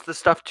he gives the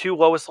stuff to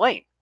Lois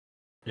Lane.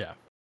 Yeah,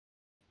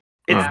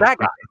 it's that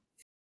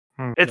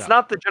guy. It's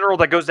not the General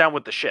that goes down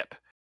with the ship.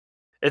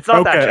 It's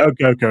not that.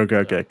 Okay. All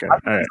right.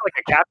 He's like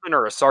a captain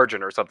or a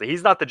sergeant or something.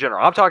 He's not the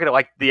General. I'm talking to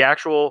like the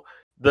actual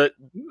the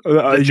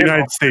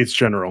United States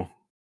General.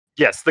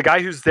 Yes, the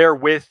guy who's there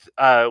with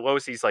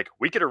Lois. He's like,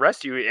 we could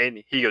arrest you,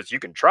 and he goes, you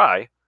can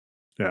try.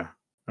 Yeah.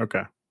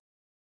 Okay.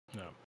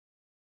 No.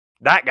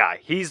 That guy.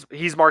 He's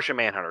Martian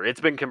Manhunter.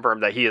 It's been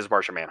confirmed that he is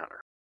Martian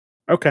Manhunter.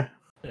 Okay.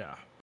 Yeah.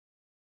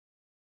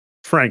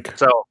 Frank.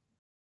 So.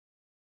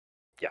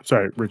 Yeah.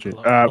 Sorry, Richard.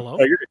 Hello?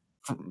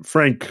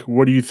 Frank,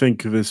 what do you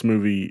think this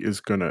movie is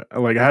gonna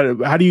like?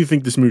 How do you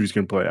think this movie's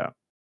gonna play out?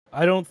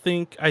 I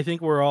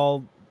think we're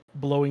all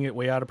blowing it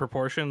way out of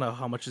proportion of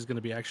how much is going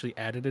to be actually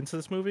added into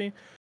this movie.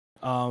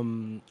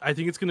 I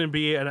think it's going to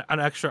be an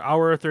extra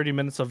hour or 30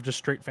 minutes of just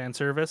straight fan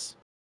service.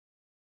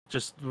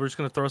 We're just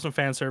going to throw some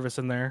fan service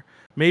in there.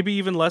 Maybe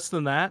even less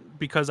than that,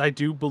 because I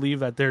do believe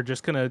that they're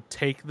just going to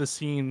take the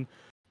scene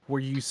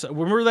where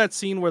remember that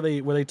scene where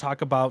they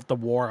talk about the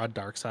war on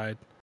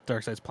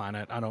Darkseid's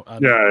planet.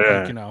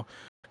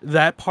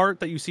 That part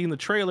that you see in the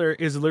trailer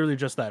is literally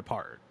just that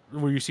part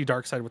where you see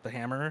Darkseid with the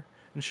hammer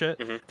and shit.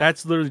 Mm-hmm.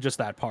 That's literally just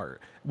that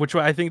part, which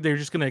I think they're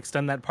just going to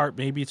extend that part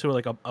maybe to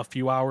like a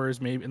few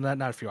hours, maybe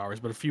not a few hours,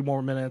 but a few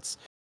more minutes,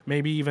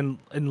 maybe even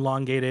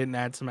elongate it and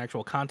add some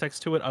actual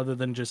context to it other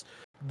than just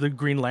the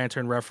Green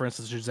Lantern reference,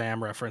 the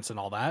Shazam reference, and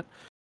all that.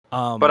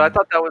 But I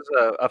thought that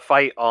was a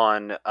fight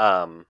on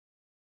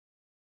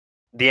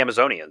the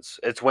Amazonians.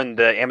 It's when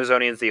the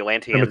Amazonians, the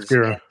Atlanteans, and the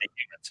humans.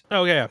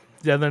 Oh yeah.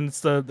 Then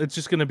it's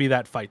just going to be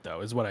that fight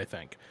though, is what I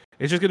think.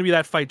 It's just going to be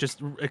that fight,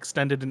 just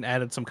extended and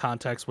added some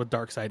context with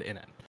Darkseid in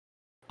it.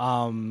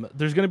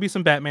 There's going to be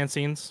some Batman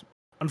scenes,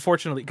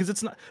 unfortunately, because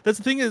it's not. The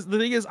thing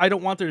is, I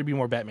don't want there to be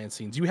more Batman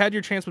scenes. You had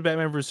your chance with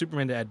Batman vs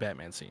Superman to add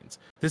Batman scenes.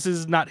 This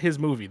is not his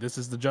movie. This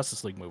is the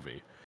Justice League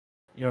movie.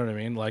 You know what I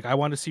mean? Like, I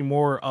want to see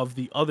more of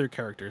the other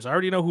characters. I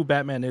already know who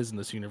Batman is in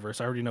this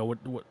universe. I already know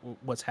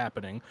what's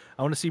happening.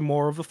 I want to see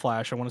more of the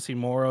Flash. I want to see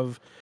more of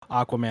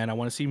Aquaman. I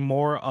want to see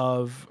more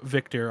of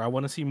Victor. I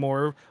want to see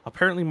more of,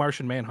 apparently,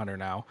 Martian Manhunter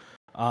now.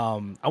 I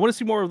want to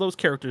see more of those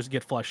characters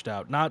get fleshed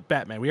out, not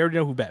Batman. We already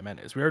know who Batman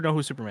is. We already know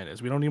who Superman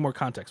is. We don't need more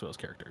context for those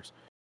characters.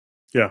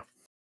 Yeah.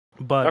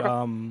 But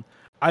I'm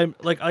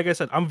like I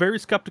said, I'm very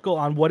skeptical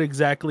on what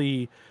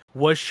exactly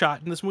was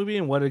shot in this movie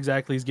and what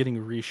exactly is getting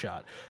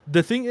reshot.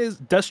 The thing is,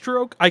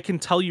 Deathstroke, I can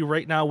tell you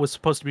right now, was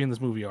supposed to be in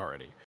this movie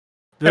already.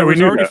 There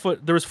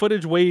was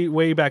footage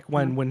way back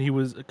when he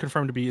was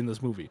confirmed to be in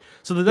this movie.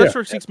 So the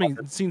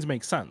Deathstroke scenes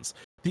make sense.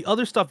 The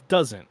other stuff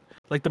doesn't.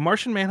 Like the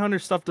Martian Manhunter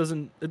stuff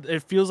doesn't.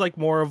 It feels like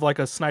more of like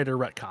a Snyder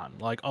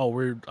retcon. Like,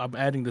 I'm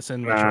adding this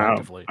in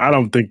retroactively. I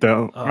don't think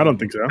that. I don't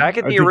think so. Back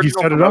in the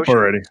original set it up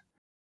already.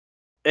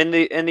 In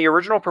the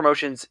original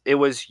promotions, it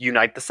was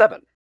Unite the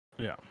Seven.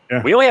 Yeah.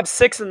 We only have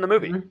 6 in the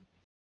movie. Mm-hmm.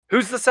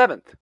 Who's the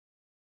 7th?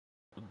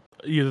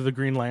 Either the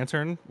Green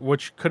Lantern,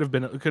 which could have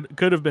been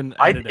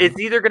it's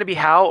either going to be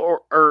Hal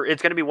or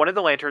it's going to be one of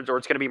the Lanterns, or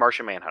it's going to be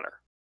Martian Manhunter.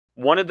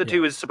 One of the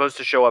two is supposed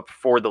to show up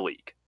for the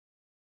League.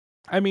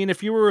 I mean,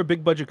 if you were a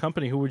big budget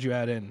company, who would you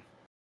add in?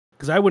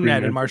 Because I wouldn't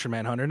add in Martian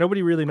Manhunter.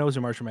 Nobody really knows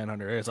who Martian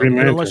Manhunter is.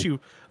 Unless you've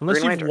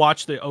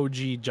watched the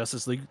OG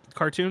Justice League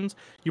cartoons,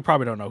 you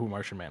probably don't know who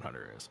Martian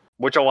Manhunter is.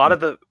 Which a lot of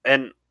the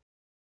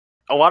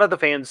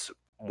fans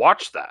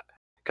watched that.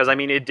 Because I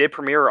mean, it did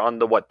premiere on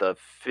the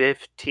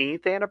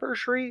 15th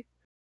anniversary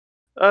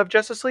of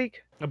Justice League?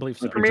 I believe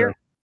so. Premiere?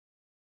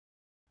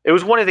 It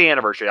was one of the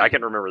anniversary. I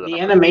can't remember the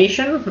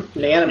animation,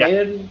 the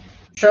animated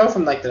show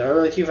from like the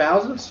early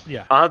 2000s.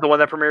 Yeah, the one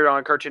that premiered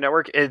on Cartoon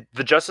Network.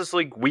 The Justice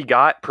League we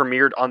got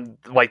premiered on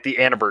like the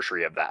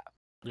anniversary of that.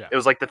 Yeah, it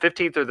was like the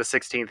 15th or the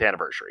 16th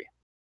anniversary.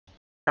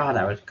 Oh,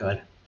 that was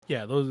good.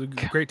 Yeah, those are a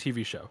great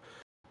TV show.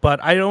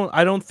 But I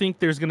don't think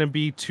there's gonna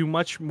be too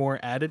much more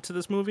added to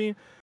this movie.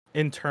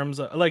 In terms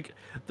of like,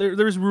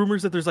 there's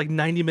rumors that there's like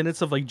 90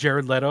 minutes of like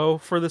Jared Leto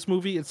for this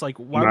movie. It's like,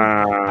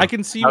 I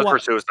can see why for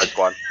Suicide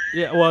Squad.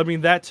 Yeah, well, I mean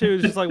that too.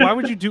 It's just like, why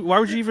would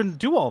you even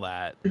do all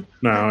that?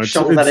 No, it's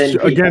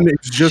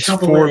just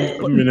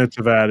 4 minutes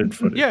of added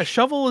footage. Yeah,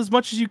 shovel as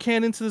much as you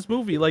can into this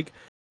movie. Like,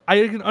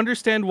 I can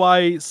understand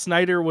why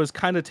Snyder was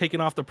kind of taken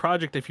off the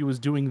project if he was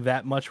doing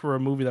that much for a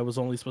movie that was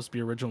only supposed to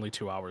be originally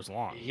 2 hours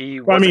long.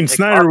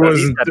 Snyder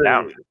wasn't.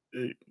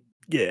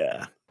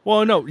 Yeah.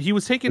 Well, no, he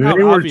was taken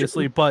out,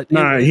 obviously, but...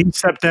 he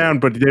stepped down,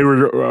 but they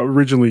were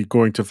originally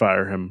going to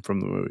fire him from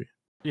the movie.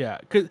 Yeah,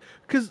 because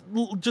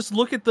just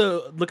look at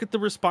the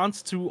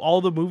response to all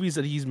the movies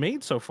that he's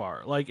made so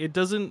far. Like, it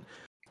doesn't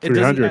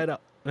add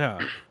up.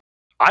 Yeah.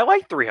 I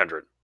like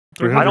 300.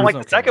 I don't like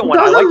the second one.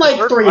 I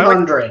like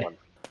 300.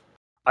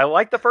 I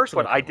like the first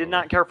one. I did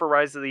not care for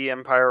Rise of the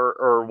Empire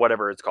or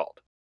whatever it's called.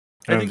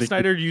 I think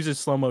Snyder uses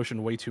slow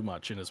motion way too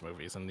much in his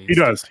movies, and he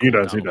does. He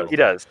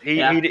does.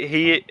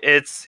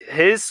 It's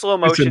his slow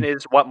motion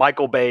is what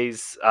Michael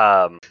Bay's.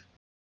 Yeah.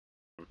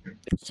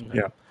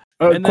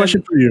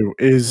 Question for you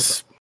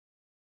is: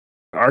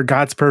 are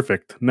gods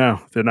perfect? No,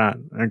 they're not.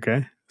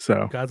 Okay,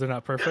 so gods are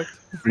not perfect.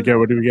 What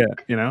do we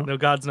get? You know, no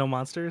gods, no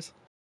monsters.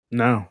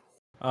 No.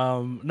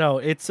 No,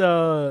 it's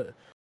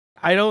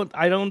I don't.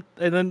 And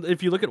then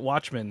if you look at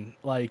Watchmen,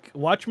 like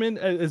Watchmen,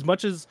 as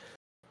much as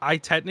I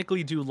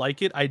technically do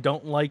like it, I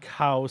don't like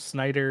how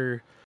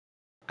Snyder.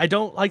 I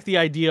don't like the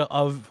idea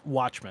of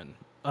Watchmen,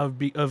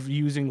 of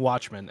using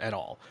Watchmen at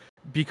all,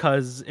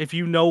 because if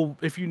you know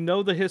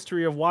the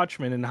history of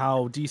Watchmen and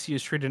how DC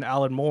has treated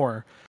Alan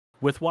Moore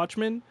with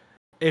Watchmen,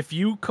 if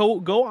you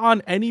go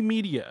on any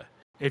media,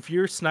 if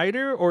you're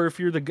Snyder or if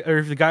you're the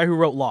guy who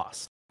wrote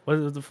Lost,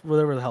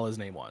 whatever the hell his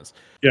name was.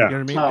 Yeah. You know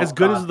what I mean? As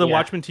good as the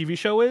Watchmen TV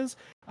show is,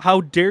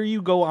 how dare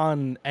you go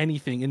on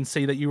anything and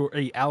say that you were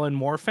a Alan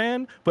Moore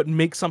fan, but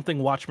make something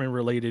Watchmen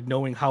related,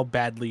 knowing how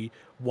badly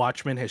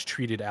Watchmen has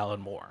treated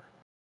Alan Moore.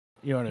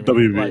 You know what I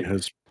mean? WB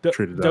has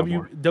treated Alan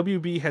Moore.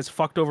 WB has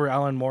fucked over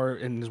Alan Moore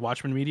in his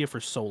Watchmen media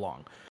for so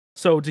long.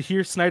 So to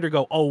hear Snyder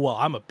go, oh, well,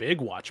 I'm a big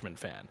Watchmen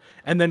fan,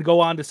 and then go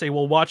on to say,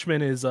 well,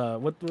 Watchmen is,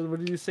 what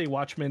did you say?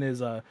 Watchmen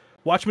is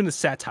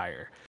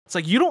satire. It's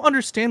like, you don't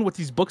understand what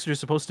these books are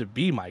supposed to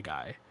be, my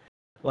guy.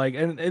 Like,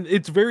 and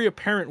it's very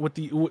apparent with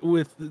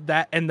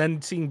that, and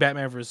then seeing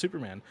Batman vs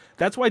Superman.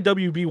 That's why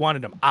WB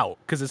wanted him out,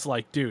 because it's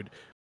like, dude,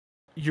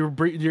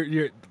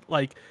 you're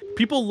like,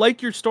 people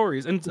like your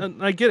stories,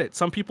 and I get it.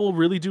 Some people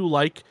really do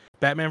like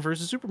Batman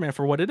vs Superman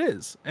for what it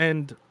is,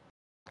 and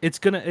it's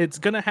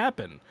gonna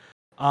happen.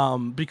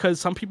 Because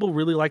some people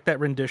really like that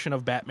rendition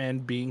of Batman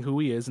being who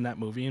he is in that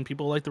movie, and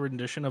people like the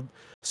rendition of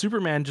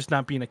Superman just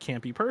not being a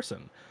campy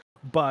person.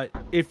 But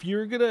if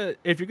you're gonna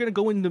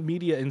go into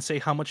media and say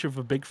how much of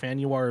a big fan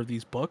you are of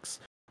these books,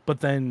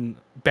 but then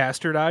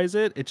bastardize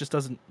it, it just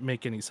doesn't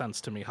make any sense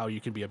to me how you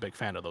can be a big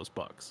fan of those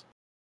books.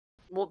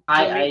 Well, go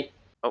ahead.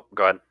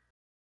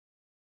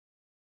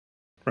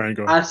 Ryan,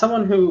 go ahead. As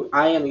someone who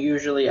I am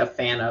usually a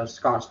fan of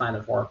Scott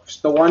Snyder's works,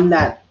 the one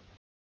that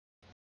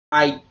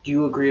I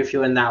do agree with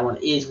you in that one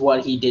is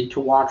what he did to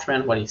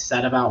Watchmen, what he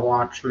said about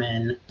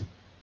Watchmen, and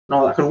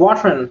all that. Because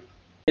Watchmen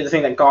is the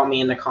thing that got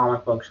me into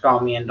comic books,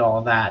 got me into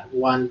all that.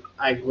 One,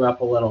 I grew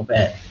up a little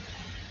bit.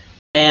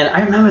 And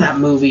I remember that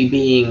movie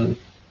being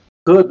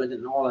good, but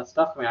didn't all that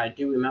stuff. I mean, I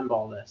do remember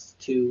all this,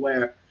 too,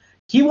 where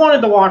he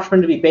wanted the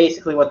Watchmen to be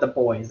basically what The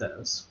Boys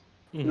is,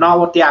 not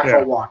what the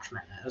actual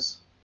Watchmen is.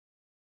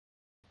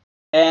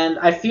 And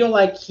I feel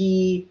like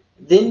he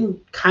then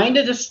kind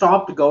of just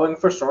stopped going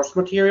for source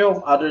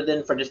material other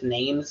than for just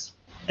names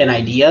and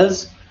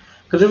ideas.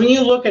 Because when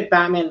you look at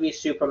Batman v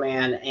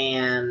Superman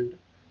and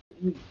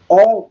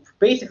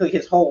basically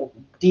his whole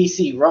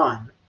DC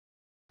run,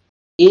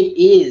 it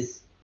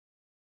is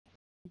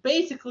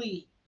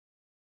basically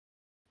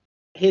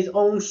his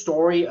own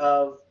story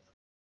of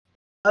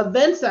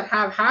events that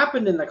have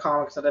happened in the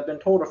comics that have been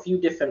told a few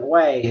different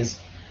ways.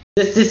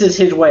 This is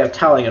his way of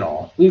telling it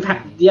all. We've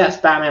had,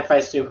 Batman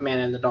fights Superman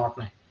in The Dark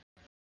Knight.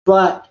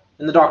 But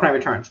in The Dark Knight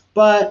Returns.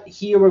 But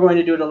here we're going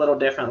to do it a little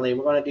differently.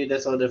 We're going to do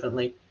this a little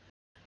differently.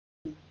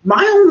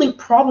 My only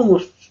problem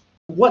with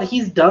what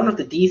he's done with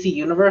the DC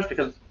universe,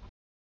 because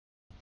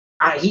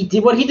he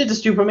did what he did to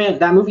Superman.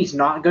 That movie's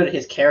not good.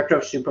 His character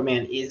of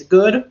Superman is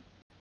good.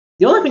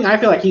 The only thing I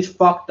feel like he's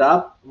fucked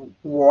up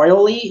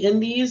royally in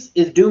these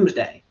is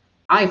Doomsday.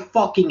 I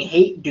fucking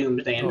hate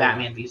Doomsday in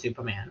Batman v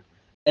Superman.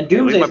 And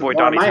Doomsday is one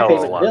of my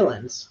favorite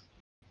villains.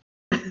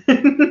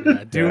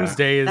 Yeah,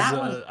 Doomsday is.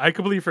 I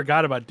completely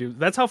forgot about Doomsday.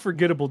 That's how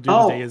forgettable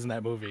Doomsday is in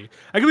that movie.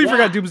 I completely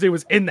forgot Doomsday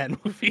was in that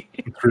movie.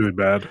 It's really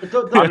bad.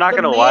 I'm not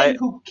gonna lie.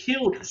 Who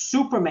killed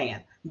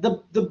Superman?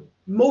 The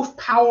most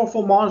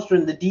powerful monster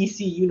in the DC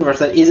universe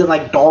that isn't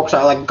like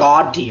Darkseid, like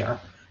God tier,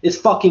 is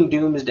fucking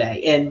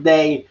Doomsday, and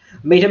they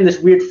made him this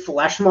weird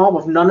flesh mob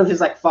with none of his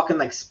like fucking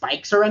like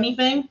spikes or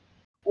anything.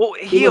 Well,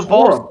 he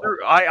evolves through.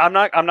 I'm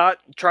not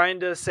trying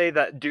to say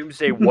that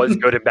Doomsday was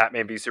good in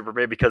Batman v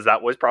Superman, because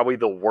that was probably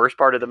the worst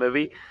part of the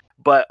movie.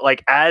 But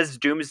like, as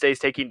Doomsday's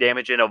taking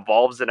damage and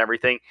evolves and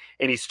everything,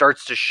 and he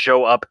starts to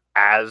show up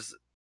as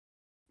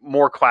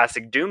more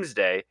classic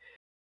Doomsday,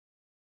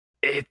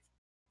 it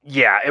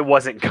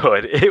wasn't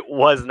good. It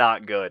was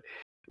not good.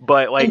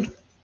 But like,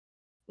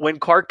 when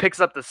Clark picks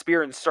up the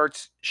spear and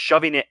starts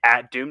shoving it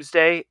at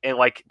Doomsday and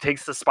like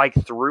takes the spike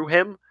through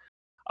him,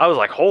 I was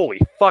like, holy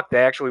fuck,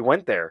 they actually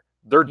went there.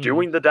 They're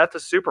doing the death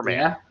of Superman.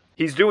 Yeah.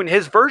 He's doing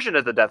his version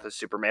of the death of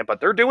Superman, but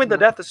they're doing the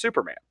death of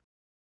Superman.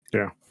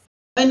 Yeah.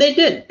 And they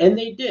did.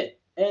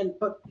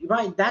 But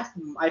right, that's,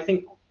 I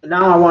think,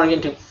 now I want to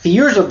get into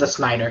fears of the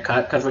Snyder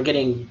Cut, because we're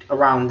getting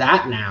around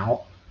that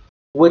now,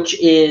 which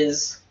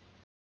is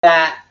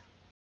that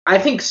I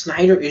think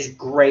Snyder is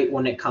great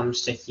when it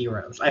comes to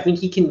heroes. I think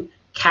he can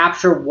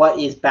capture what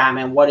is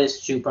Batman, what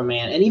is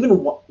Superman, and even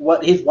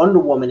what his Wonder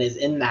Woman is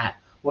in that,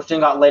 which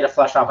then got later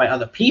fleshed out by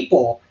other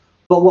people,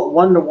 but what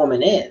Wonder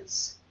Woman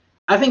is.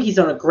 I think he's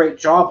done a great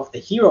job with the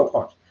hero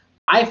part.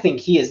 I think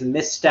he has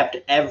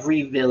misstepped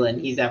every villain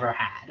he's ever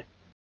had.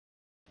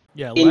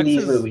 Yeah, in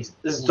these movies.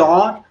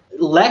 Zod,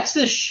 Lex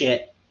is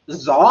shit.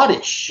 Zod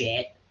is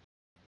shit.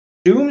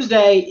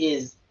 Doomsday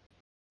is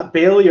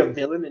barely a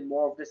villain and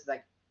more of this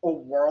like a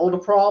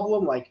world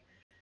problem. Like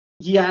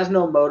he has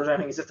no motives or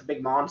anything. He's just a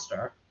big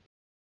monster.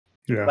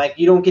 Yeah. Like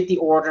you don't get the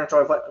origin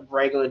story of what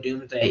regular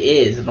Doomsday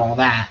is and all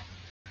that.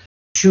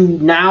 To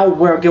now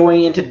we're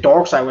going into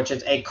Darkseid, which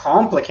is a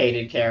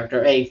complicated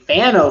character, a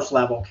Thanos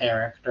level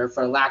character,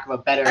 for lack of a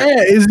better.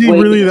 Is he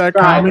really that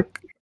comic?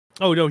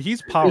 Oh no,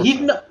 he's powerful.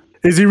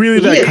 Is he really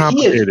that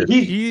complicated?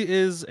 He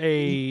is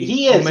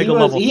a Omega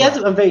level. He has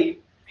a very.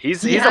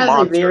 He's a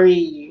monster.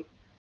 He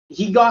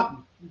got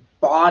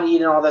bodied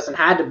and all this, and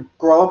had to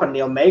grow up in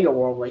the Omega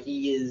world, where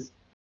he is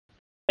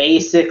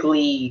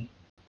basically.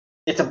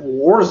 It's a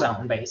war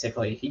zone,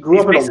 basically. He grew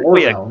up in a war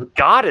zone.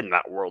 God in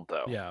that world,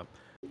 though. Yeah.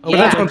 But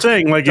that's what I'm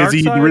saying. Like, is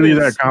he really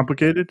that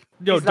complicated?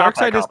 No,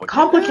 Darkseid is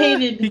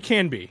complicated. He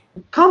can be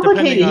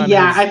complicated.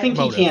 Yeah, I think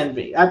he can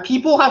be.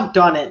 People have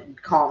done it.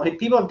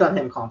 People have done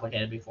him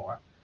complicated before.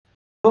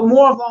 But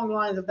more along the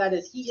lines of that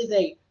is he is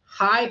a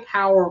high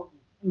power,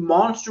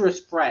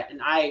 monstrous threat,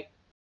 and I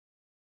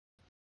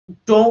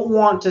don't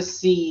want to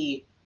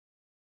see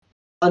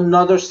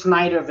another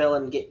Snyder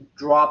villain get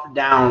dropped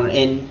down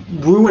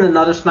and ruin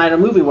another Snyder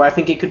movie where I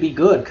think it could be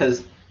good,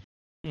 because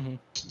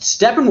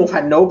Steppenwolf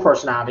had no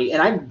personality,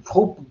 and I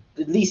hope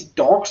at least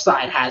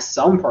Darkseid has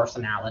some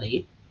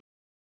personality.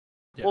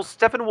 Yeah. Well,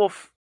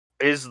 Steppenwolf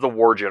is the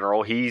war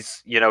general.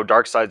 He's,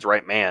 Darkseid's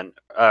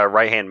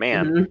right-hand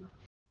man,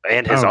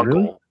 and his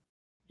uncle. Really?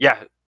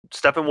 Yeah,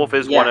 Steppenwolf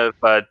is one of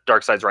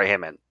Darkseid's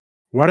right-hand men.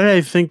 Why did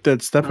I think that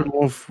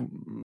Steppenwolf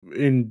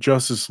in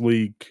Justice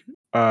League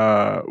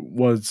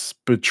was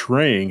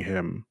betraying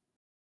him?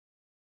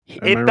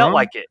 It felt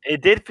like it.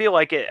 It did feel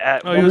like it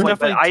at he was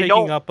definitely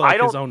taking up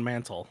his own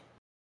mantle.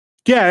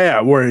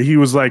 Yeah, where he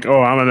was like,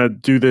 "Oh, I'm gonna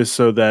do this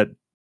so that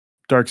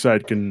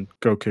Darkseid can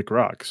go kick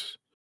rocks."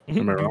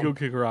 Am I wrong? Go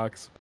kick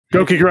rocks.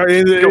 Go kick rocks.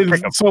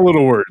 It's so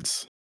little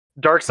words.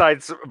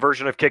 Darkseid's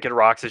version of kicking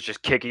rocks is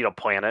just kicking a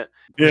planet.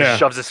 Yeah, just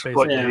shoves his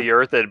foot into the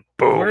earth and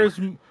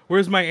boom.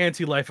 Where's my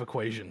anti-life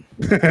equation?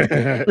 That's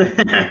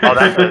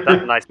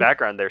a nice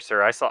background there,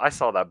 sir. I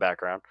saw that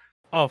background.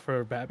 Oh,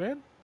 for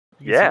Batman?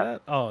 Yeah.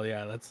 Oh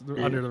yeah, that's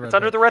under the red. It's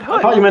under the red hood.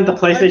 I thought you meant the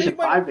PlayStation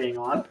 5 being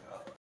on.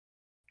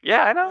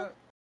 Yeah, I know.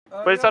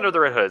 But it's under the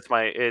red hood.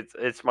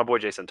 It's my boy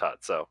Jason Todd.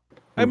 So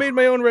I made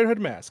my own Red Hood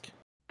mask.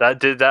 Okay,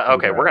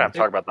 we're gonna have to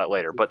talk about that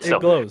later. But still,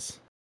 it glows.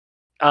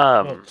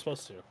 It's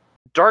supposed to.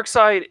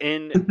 Darkseid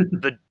in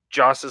the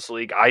Justice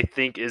League, I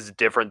think, is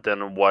different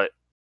than what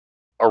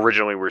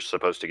originally we were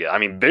supposed to get. I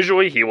mean,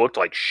 visually, he looked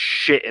like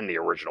shit in the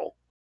original,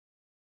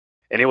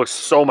 and he looks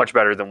so much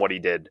better than what he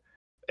did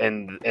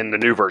in the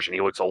new version.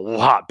 He looks a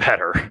lot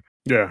better.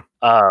 Yeah.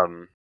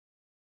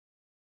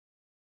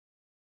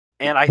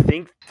 And I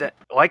think that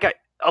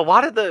a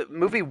lot of the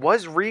movie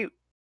was I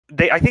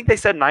think they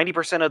said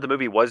 90% of the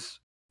movie was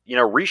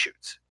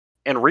reshoots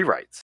and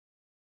rewrites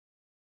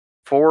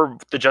for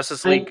the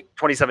Justice League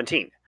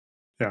 2017.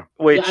 Yeah.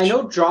 Which I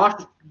know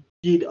Josh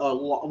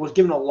was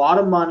given a lot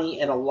of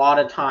money and a lot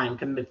of time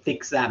to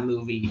fix that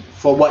movie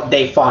for what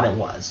they thought it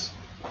was.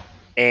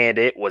 And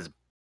it was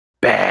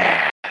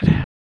bad.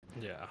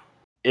 Yeah.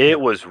 It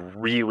was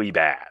really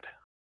bad.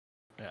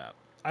 Yeah.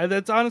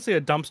 That's honestly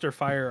a dumpster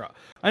fire.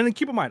 And then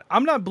keep in mind,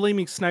 I'm not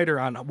blaming Snyder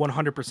on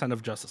 100%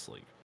 of Justice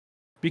League,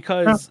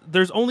 because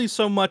there's only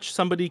so much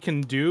somebody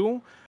can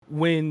do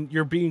when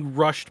you're being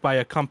rushed by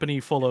a company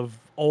full of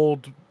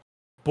old,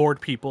 bored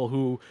people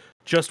who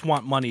just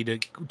want money to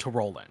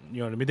roll in. You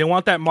know what I mean? They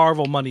want that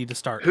Marvel money to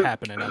start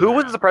happening. Who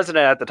was the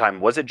president at the time?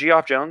 Was it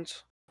Geoff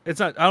Johns? It's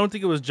not. I don't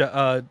think it was.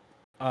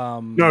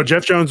 No,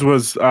 Geoff Johns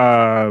was.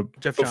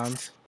 Jeff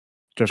Johns.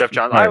 Jeff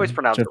Johns. I always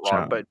pronounce it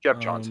wrong, but Geoff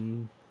Johns.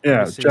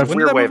 Yeah, Jeff.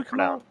 Weird way of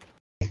pronouncing.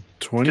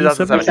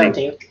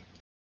 2017.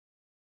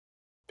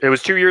 It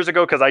was 2 years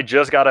ago, because I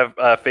just got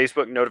a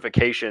Facebook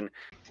notification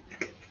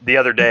the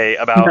other day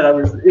about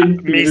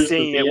me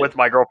seeing it with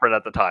my girlfriend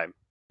at the time.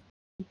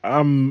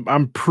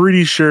 I'm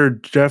pretty sure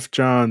Geoff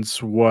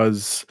Johns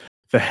was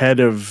the head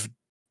of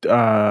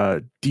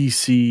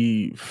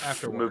DC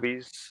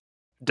movies.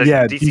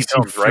 DC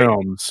films,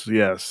 films, right?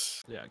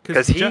 Yes. Yeah,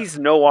 because he's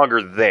no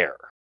longer there.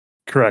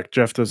 Correct.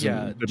 Jeff doesn't.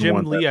 Yeah,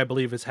 Jim Lee, I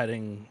believe, is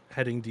heading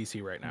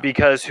DC right now.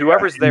 Because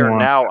whoever's there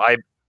now, I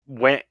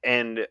went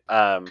and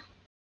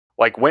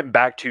went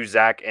back to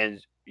Zach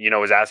and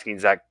was asking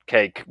Zach,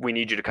 "Okay, we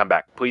need you to come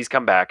back. Please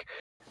come back."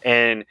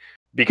 And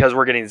because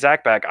we're getting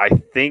Zach back, I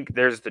think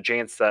there's the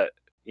chance that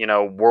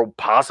we'll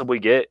possibly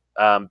get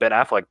Ben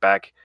Affleck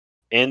back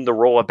in the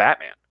role of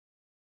Batman.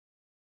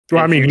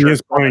 Well, I mean, he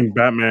is playing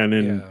Batman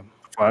in the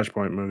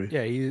Flashpoint movie.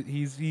 Yeah,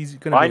 he's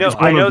gonna.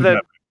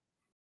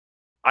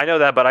 I know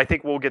that, but I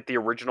think we'll get the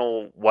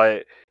original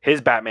what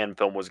his Batman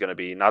film was going to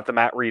be, not the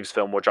Matt Reeves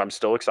film, which I'm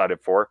still excited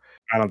for.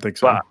 I don't think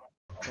so. But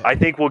I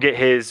think we'll get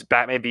his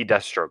Batman v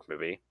Deathstroke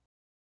movie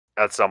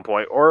at some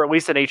point, or at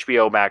least an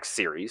HBO Max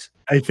series.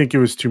 I think it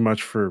was too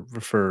much for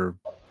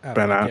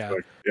Ben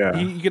Affleck. Yeah.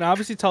 You can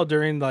obviously tell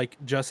during like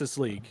Justice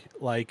League,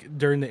 like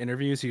during the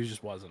interviews, he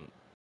just wasn't.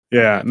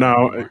 Yeah,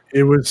 no,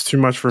 it was too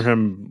much for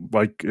him.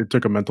 Like it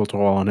took a mental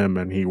toll on him,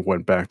 and he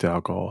went back to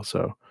alcohol.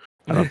 So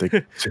I don't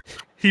think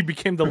he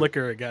became the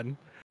liquor again.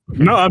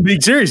 No, I'm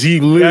being serious. He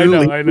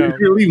literally, I know.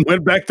 literally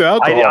went back to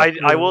alcohol.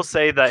 I will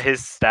say that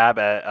his stab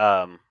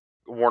at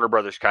Warner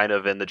Brothers kind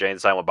of in the Jane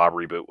Silent Bob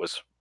reboot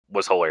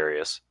was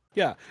hilarious.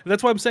 Yeah,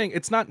 that's why I'm saying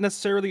it's not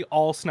necessarily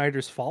all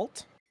Snyder's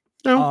fault.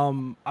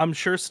 No. I'm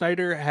sure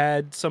Snyder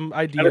had some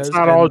ideas. And it's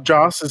not all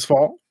Joss's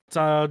fault. It's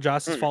not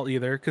Joss's fault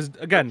either. Because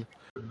again,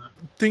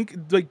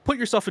 put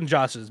yourself in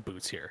Joss's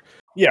boots here.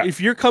 Yeah.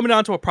 If you're coming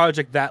onto a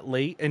project that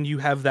late and you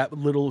have that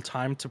little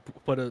time to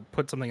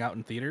put something out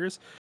in theaters,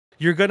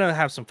 you're gonna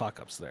have some fuck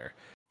ups there.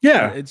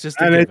 Yeah, it's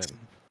just a given.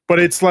 But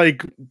it's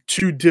like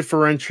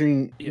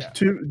differentiating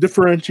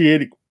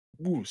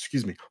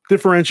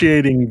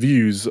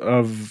views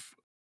of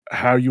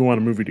how you want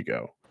a movie to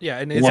go. Yeah,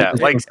 and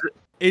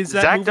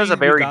Zach does a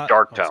very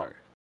dark tone.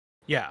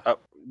 Yeah.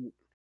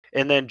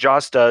 And then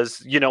Joss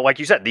does, like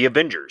you said, the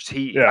Avengers.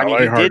 He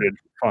did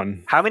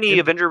fun. How many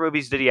Avenger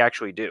movies did he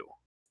actually do?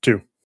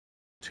 Two.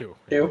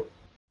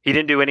 He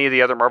didn't do any of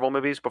the other Marvel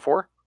movies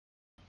before?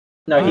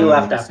 No, he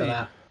left after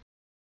that.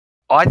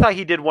 Oh, I thought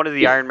he did one of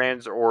the Iron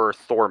Mans or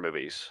Thor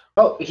movies.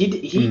 Oh, he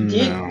did.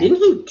 Didn't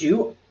he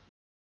do?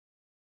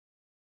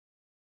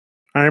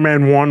 Iron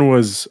Man 1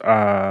 was.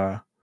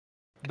 I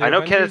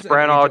know Kenneth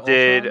Branagh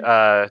did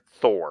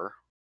Thor.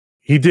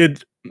 He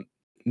did.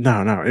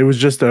 No, it was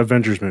just the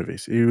Avengers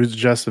movies. It was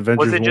just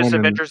Avengers. Was it just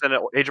Avengers and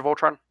Age of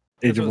Ultron?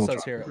 Age of Ultron.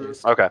 Here, at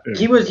least. Okay.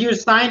 He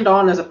was signed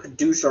on as a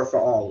producer for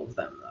all of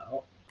them,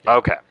 though.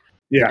 Okay.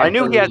 Yeah. I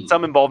knew he had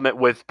some involvement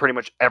with pretty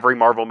much every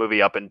Marvel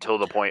movie up until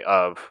the point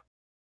of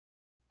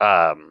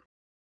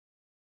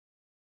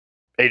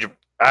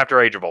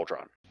after Age of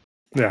Ultron.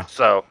 Yeah.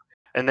 So,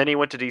 and then he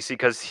went to DC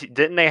because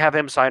didn't they have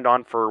him signed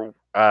on for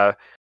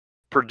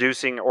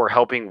producing or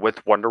helping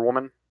with Wonder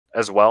Woman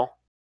as well?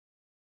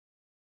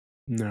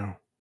 No.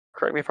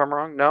 Correct me if I'm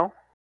wrong. No.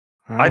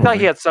 I thought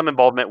he had some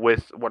involvement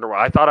with Wonder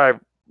Woman. I thought I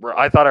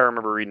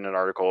remember reading an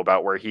article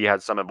about where he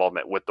had some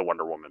involvement with the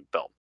Wonder Woman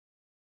film.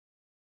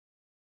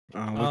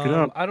 Look it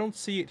up. I don't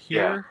see it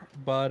here,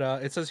 but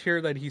it says here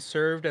that he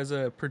served as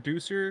a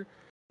producer,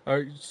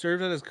 or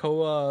served as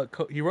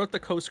he wrote the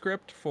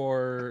co-script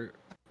for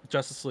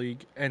Justice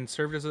League and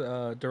served as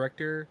a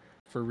director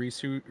for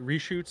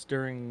reshoots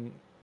during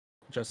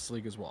Justice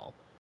League as well.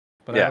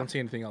 But I don't see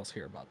anything else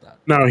here about that.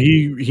 No,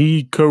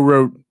 he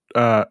co-wrote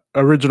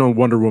original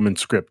Wonder Woman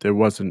script. It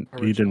wasn't.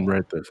 Original. He didn't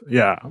write this.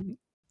 Yeah.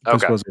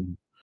 This wasn't.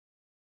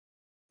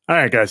 All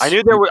right, guys. I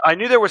knew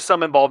there was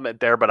some involvement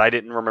there, but I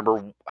didn't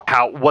remember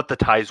what the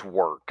ties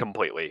were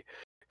completely.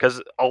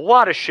 Because a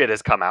lot of shit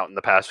has come out in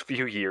the past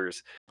few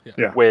years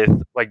with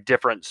like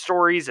different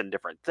stories and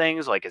different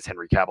things. Like, is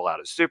Henry Cavill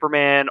out as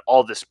Superman?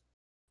 All this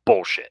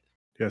bullshit.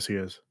 Yes, he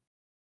is.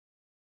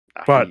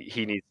 But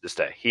he needs to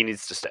stay. He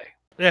needs to stay.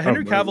 Yeah,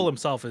 Henry Cavill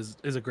himself is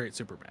a great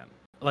Superman.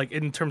 Like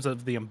in terms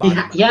of the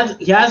embodiment. He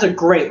has a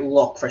great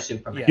look for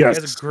Superman. Yeah, he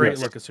has a great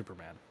look of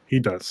Superman. He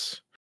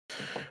does.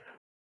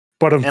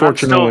 But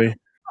unfortunately,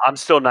 I'm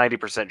still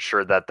 90%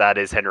 sure that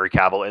is Henry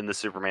Cavill in the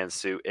Superman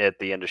suit at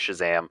the end of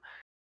Shazam.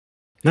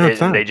 No,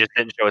 it's not. They just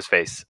didn't show his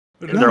face.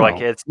 No. They're like,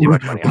 it's too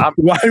much money.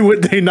 Why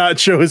would they not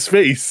show his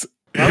face?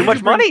 Too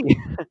much money.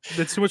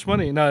 That's too much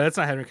money. No, that's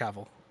not Henry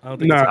Cavill. I don't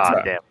think. No,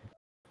 it's damn.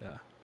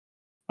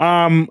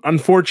 Yeah.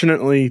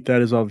 Unfortunately,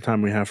 that is all the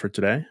time we have for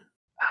today.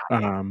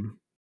 I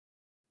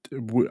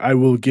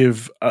will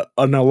give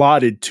an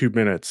allotted 2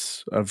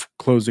 minutes of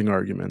closing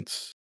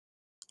arguments.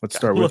 Let's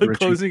start with Richie.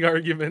 Closing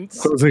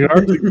arguments. Closing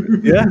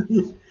arguments. Yeah.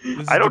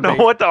 I don't know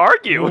what to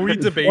argue. Are we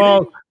debating?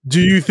 Well,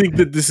 do you think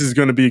that this is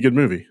going to be a good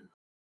movie?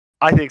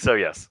 I think so,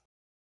 yes.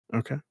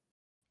 Okay.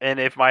 And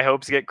if my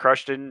hopes get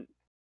crushed and,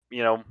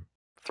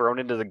 thrown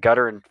into the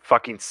gutter and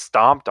fucking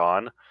stomped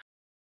on,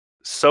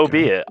 so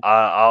be it.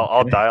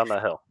 I'll die on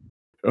that hill.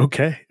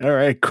 Okay. All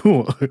right,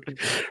 cool.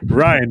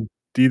 Ryan,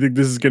 do you think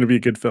this is going to be a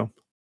good film?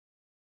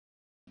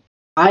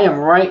 I am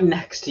right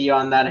next to you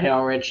on that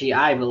hill, Richie.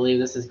 I believe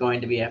this is going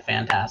to be a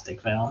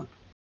fantastic film.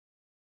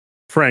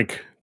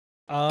 Frank,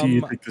 do you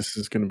think this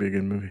is going to be a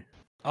good movie?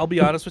 I'll be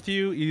honest with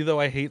you. Even though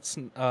I hate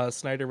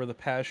Snyder with a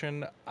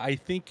passion, I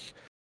think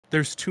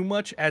there's too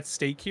much at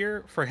stake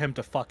here for him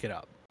to fuck it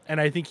up. And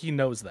I think he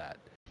knows that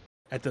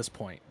at this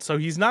point. So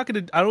he's not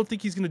going to... I don't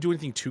think he's going to do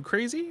anything too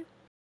crazy.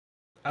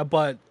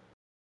 But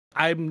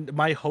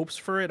my hopes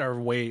for it are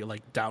way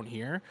down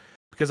here.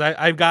 Because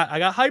I got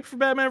hyped for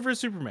Batman vs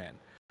Superman.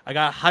 I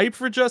got hyped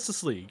for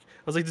Justice League.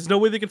 I was like, there's no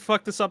way they could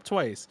fuck this up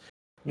twice.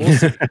 We'll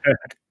see.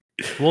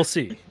 We'll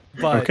see.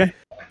 But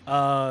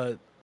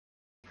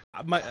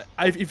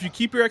if you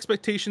keep your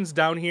expectations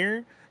down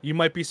here, you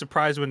might be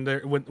surprised when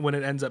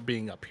it ends up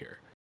being up here.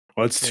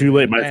 Well, it's too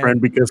late, my friend,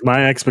 because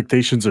my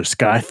expectations are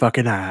sky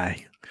fucking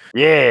high.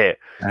 Yeah.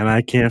 And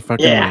I can't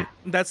fucking wait.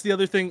 That's the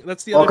other thing.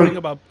 That's the other thing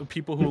about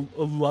people who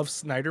love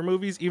Snyder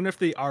movies. Even if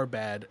they are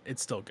bad,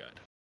 it's still good.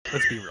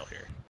 Let's be real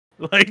here.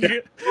 Like,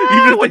 even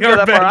if they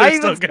are bad, I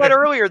even said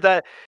earlier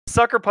that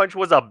Sucker Punch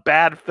was a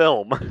bad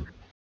film.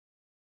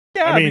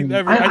 Yeah, I mean,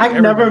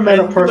 I've never met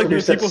a person who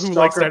said people who Sucker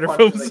like Snyder Punch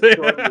films is a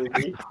good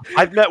movie.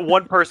 I've met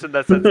one person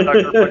that said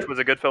Sucker Punch was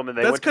a good film, and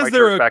they went to my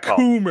church back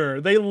home. That's because they're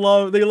a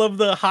coomer. They love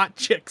the hot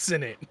chicks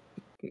in it.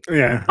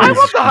 Yeah, I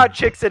love the hot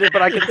chicks in it,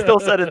 but I can still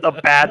say it's a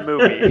bad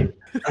movie.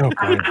 Oh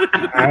boy,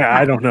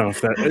 I don't know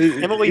if that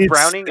Emily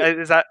Browning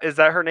is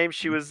that her name?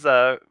 She was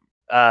the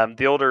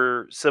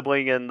older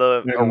sibling in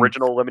the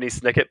original Lemony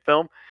Snicket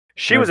film.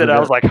 She was in it. I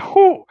was like,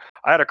 whew.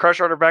 I had a crush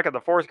on her back in the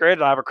 4th grade,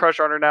 and I have a crush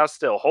on her now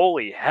still.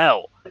 Holy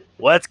hell.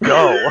 Let's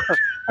go.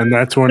 And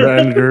that's when it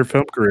ended her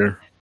film career.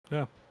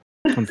 Yeah.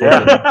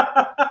 Unfortunately.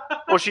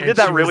 Well, she did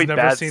that really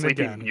bad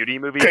Sleeping Beauty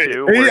movie,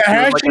 too.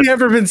 Has she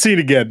ever been seen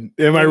again?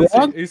 Am I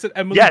wrong? You said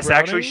Emily yes,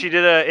 Browning? actually, she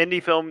did an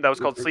indie film that was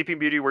called Sleeping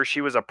Beauty, where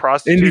she was a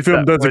prostitute. Indie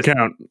film doesn't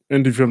count.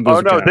 Indie film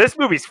doesn't count. This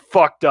movie's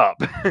fucked up.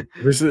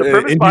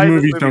 Indie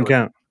movies don't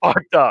count.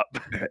 Fucked up.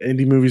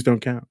 Indie movies don't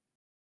count.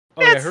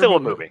 It's still a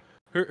movie.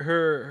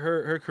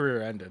 Her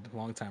career ended a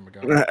long time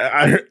ago.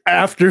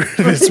 After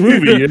this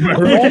movie, her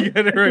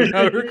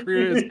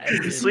career is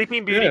ended.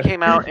 Sleeping Beauty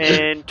came out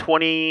in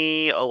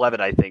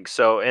 2011, I think.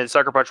 So, and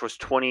Sucker Punch was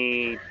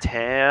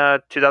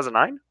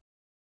 2009.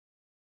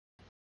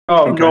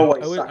 Oh okay. No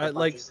way!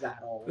 This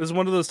is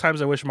one of those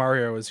times I wish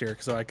Mario was here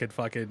so I could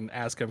fucking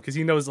ask him because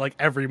he knows like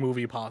every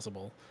movie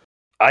possible.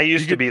 I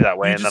used to be that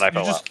way, and then I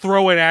fell out. You just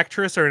throw an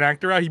actress or an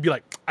actor out, he'd be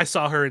like, "I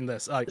saw her in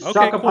this." Like, okay,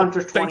 Sucker cool. Punch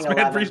was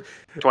 2011.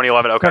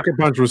 2011. Okay. Sucker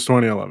Punch was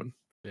 2011.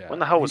 Yeah. When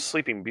the hell was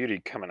Sleeping Beauty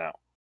coming out?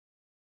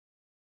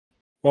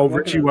 Well,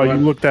 Richie, while you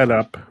look that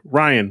up,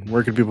 Ryan,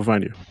 where can people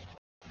find you?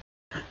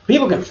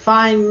 People can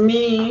find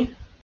me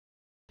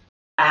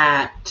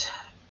on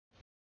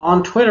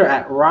Twitter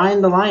at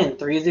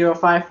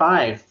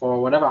RyanTheLion3055 for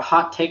whatever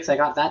hot takes I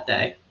got that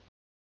day.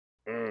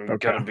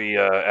 Gotta be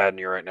adding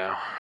you right now.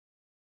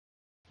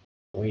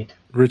 Sweet.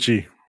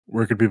 Richie,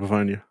 where can people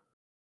find you?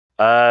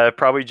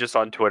 Probably just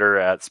on Twitter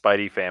at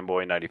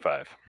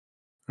SpideyFanboy95.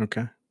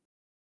 Okay.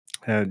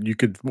 And you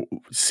could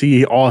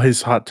see all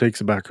his hot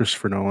takes about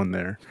Christopher Nolan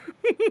there.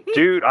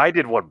 Dude, I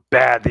did one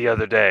bad the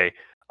other day.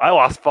 I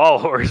lost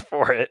followers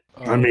for it.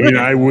 I mean,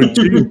 I would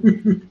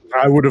too.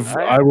 I would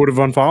have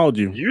unfollowed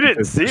you. You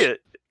didn't see it.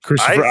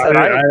 Christopher,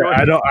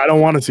 I don't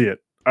want to see it.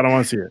 I don't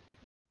want to see it.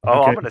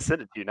 Oh, okay. I'm going to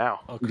send it to you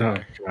now. Okay. Oh,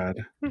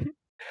 God.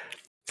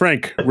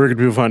 Frank, where can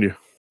people find you?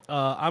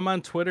 I'm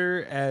on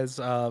Twitter as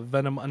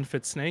Venom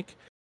Unfit Snake.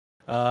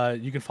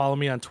 You can follow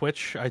me on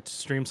Twitch. I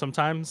stream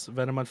sometimes.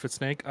 Venom Unfit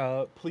Snake.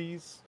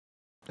 Please,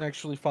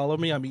 actually follow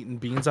me. I'm eating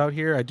beans out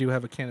here. I do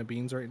have a can of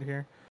beans right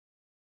here.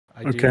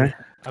 Okay.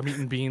 I'm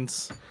eating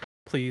beans.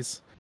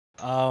 Please.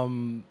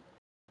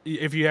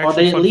 If you actually,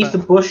 they at least the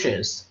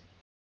bushes.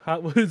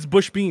 It's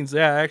bush beans.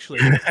 Yeah, actually,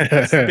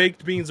 it's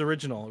baked beans,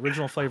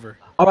 original flavor.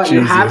 All right,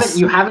 you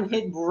haven't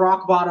hit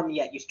rock bottom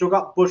yet. You still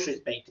got Bush's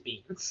baked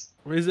beans.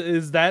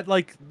 Is that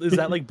like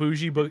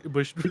bougie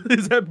bush?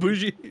 Is that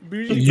bougie?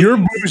 You're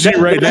bougie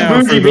right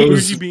now for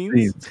those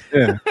beans.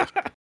 Yeah.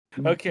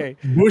 Okay.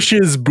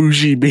 Bush's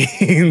bougie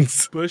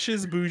beans.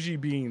 Bush's bougie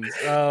beans.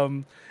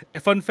 Fun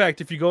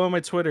fact: if you go on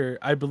my Twitter,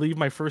 I believe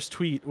my first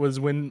tweet was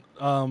when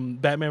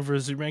Batman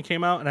vs Superman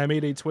came out, and I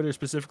made a Twitter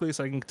specifically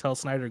so I can tell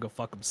Snyder to go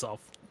fuck himself.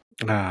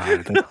 Oh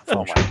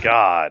my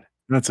God,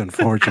 that's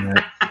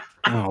unfortunate.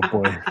 Oh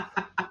boy.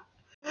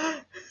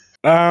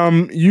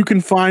 You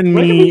can find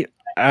me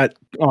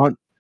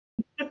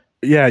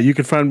you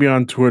can find me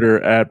on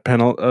Twitter at Pen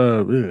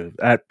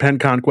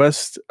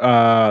Conquest,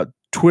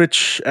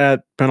 Twitch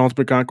at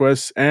Penultimate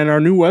Conquest, and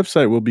our new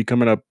website will be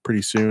coming up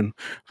pretty soon,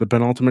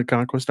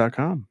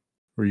 thepenultimateconquest.com,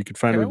 where you can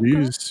find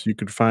reviews, you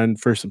can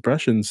find first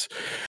impressions,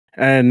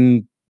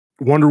 and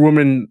Wonder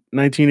Woman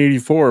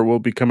 1984 will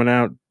be coming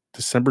out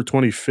December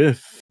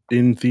 25th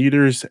in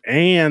theaters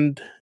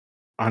and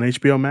on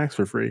HBO Max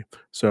for free.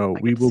 So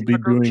we will be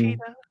doing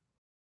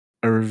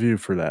a review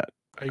for that.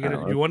 Are you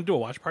gonna? You want to do a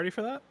watch party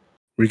for that?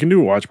 We can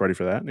do a watch party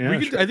for that. Yeah,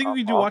 I think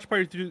we can do a watch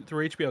party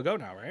through HBO Go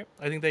now, right?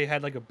 I think they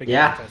had like a big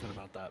advertisement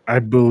about that. I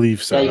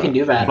believe so. Yeah, you can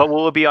do that. But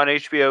will it be on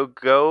HBO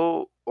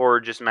Go or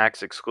just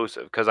Max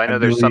exclusive? Because I know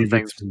there's some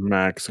things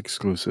Max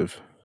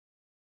exclusive.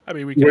 I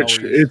mean, we can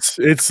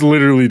it's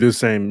literally the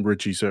same,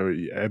 Richie. So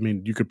I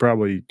mean, you could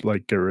probably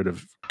like get rid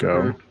of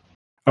Go.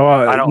 Oh,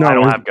 I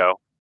don't have Go.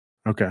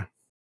 Okay.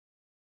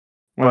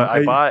 Well,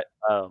 I bought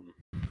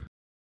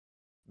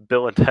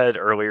Bill and Ted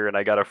earlier, and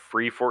I got a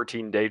free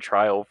 14-day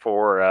trial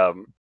for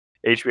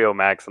HBO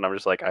Max, and I'm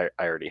just like, I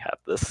already have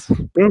this.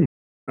 Boom.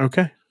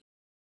 Okay.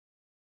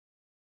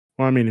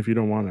 Well, I mean, if you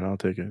don't want it, I'll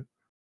take it.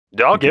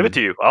 I'll give it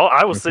to you.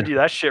 I will send you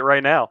that shit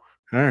right now.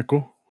 All right,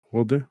 cool.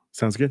 We'll do.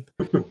 Sounds good.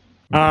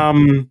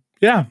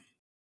 Yeah.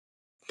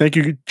 Thank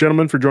you,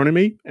 gentlemen, for joining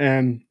me,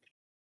 and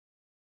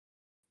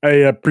I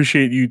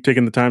appreciate you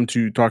taking the time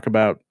to talk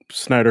about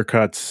Snyder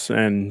Cuts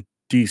and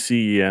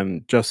DC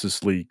and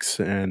Justice Leagues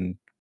and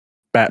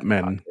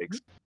Batman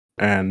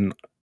and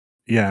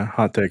Yeah,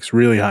 hot takes.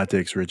 Really hot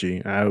takes,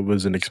 Richie. I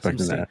wasn't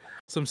expecting that.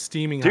 Some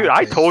steaming. Dude,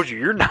 I told you,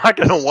 you're not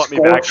gonna want me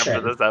back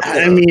after this episode.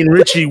 I mean,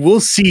 Richie,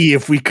 we'll see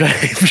if you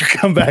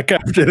come back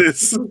after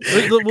this.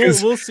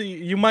 We'll see.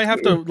 You might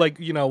have to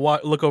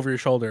look over your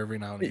shoulder every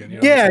now and again.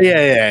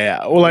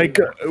 Yeah. Well,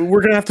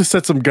 we're gonna have to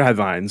set some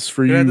guidelines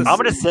for you. I'm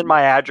gonna send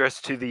my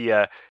address to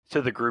the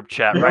group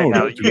chat right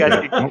now. You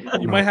guys,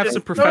 you might have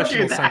some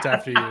professionals sent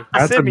after you.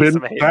 That's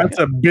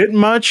a bit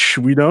much.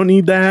 We don't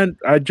need that.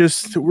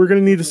 We're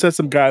gonna need to set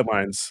some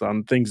guidelines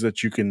on things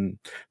that you can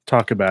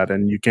talk about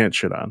and you can't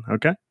shit on.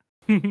 Okay.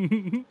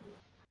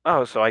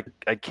 Oh, so I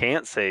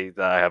can't say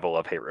that I have a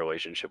love-hate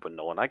relationship with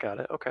Nolan. I got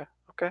it. Okay.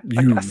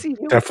 You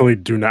definitely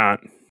do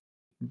not,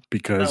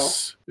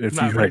 because I'm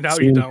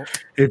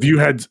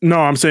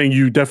saying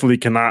you definitely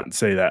cannot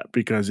say that,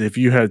 because if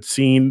you had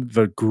seen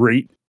the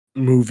great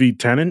movie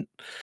Tenet,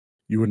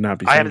 you would not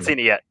be. I haven't seen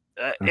it yet.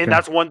 And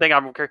that's one thing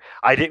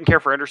I didn't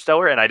care for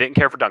Interstellar, and I didn't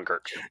care for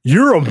Dunkirk.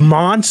 You're a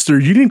monster.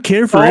 You didn't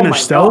care for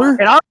Interstellar?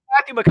 And I'm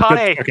Matthew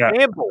McConaughey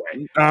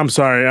fanboy. I'm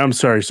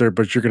sorry, sir,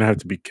 but you're gonna have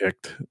to be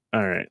kicked.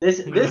 All right.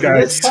 This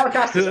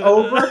podcast is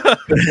over.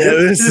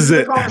 This is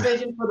it.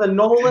 Conversation for the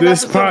Nolan.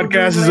 This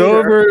podcast is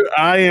over.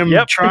 I am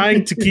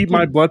trying to keep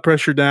my blood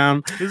pressure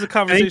down. This is a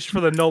conversation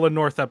for the Nolan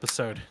North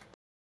episode.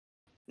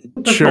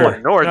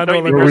 Sure.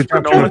 Christopher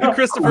Nolan.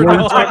 Christopher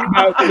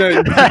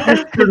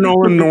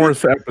Nolan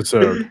North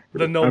episode.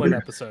 The Nolan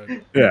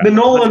episode. Yeah. The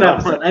Nolan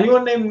episode.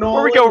 Anyone named Nolan?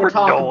 Where we go over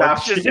Nolan,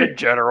 just in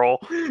general.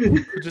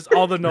 Just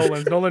all the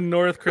Nolans. Nolan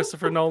North,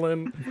 Christopher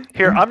Nolan.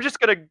 Here, I'll just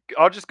go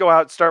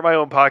out and start my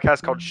own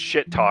podcast called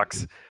Shit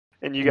Talks.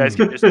 And you guys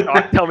can just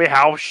tell me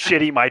how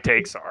shitty my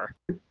takes are.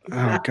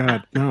 Oh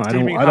God, no! I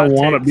don't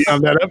want to be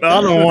on that.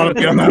 I don't want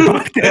to be on that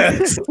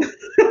podcast.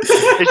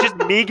 It's just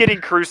me getting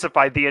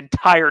crucified the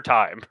entire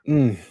time.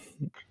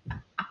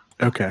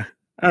 Okay.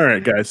 All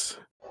right, guys.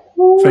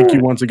 Thank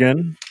you once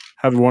again.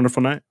 Have a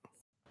wonderful night.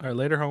 All right,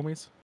 later,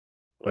 homies.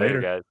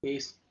 Later, guys.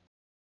 Peace.